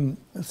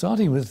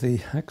 Starting with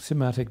the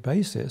axiomatic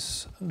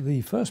basis,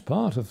 the first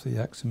part of the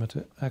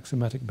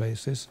axiomatic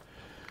basis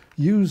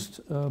used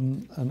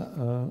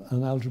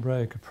an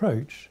algebraic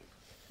approach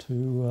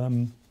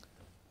to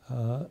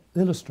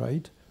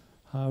illustrate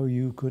how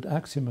you could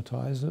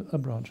axiomatize a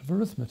branch of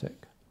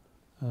arithmetic.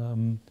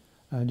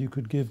 And you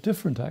could give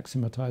different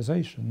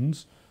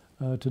axiomatizations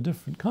to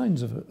different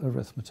kinds of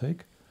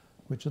arithmetic,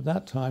 which at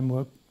that time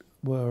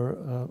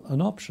were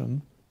an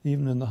option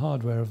even in the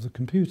hardware of the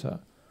computer.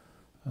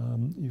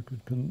 You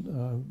could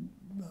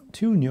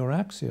tune your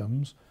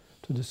axioms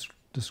to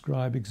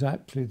describe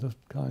exactly the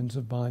kinds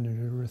of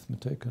binary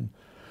arithmetic and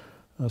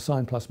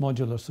sign plus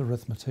modulus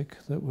arithmetic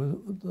that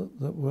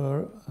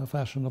were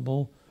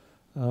fashionable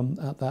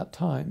at that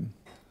time.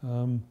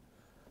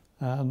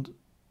 And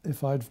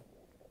if I'd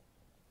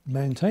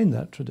maintained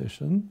that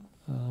tradition,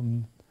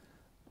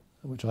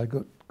 which I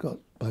got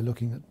by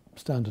looking at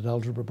standard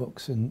algebra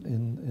books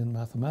in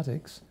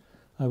mathematics,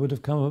 I would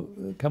have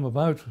come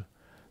about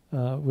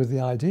with the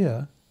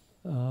idea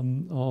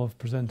of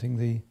presenting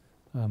the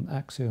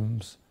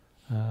axioms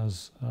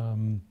as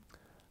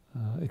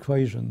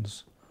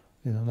equations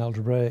in an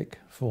algebraic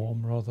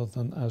form rather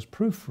than as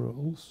proof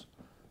rules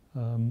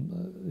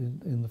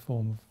in the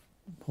form of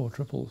Hoare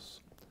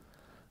triples.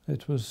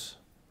 It was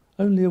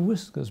only a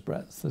whisker's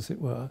breadth, as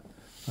it were.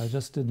 I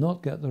just did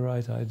not get the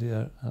right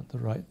idea at the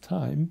right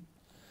time.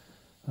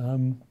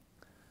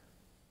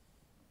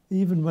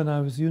 Even when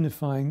I was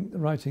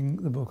writing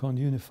the book on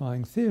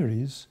unifying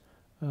theories,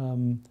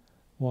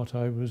 what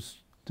I was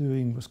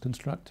doing was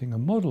constructing a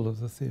model of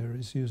the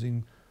theories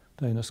using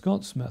Dana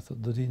Scott's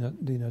method, the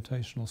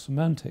denotational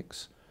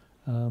semantics,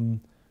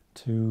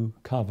 to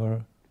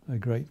cover a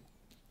great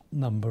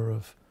number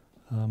of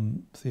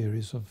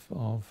theories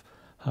of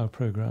how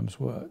programs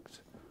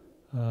worked.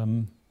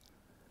 And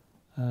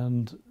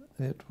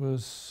it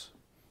was,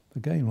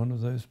 again, one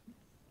of those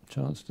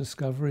chance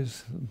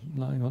discoveries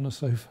lying on a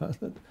sofa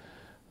that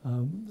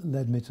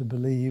led me to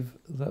believe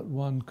that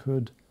one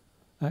could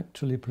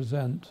actually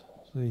present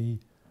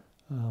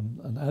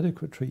an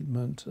adequate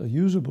treatment, a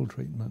usable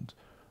treatment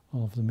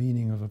of the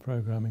meaning of a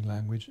programming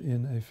language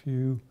in a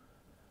few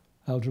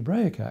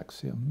algebraic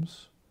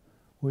axioms,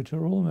 which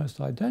are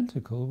almost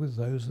identical with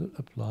those that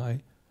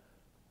apply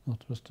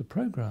not just to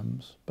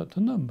programs, but to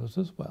numbers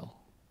as well.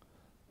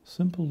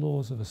 Simple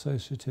laws of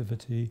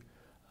associativity,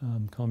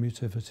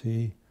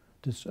 commutativity,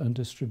 and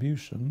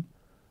distribution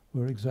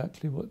were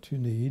exactly what you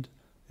need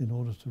in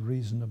order to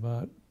reason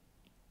about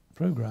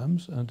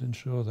programs and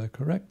ensure their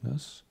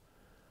correctness.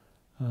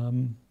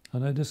 And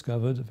I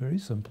discovered a very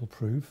simple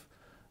proof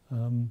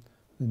in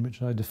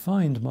which I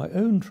defined my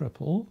own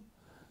triple,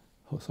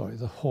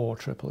 the Hoare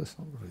triple, it's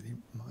not really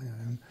my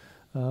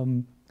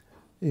own,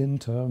 in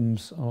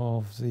terms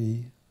of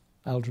the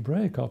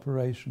algebraic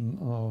operation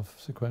of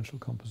sequential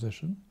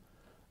composition,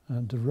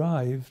 and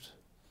derived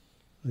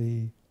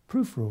the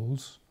proof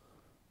rules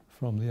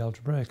from the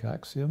algebraic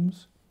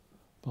axioms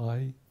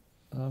by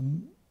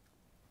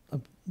a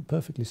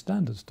perfectly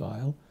standard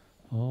style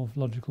of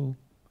logical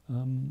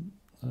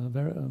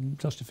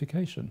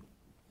justification.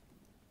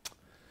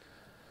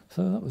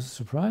 So that was a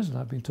surprise, and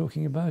I've been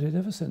talking about it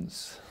ever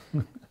since.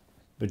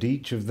 But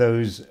each of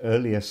those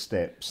earlier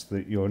steps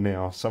that you're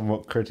now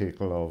somewhat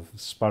critical of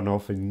spun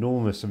off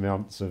enormous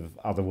amounts of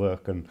other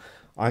work, and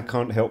I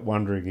can't help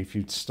wondering if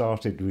you'd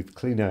started with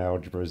cleaner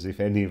algebras, if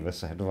any of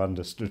us had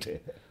understood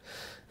it.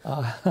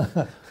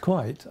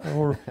 Quite.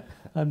 Or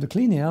the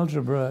cleaning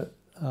algebra,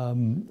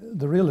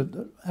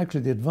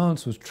 actually the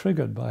advance was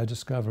triggered by a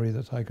discovery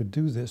that I could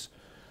do this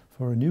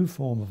for a new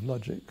form of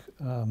logic,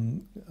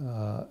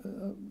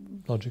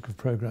 logic of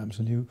programs,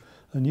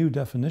 a new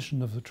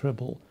definition of the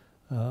triple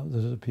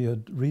that had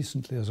appeared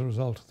recently as a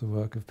result of the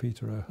work of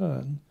Peter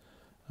O'Hearn,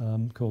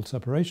 called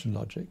separation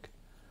logic.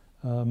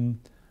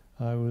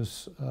 I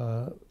was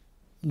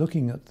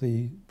looking at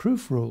the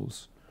proof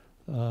rules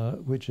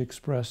which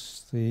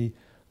express the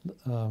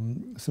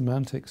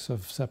semantics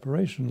of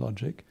separation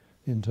logic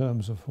in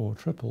terms of Hoare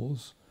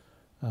triples,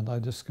 and I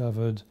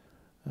discovered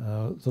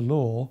the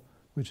law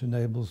which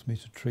enables me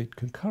to treat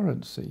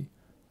concurrency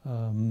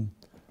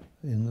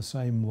in the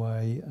same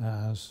way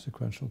as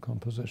sequential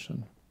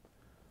composition.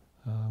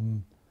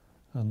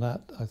 And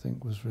that, I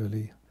think, was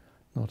really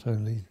not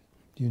only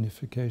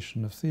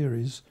unification of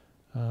theories,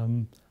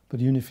 but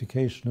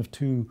unification of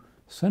two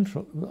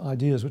central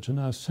ideas which are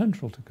now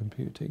central to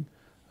computing,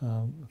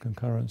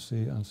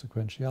 concurrency and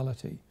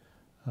sequentiality,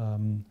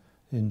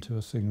 into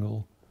a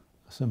simple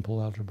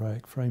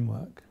algebraic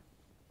framework.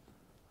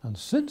 And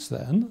since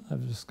then,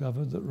 I've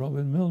discovered that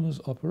Robin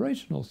Milner's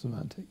operational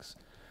semantics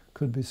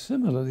could be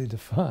similarly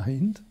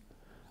defined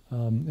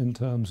in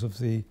terms of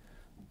the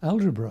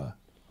algebra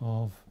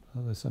of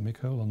the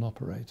semicolon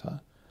operator,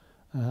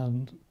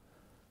 and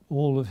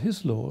all of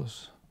his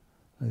laws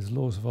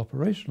of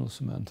operational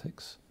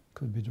semantics,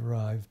 could be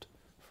derived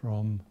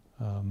from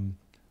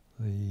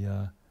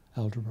the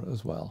algebra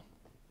as well.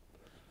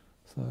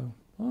 So,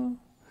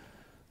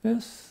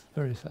 yes,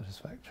 very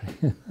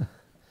satisfactory.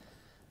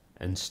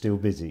 And still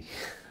busy.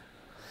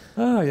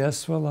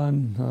 Yes, well,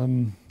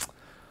 I'm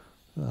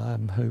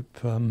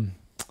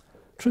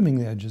trimming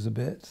the edges a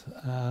bit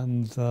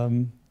and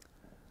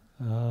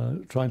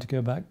trying to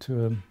go back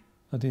to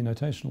a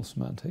denotational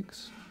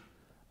semantics,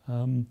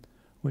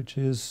 which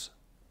is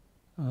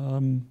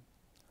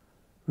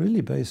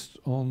really based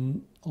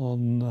on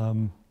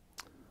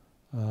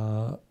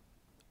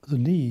the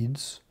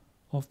needs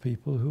of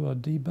people who are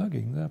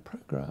debugging their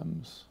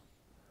programs.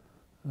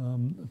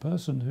 A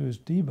person who is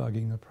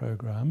debugging a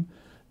program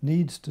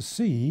needs to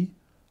see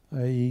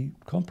a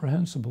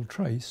comprehensible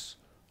trace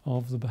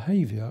of the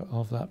behavior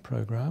of that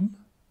program,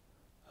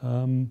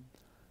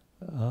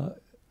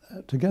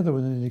 together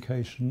with an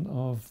indication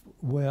of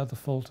where the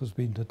fault has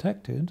been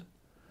detected,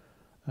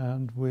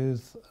 and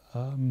with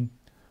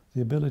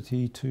the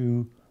ability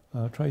to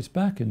trace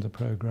back in the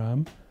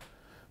program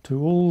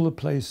to all the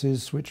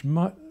places which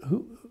might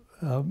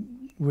have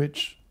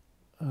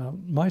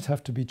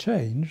to be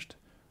changed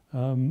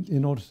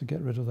in order to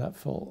get rid of that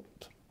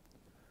fault.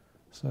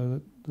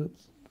 So that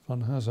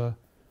one has a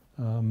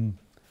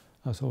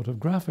sort of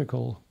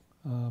graphical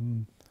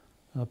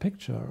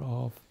picture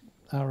of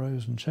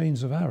arrows and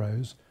chains of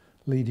arrows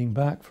leading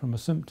back from a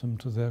symptom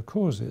to their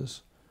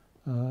causes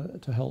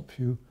to help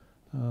you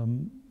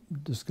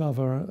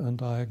discover and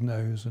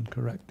diagnose and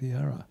correct the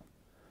error.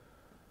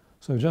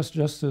 So just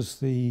as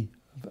the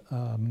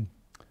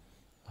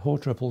Hoare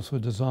triples were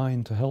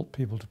designed to help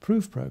people to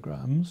prove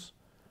programs,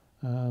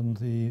 and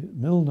the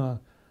Milner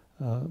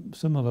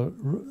similar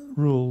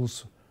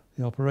rules,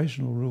 the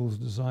operational rules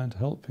designed to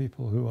help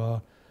people who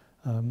are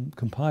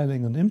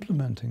compiling and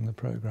implementing the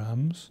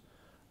programs,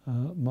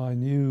 my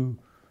new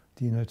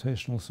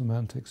denotational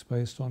semantics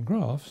based on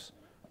graphs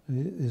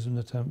is an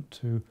attempt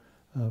to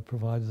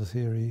provide the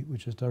theory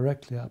which is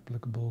directly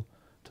applicable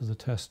to the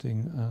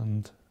testing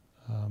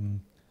and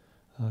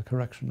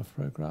correction of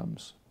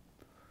programs.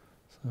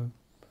 So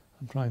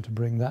I'm trying to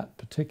bring that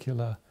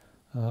particular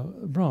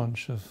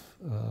branch of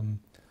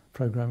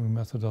programming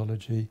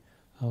methodology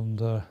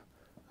under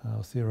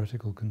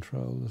theoretical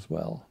control as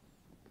well.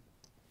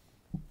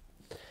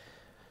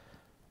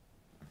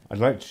 I'd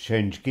like to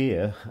change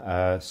gear.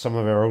 Some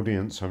of our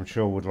audience, I'm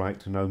sure, would like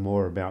to know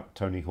more about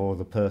Tony Hoare,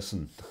 the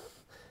person.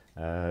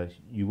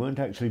 You weren't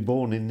actually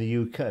born in the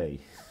UK.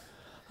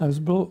 I was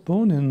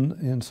born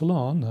in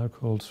Ceylon, now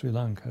called Sri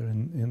Lanka,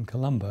 in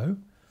Colombo.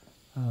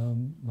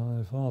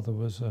 My father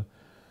was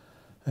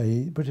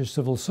a British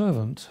civil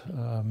servant,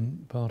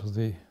 part of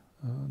the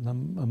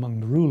among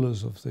the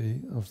rulers of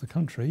the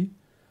country,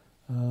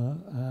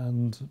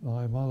 and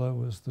my mother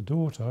was the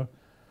daughter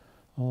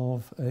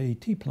of a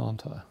tea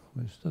planter,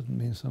 which doesn't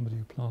mean somebody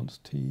who plants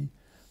tea,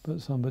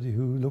 but somebody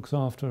who looks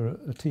after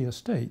a tea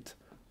estate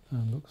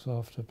and looks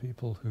after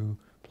people who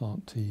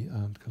plant tea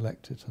and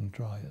collect it and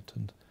dry it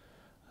and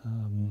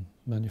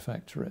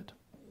manufacture it.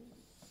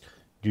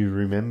 Do you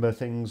remember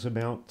things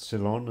about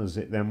Ceylon as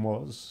it then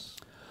was?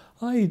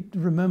 I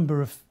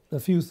remember a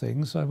few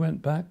things. I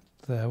went back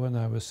there when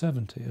I was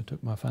 70. I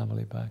took my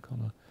family back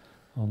on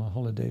a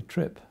holiday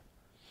trip.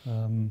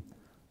 And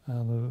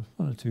there were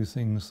one or two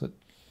things that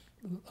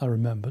I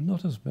remember,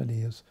 not as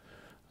many as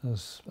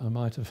I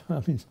might have.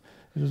 I mean,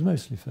 it was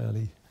mostly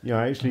fairly... Yeah,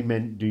 I actually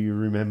meant, do you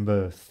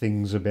remember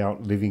things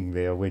about living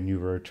there when you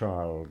were a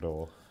child,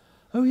 or...?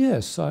 Oh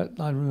yes, I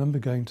remember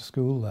going to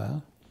school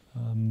there,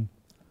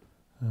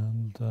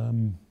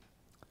 the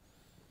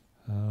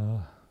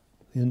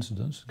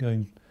incidents,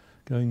 going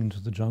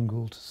into the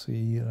jungle to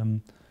see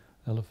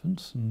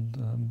elephants and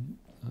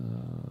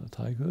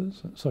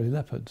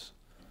leopards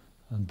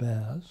and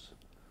bears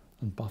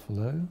and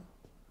buffalo,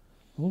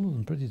 all of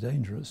them pretty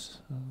dangerous.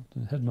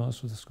 The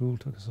headmaster of the school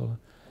took us on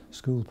a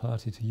school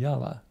party to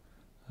Yala,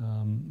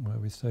 where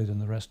we stayed in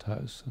the rest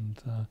house, and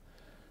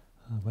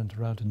went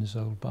around in his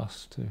old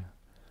bus to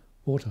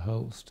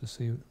waterholes to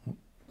see what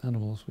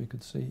animals we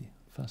could see.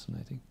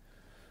 Fascinating.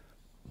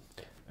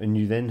 And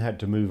you then had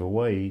to move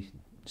away,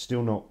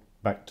 still not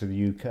back to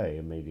the UK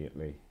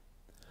immediately?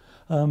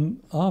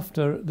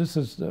 After this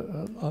is,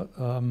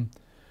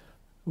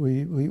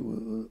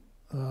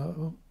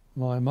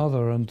 my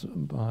mother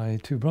and my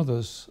two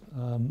brothers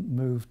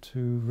moved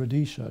to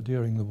Rhodesia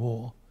during the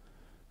war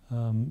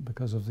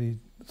because of the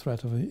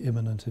threat of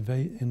imminent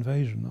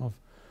invasion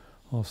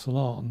of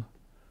Ceylon.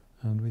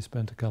 And we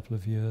spent a couple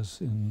of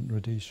years in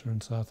Rhodesia in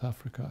South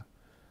Africa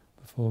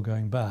before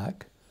going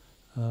back.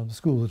 The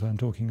school that I'm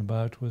talking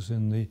about was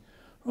in the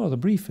rather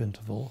brief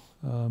interval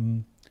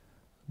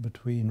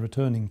between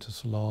returning to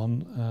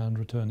Ceylon and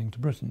returning to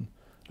Britain.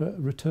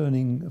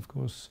 Returning, of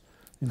course,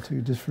 in two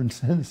different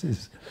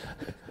senses.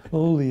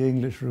 all the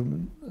English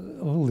in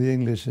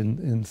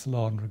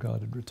Ceylon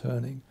regarded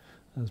returning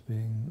as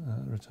being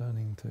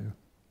returning to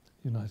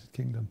United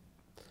Kingdom.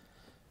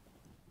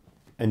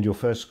 And your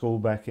first school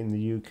back in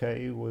the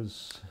UK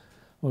was?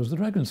 Was the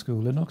Dragon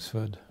School in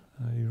Oxford,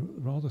 a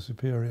rather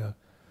superior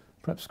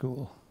prep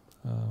school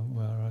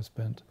where I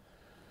spent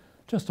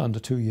just under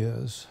 2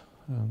 years,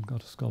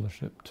 got a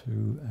scholarship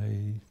to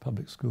a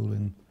public school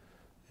in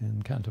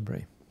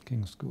Canterbury,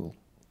 King's School.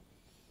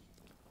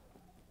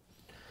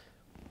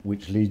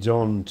 Which leads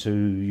on to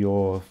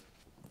your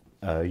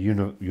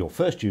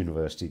first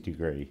university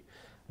degree,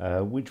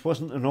 which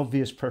wasn't an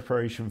obvious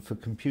preparation for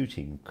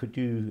computing. Could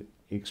you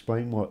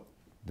explain what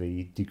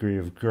the degree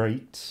of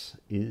greats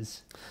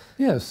is?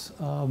 Yes,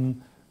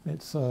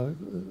 it's has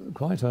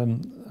quite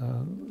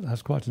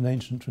an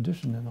ancient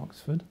tradition in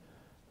Oxford.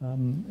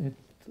 It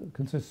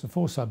consists of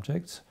 4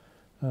 subjects: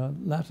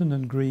 Latin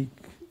and Greek,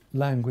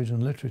 language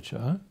and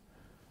literature.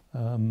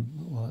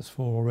 Well, that's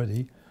 4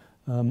 already.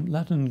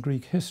 Latin and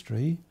Greek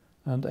history,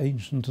 and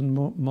ancient and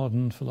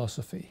modern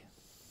philosophy.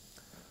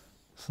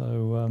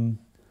 So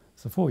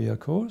it's a 4-year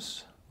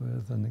course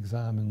with an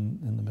exam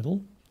in the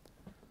middle,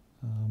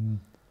 in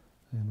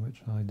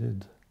which I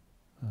did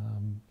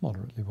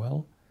moderately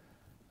well,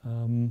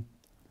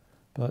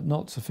 but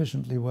not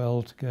sufficiently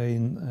well to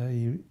gain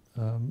a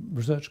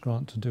research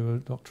grant to do a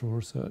doctoral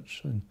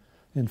research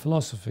in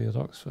philosophy at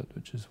Oxford,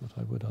 which is what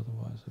I would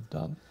otherwise have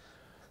done.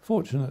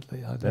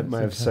 Fortunately, I don't That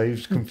may have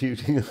saved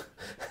computing.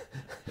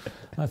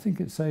 I think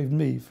it saved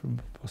me from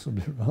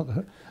possibly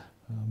rather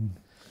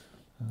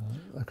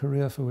a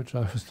career for which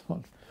I was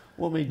not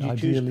What made you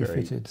ideally choose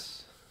fitted.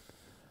 grades?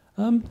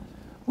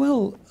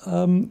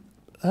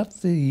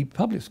 At the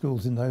public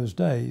schools in those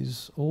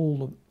days,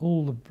 all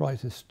the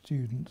brightest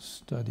students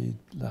studied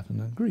Latin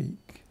and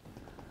Greek,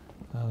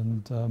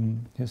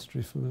 and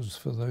history was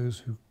for those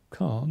who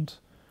can't.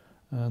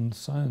 And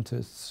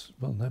scientists,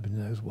 well, nobody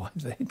knows why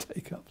they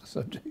take up the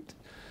subject.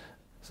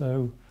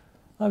 So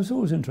I was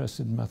always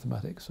interested in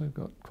mathematics. I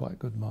got quite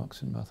good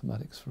marks in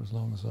mathematics for as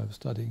long as I was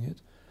studying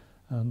it.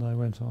 And I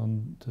went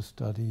on to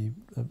study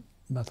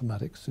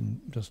mathematics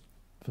just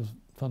for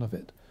fun of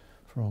it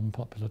from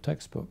popular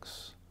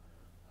textbooks.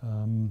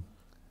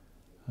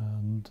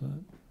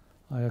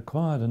 I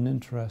acquired an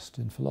interest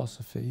in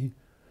philosophy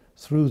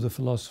through the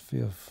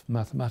philosophy of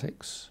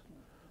mathematics,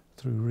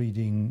 through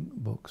reading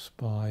books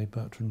by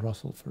Bertrand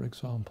Russell, for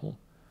example,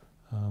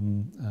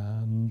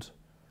 and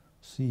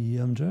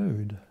C.M.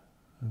 Joad,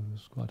 who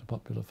was quite a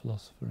popular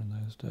philosopher in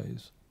those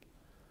days.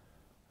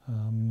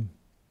 And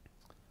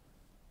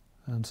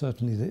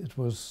certainly it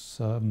was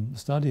the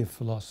study of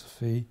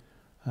philosophy,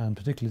 and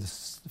particularly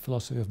the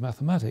philosophy of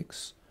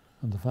mathematics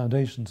and the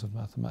foundations of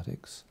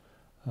mathematics,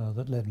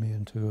 that led me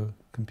into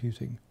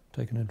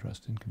take an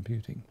interest in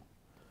computing.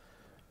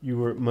 You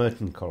were at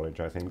Merton College,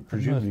 I think.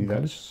 Presumably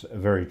that's a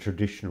very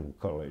traditional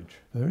college.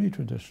 Very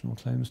traditional,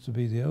 claims to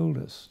be the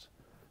oldest.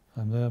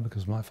 I'm there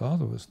because my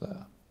father was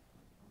there.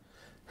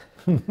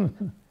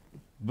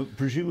 But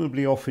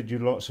presumably offered you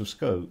lots of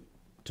scope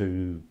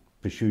to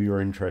pursue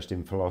your interest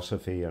in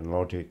philosophy and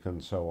logic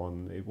and so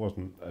on. It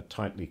wasn't a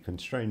tightly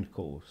constrained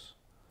course.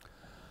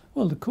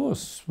 Well, the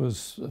course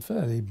was a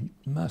fairly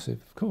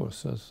massive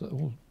course, as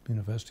all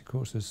university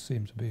courses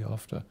seem to be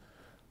after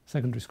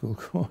secondary school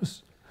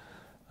course.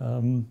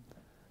 We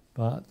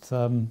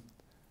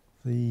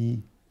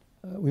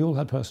all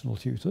had personal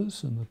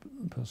tutors, and the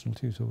personal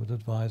tutor would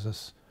advise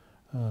us,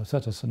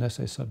 set us an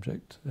essay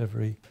subject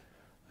every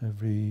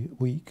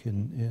week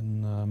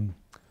in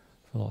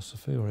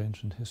philosophy or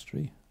ancient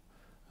history,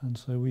 and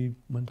so we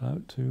went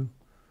out to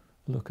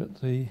look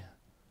at the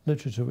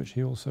literature which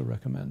he also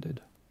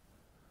recommended.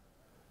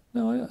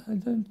 No, I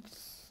don't.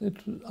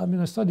 I mean,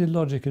 I studied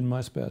logic in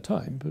my spare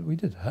time, but we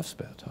did have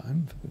spare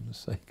time, for goodness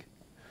sake.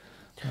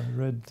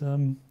 I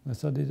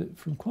studied it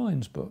from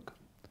Quine's book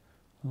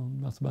on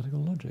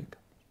mathematical logic.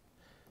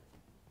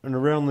 And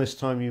around this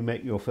time you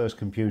met your first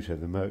computer,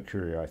 the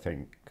Mercury, I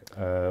think.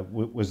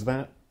 Was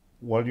that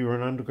while you were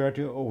an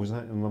undergraduate, or was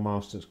that in the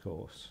master's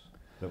course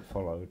that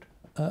followed?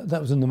 That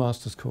was in the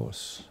master's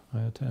course.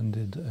 I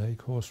attended a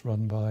course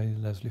run by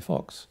Leslie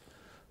Fox,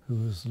 who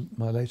was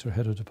my later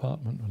head of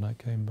department when I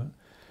came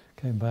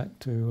back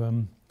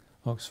to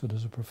Oxford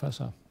as a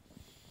professor.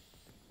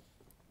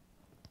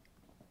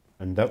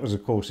 And that was a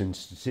course in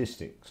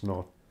statistics,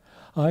 not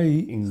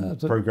in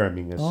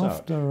programming as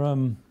such.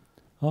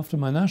 After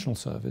my national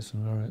service,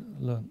 and where I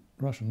learnt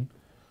Russian,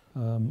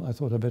 I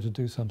thought I'd better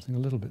do something a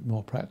little bit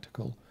more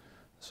practical.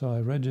 So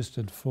I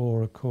registered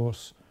for a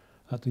course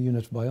at the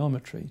Unit of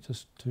Biometry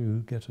just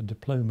to get a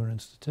diploma in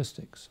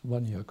statistics,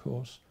 one-year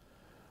course,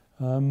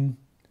 and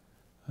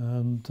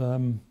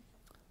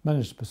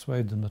managed to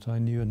persuade them that I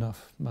knew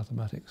enough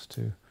mathematics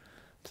to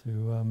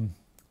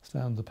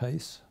stand the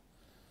pace.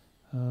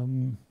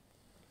 And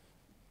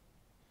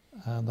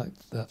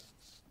that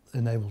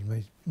enabled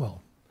me,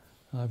 well,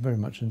 I very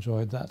much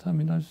enjoyed that. I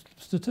mean,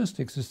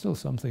 statistics is still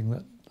something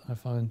that I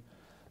find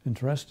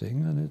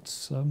interesting, and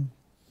it's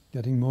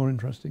getting more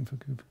interesting for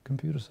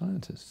computer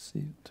scientists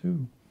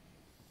too.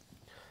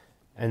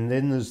 And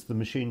then there's the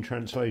machine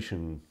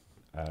translation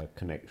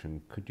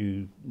connection. Could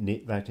you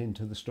knit that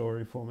into the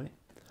story for me?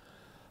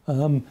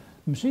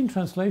 Machine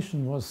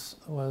translation was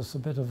a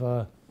bit of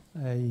a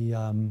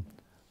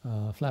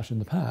flash in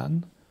the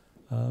pan.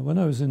 When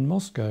I was in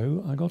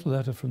Moscow, I got a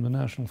letter from the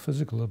National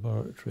Physical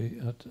Laboratory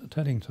at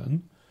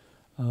Teddington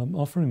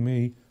offering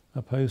me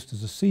a post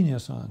as a senior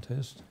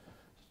scientist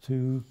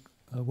to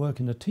work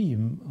in a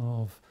team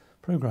of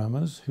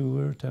programmers who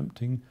were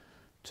attempting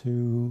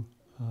to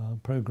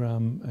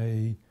program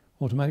a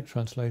automatic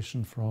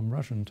translation from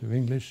Russian to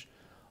English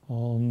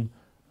on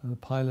the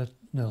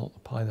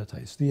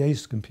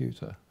ACE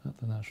computer at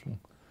the National,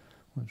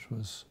 which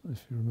was,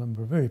 if you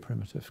remember, a very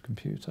primitive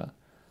computer.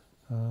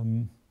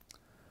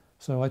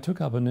 So I took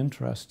up an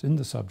interest in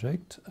the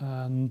subject,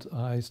 and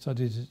I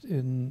studied it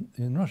in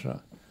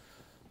Russia,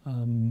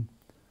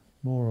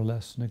 more or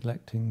less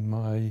neglecting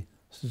my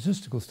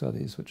statistical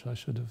studies, which I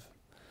should have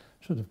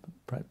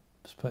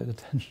perhaps paid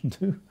attention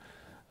to,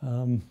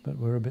 but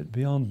were a bit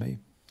beyond me.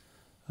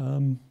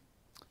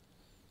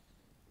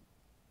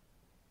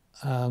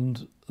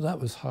 And that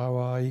was how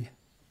I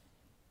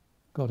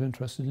got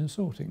interested in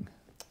sorting.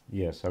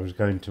 Yes, I was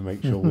going to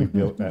make sure we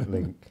built that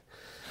link.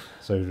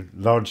 So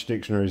large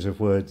dictionaries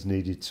of words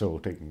needed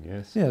sorting,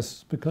 yes?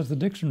 Yes, because the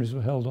dictionaries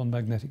were held on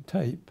magnetic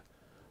tape,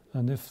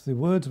 and if the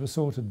words were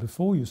sorted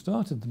before you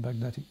started the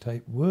magnetic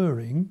tape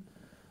whirring,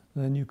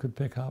 then you could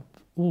pick up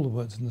all the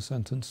words in the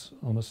sentence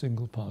on a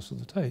single pass of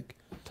the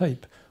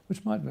tape,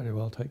 which might very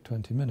well take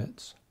 20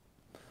 minutes.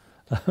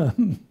 So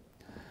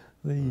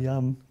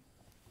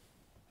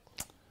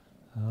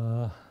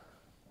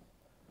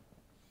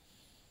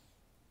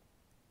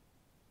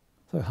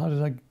how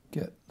did I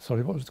get...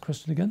 Sorry, what was the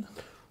question again?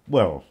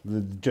 Well,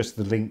 just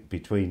the link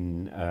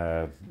between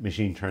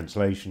machine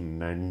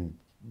translation and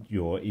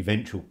your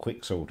eventual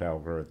quicksort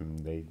algorithm,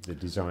 the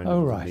design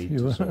of the right, need you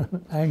to were sort.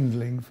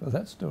 angling for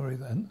that story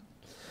then.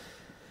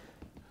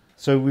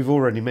 So we've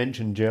already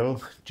mentioned Jill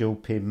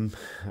Pym,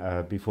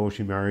 before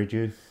she married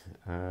you.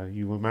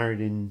 You were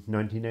married in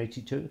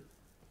 1982?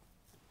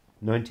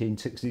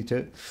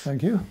 1962?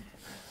 Thank you.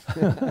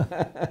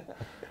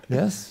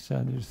 Yes,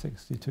 January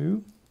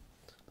 62.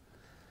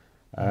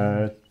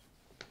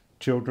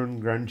 Children,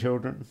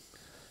 grandchildren?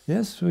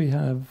 Yes, we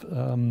have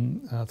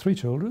 3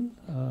 children.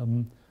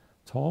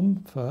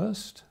 Tom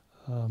first.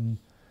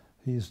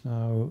 He's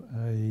now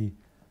a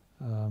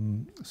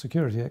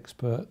security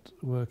expert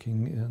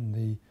working in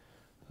the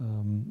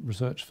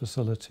research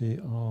facility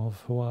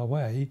of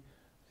Hoare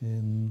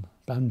in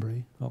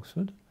Banbury,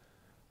 Oxford.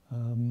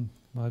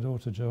 My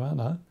daughter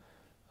Joanna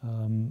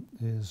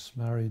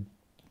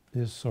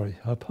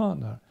her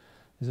partner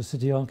is a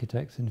city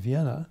architect in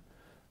Vienna,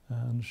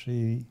 and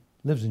she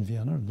lives in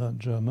Vienna and learnt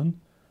German,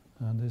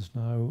 and is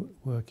now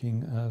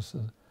working as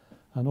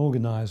an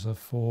organizer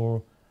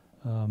for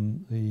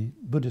the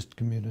Buddhist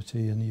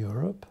community in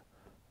Europe.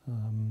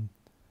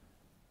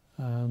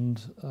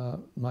 And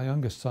my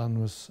youngest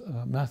son was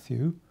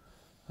Matthew,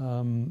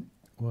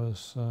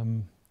 was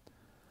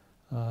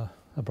a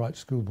bright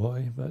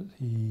schoolboy, but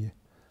he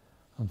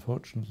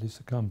unfortunately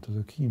succumbed to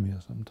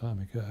leukemia some time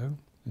ago,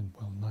 in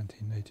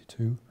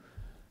 1982.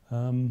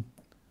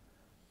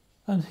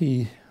 And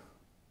he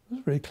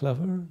was very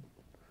clever,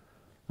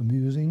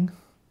 amusing,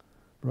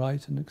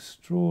 bright, and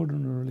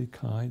extraordinarily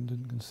kind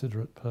and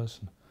considerate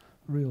person.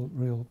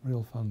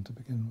 Real fun to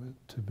begin with,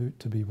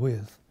 to be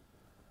with.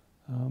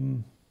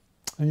 And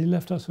he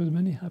left us with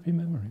many happy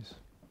memories.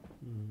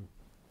 Mm.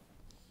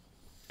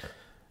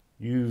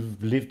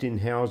 You've lived in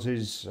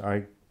houses,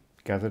 I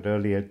gathered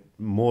earlier,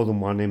 more than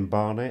one in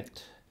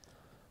Barnet.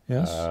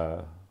 Yes.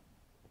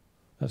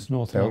 That's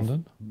North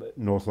London.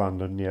 North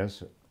London,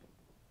 yes.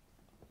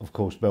 Of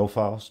course,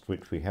 Belfast,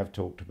 which we have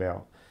talked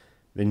about.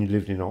 Then you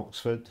lived in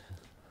Oxford.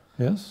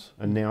 Yes.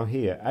 And now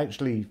here.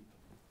 Actually,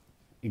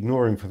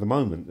 ignoring for the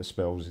moment the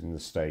spells in the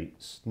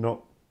States,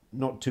 not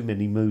too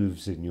many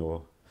moves in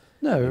your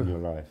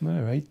life.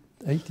 No,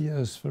 8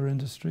 years for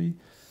industry,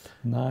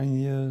 9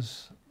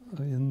 years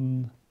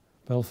in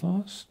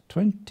Belfast,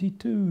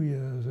 22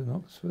 years in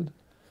Oxford.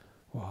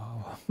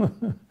 Wow.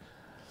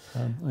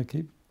 I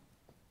keep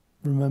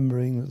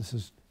remembering that this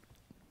is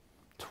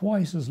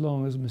twice as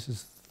long as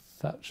Mrs.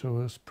 Thatcher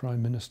was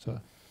Prime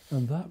Minister,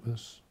 and that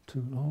was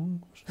too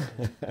long,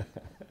 wasn't it?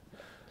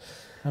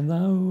 And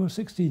now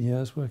 16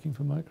 years working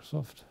for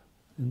Microsoft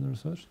in the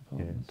research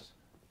department. Yes.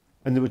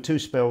 And there were 2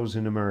 spells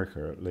in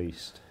America at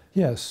least.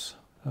 Yes.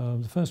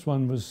 The first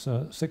one was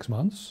 6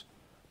 months,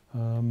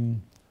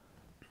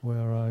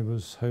 where I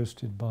was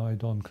hosted by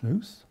Don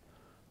Knuth,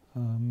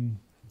 and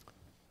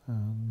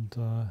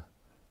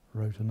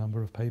wrote a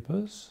number of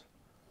papers,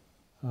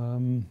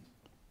 and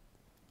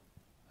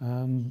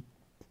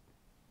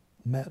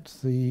met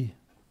the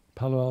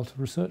Palo Alto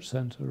Research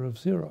Center of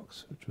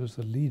Xerox, which was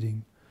the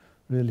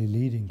really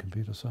leading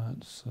computer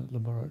science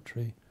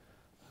laboratory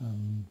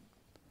in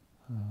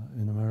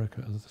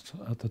America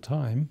at the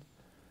time.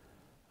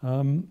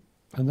 And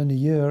then a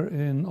year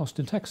in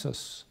Austin,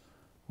 Texas,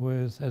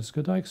 with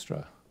Edsger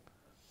Dijkstra,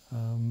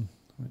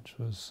 which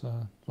was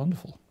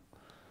wonderful.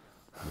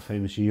 The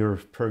famous year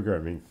of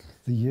programming.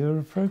 The year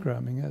of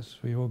programming, yes.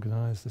 We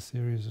organised a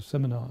series of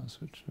seminars,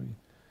 which we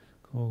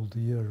called the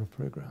Year of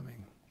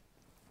Programming.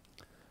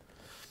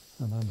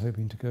 And I'm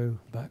hoping to go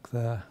back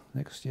there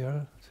next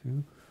year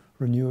to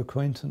renew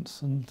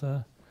acquaintance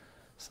and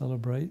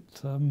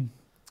celebrate the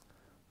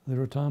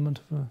retirement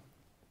of a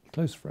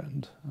close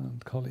friend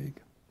and colleague.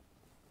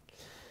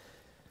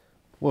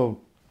 Well,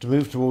 to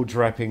move towards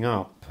wrapping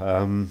up,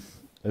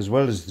 as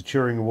well as the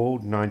Turing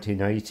Award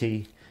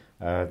 1980,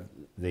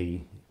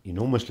 the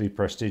enormously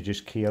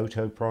prestigious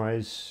Kyoto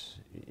Prize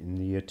in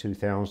the year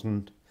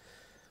 2000,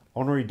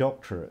 honorary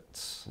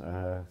doctorates.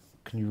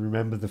 Can you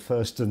remember the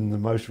first and the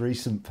most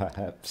recent,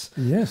 perhaps?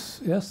 Yes.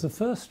 The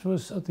first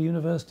was at the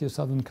University of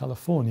Southern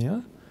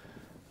California.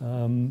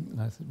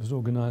 It was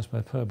organised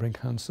by Per Brink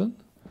Hansen,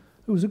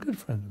 who was a good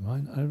friend of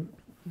mine.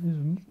 He's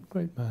a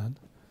great man.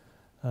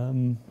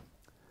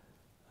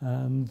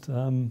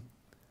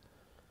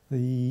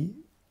 The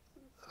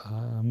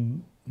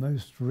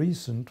most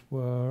recent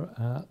were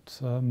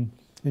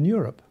in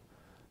Europe,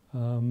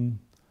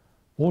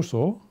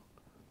 Warsaw,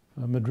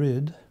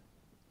 Madrid,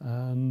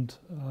 and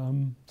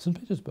St.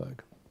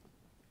 Petersburg.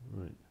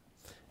 Right.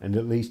 And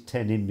at least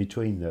 10 in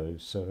between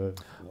those.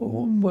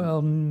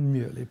 Well,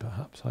 nearly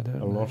perhaps, I don't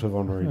know. A lot of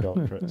honorary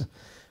doctorates.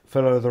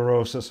 Fellow of the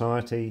Royal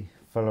Society,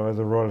 Fellow of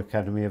the Royal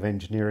Academy of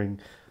Engineering,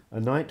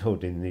 a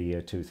knighthood in the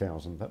year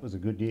 2000. That was a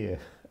good year.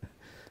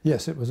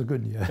 Yes, it was a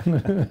good year.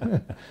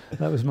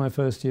 That was my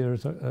first year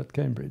at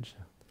Cambridge.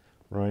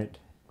 Right.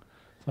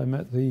 I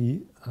met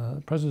the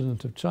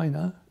President of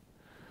China,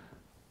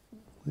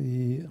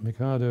 the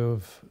Mikado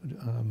of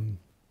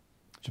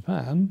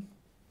Japan,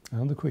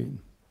 and the Queen,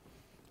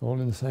 all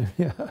in the same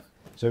year.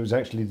 So it was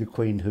actually the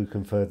Queen who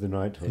conferred the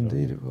knighthood.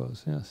 Indeed it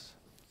was, yes.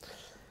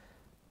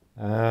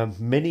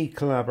 Many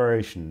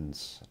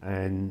collaborations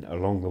and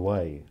along the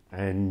way,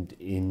 and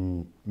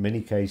in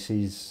many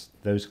cases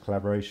those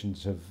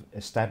collaborations have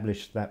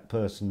established that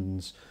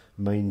person's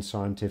main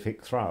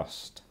scientific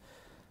thrust.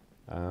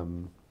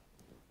 Do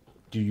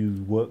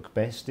you work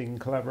best in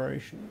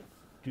collaboration,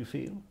 do you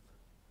feel?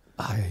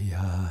 I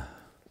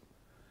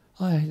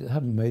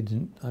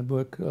haven't I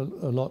work a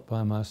lot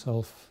by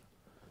myself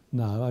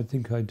now. I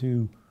think I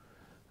do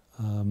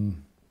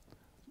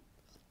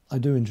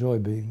enjoy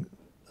being,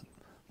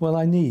 well,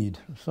 I need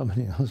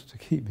somebody else to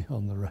keep me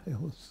on the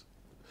rails.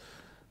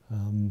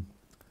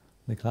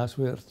 Niklas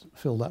Wirth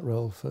filled that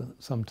role for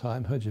some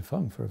time, He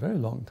Jifeng for a very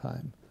long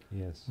time.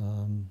 Yes.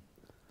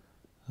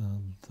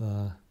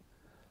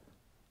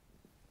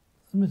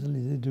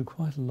 Admittedly, they do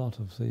quite a lot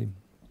of the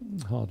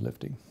hard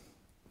lifting,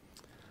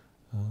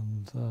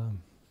 and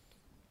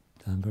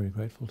I'm very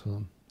grateful to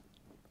them.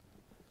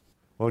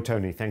 Well,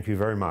 Tony, thank you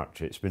very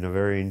much. It's been a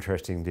very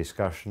interesting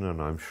discussion,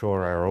 and I'm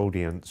sure our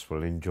audience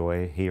will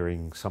enjoy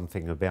hearing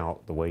something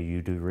about the way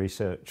you do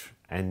research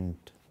and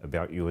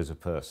about you as a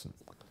person.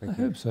 I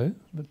hope so,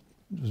 but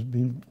it's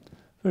been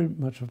very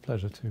much a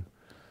pleasure to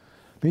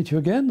meet you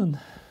again and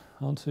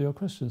answer your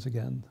questions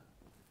again.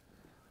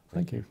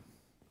 Thank you.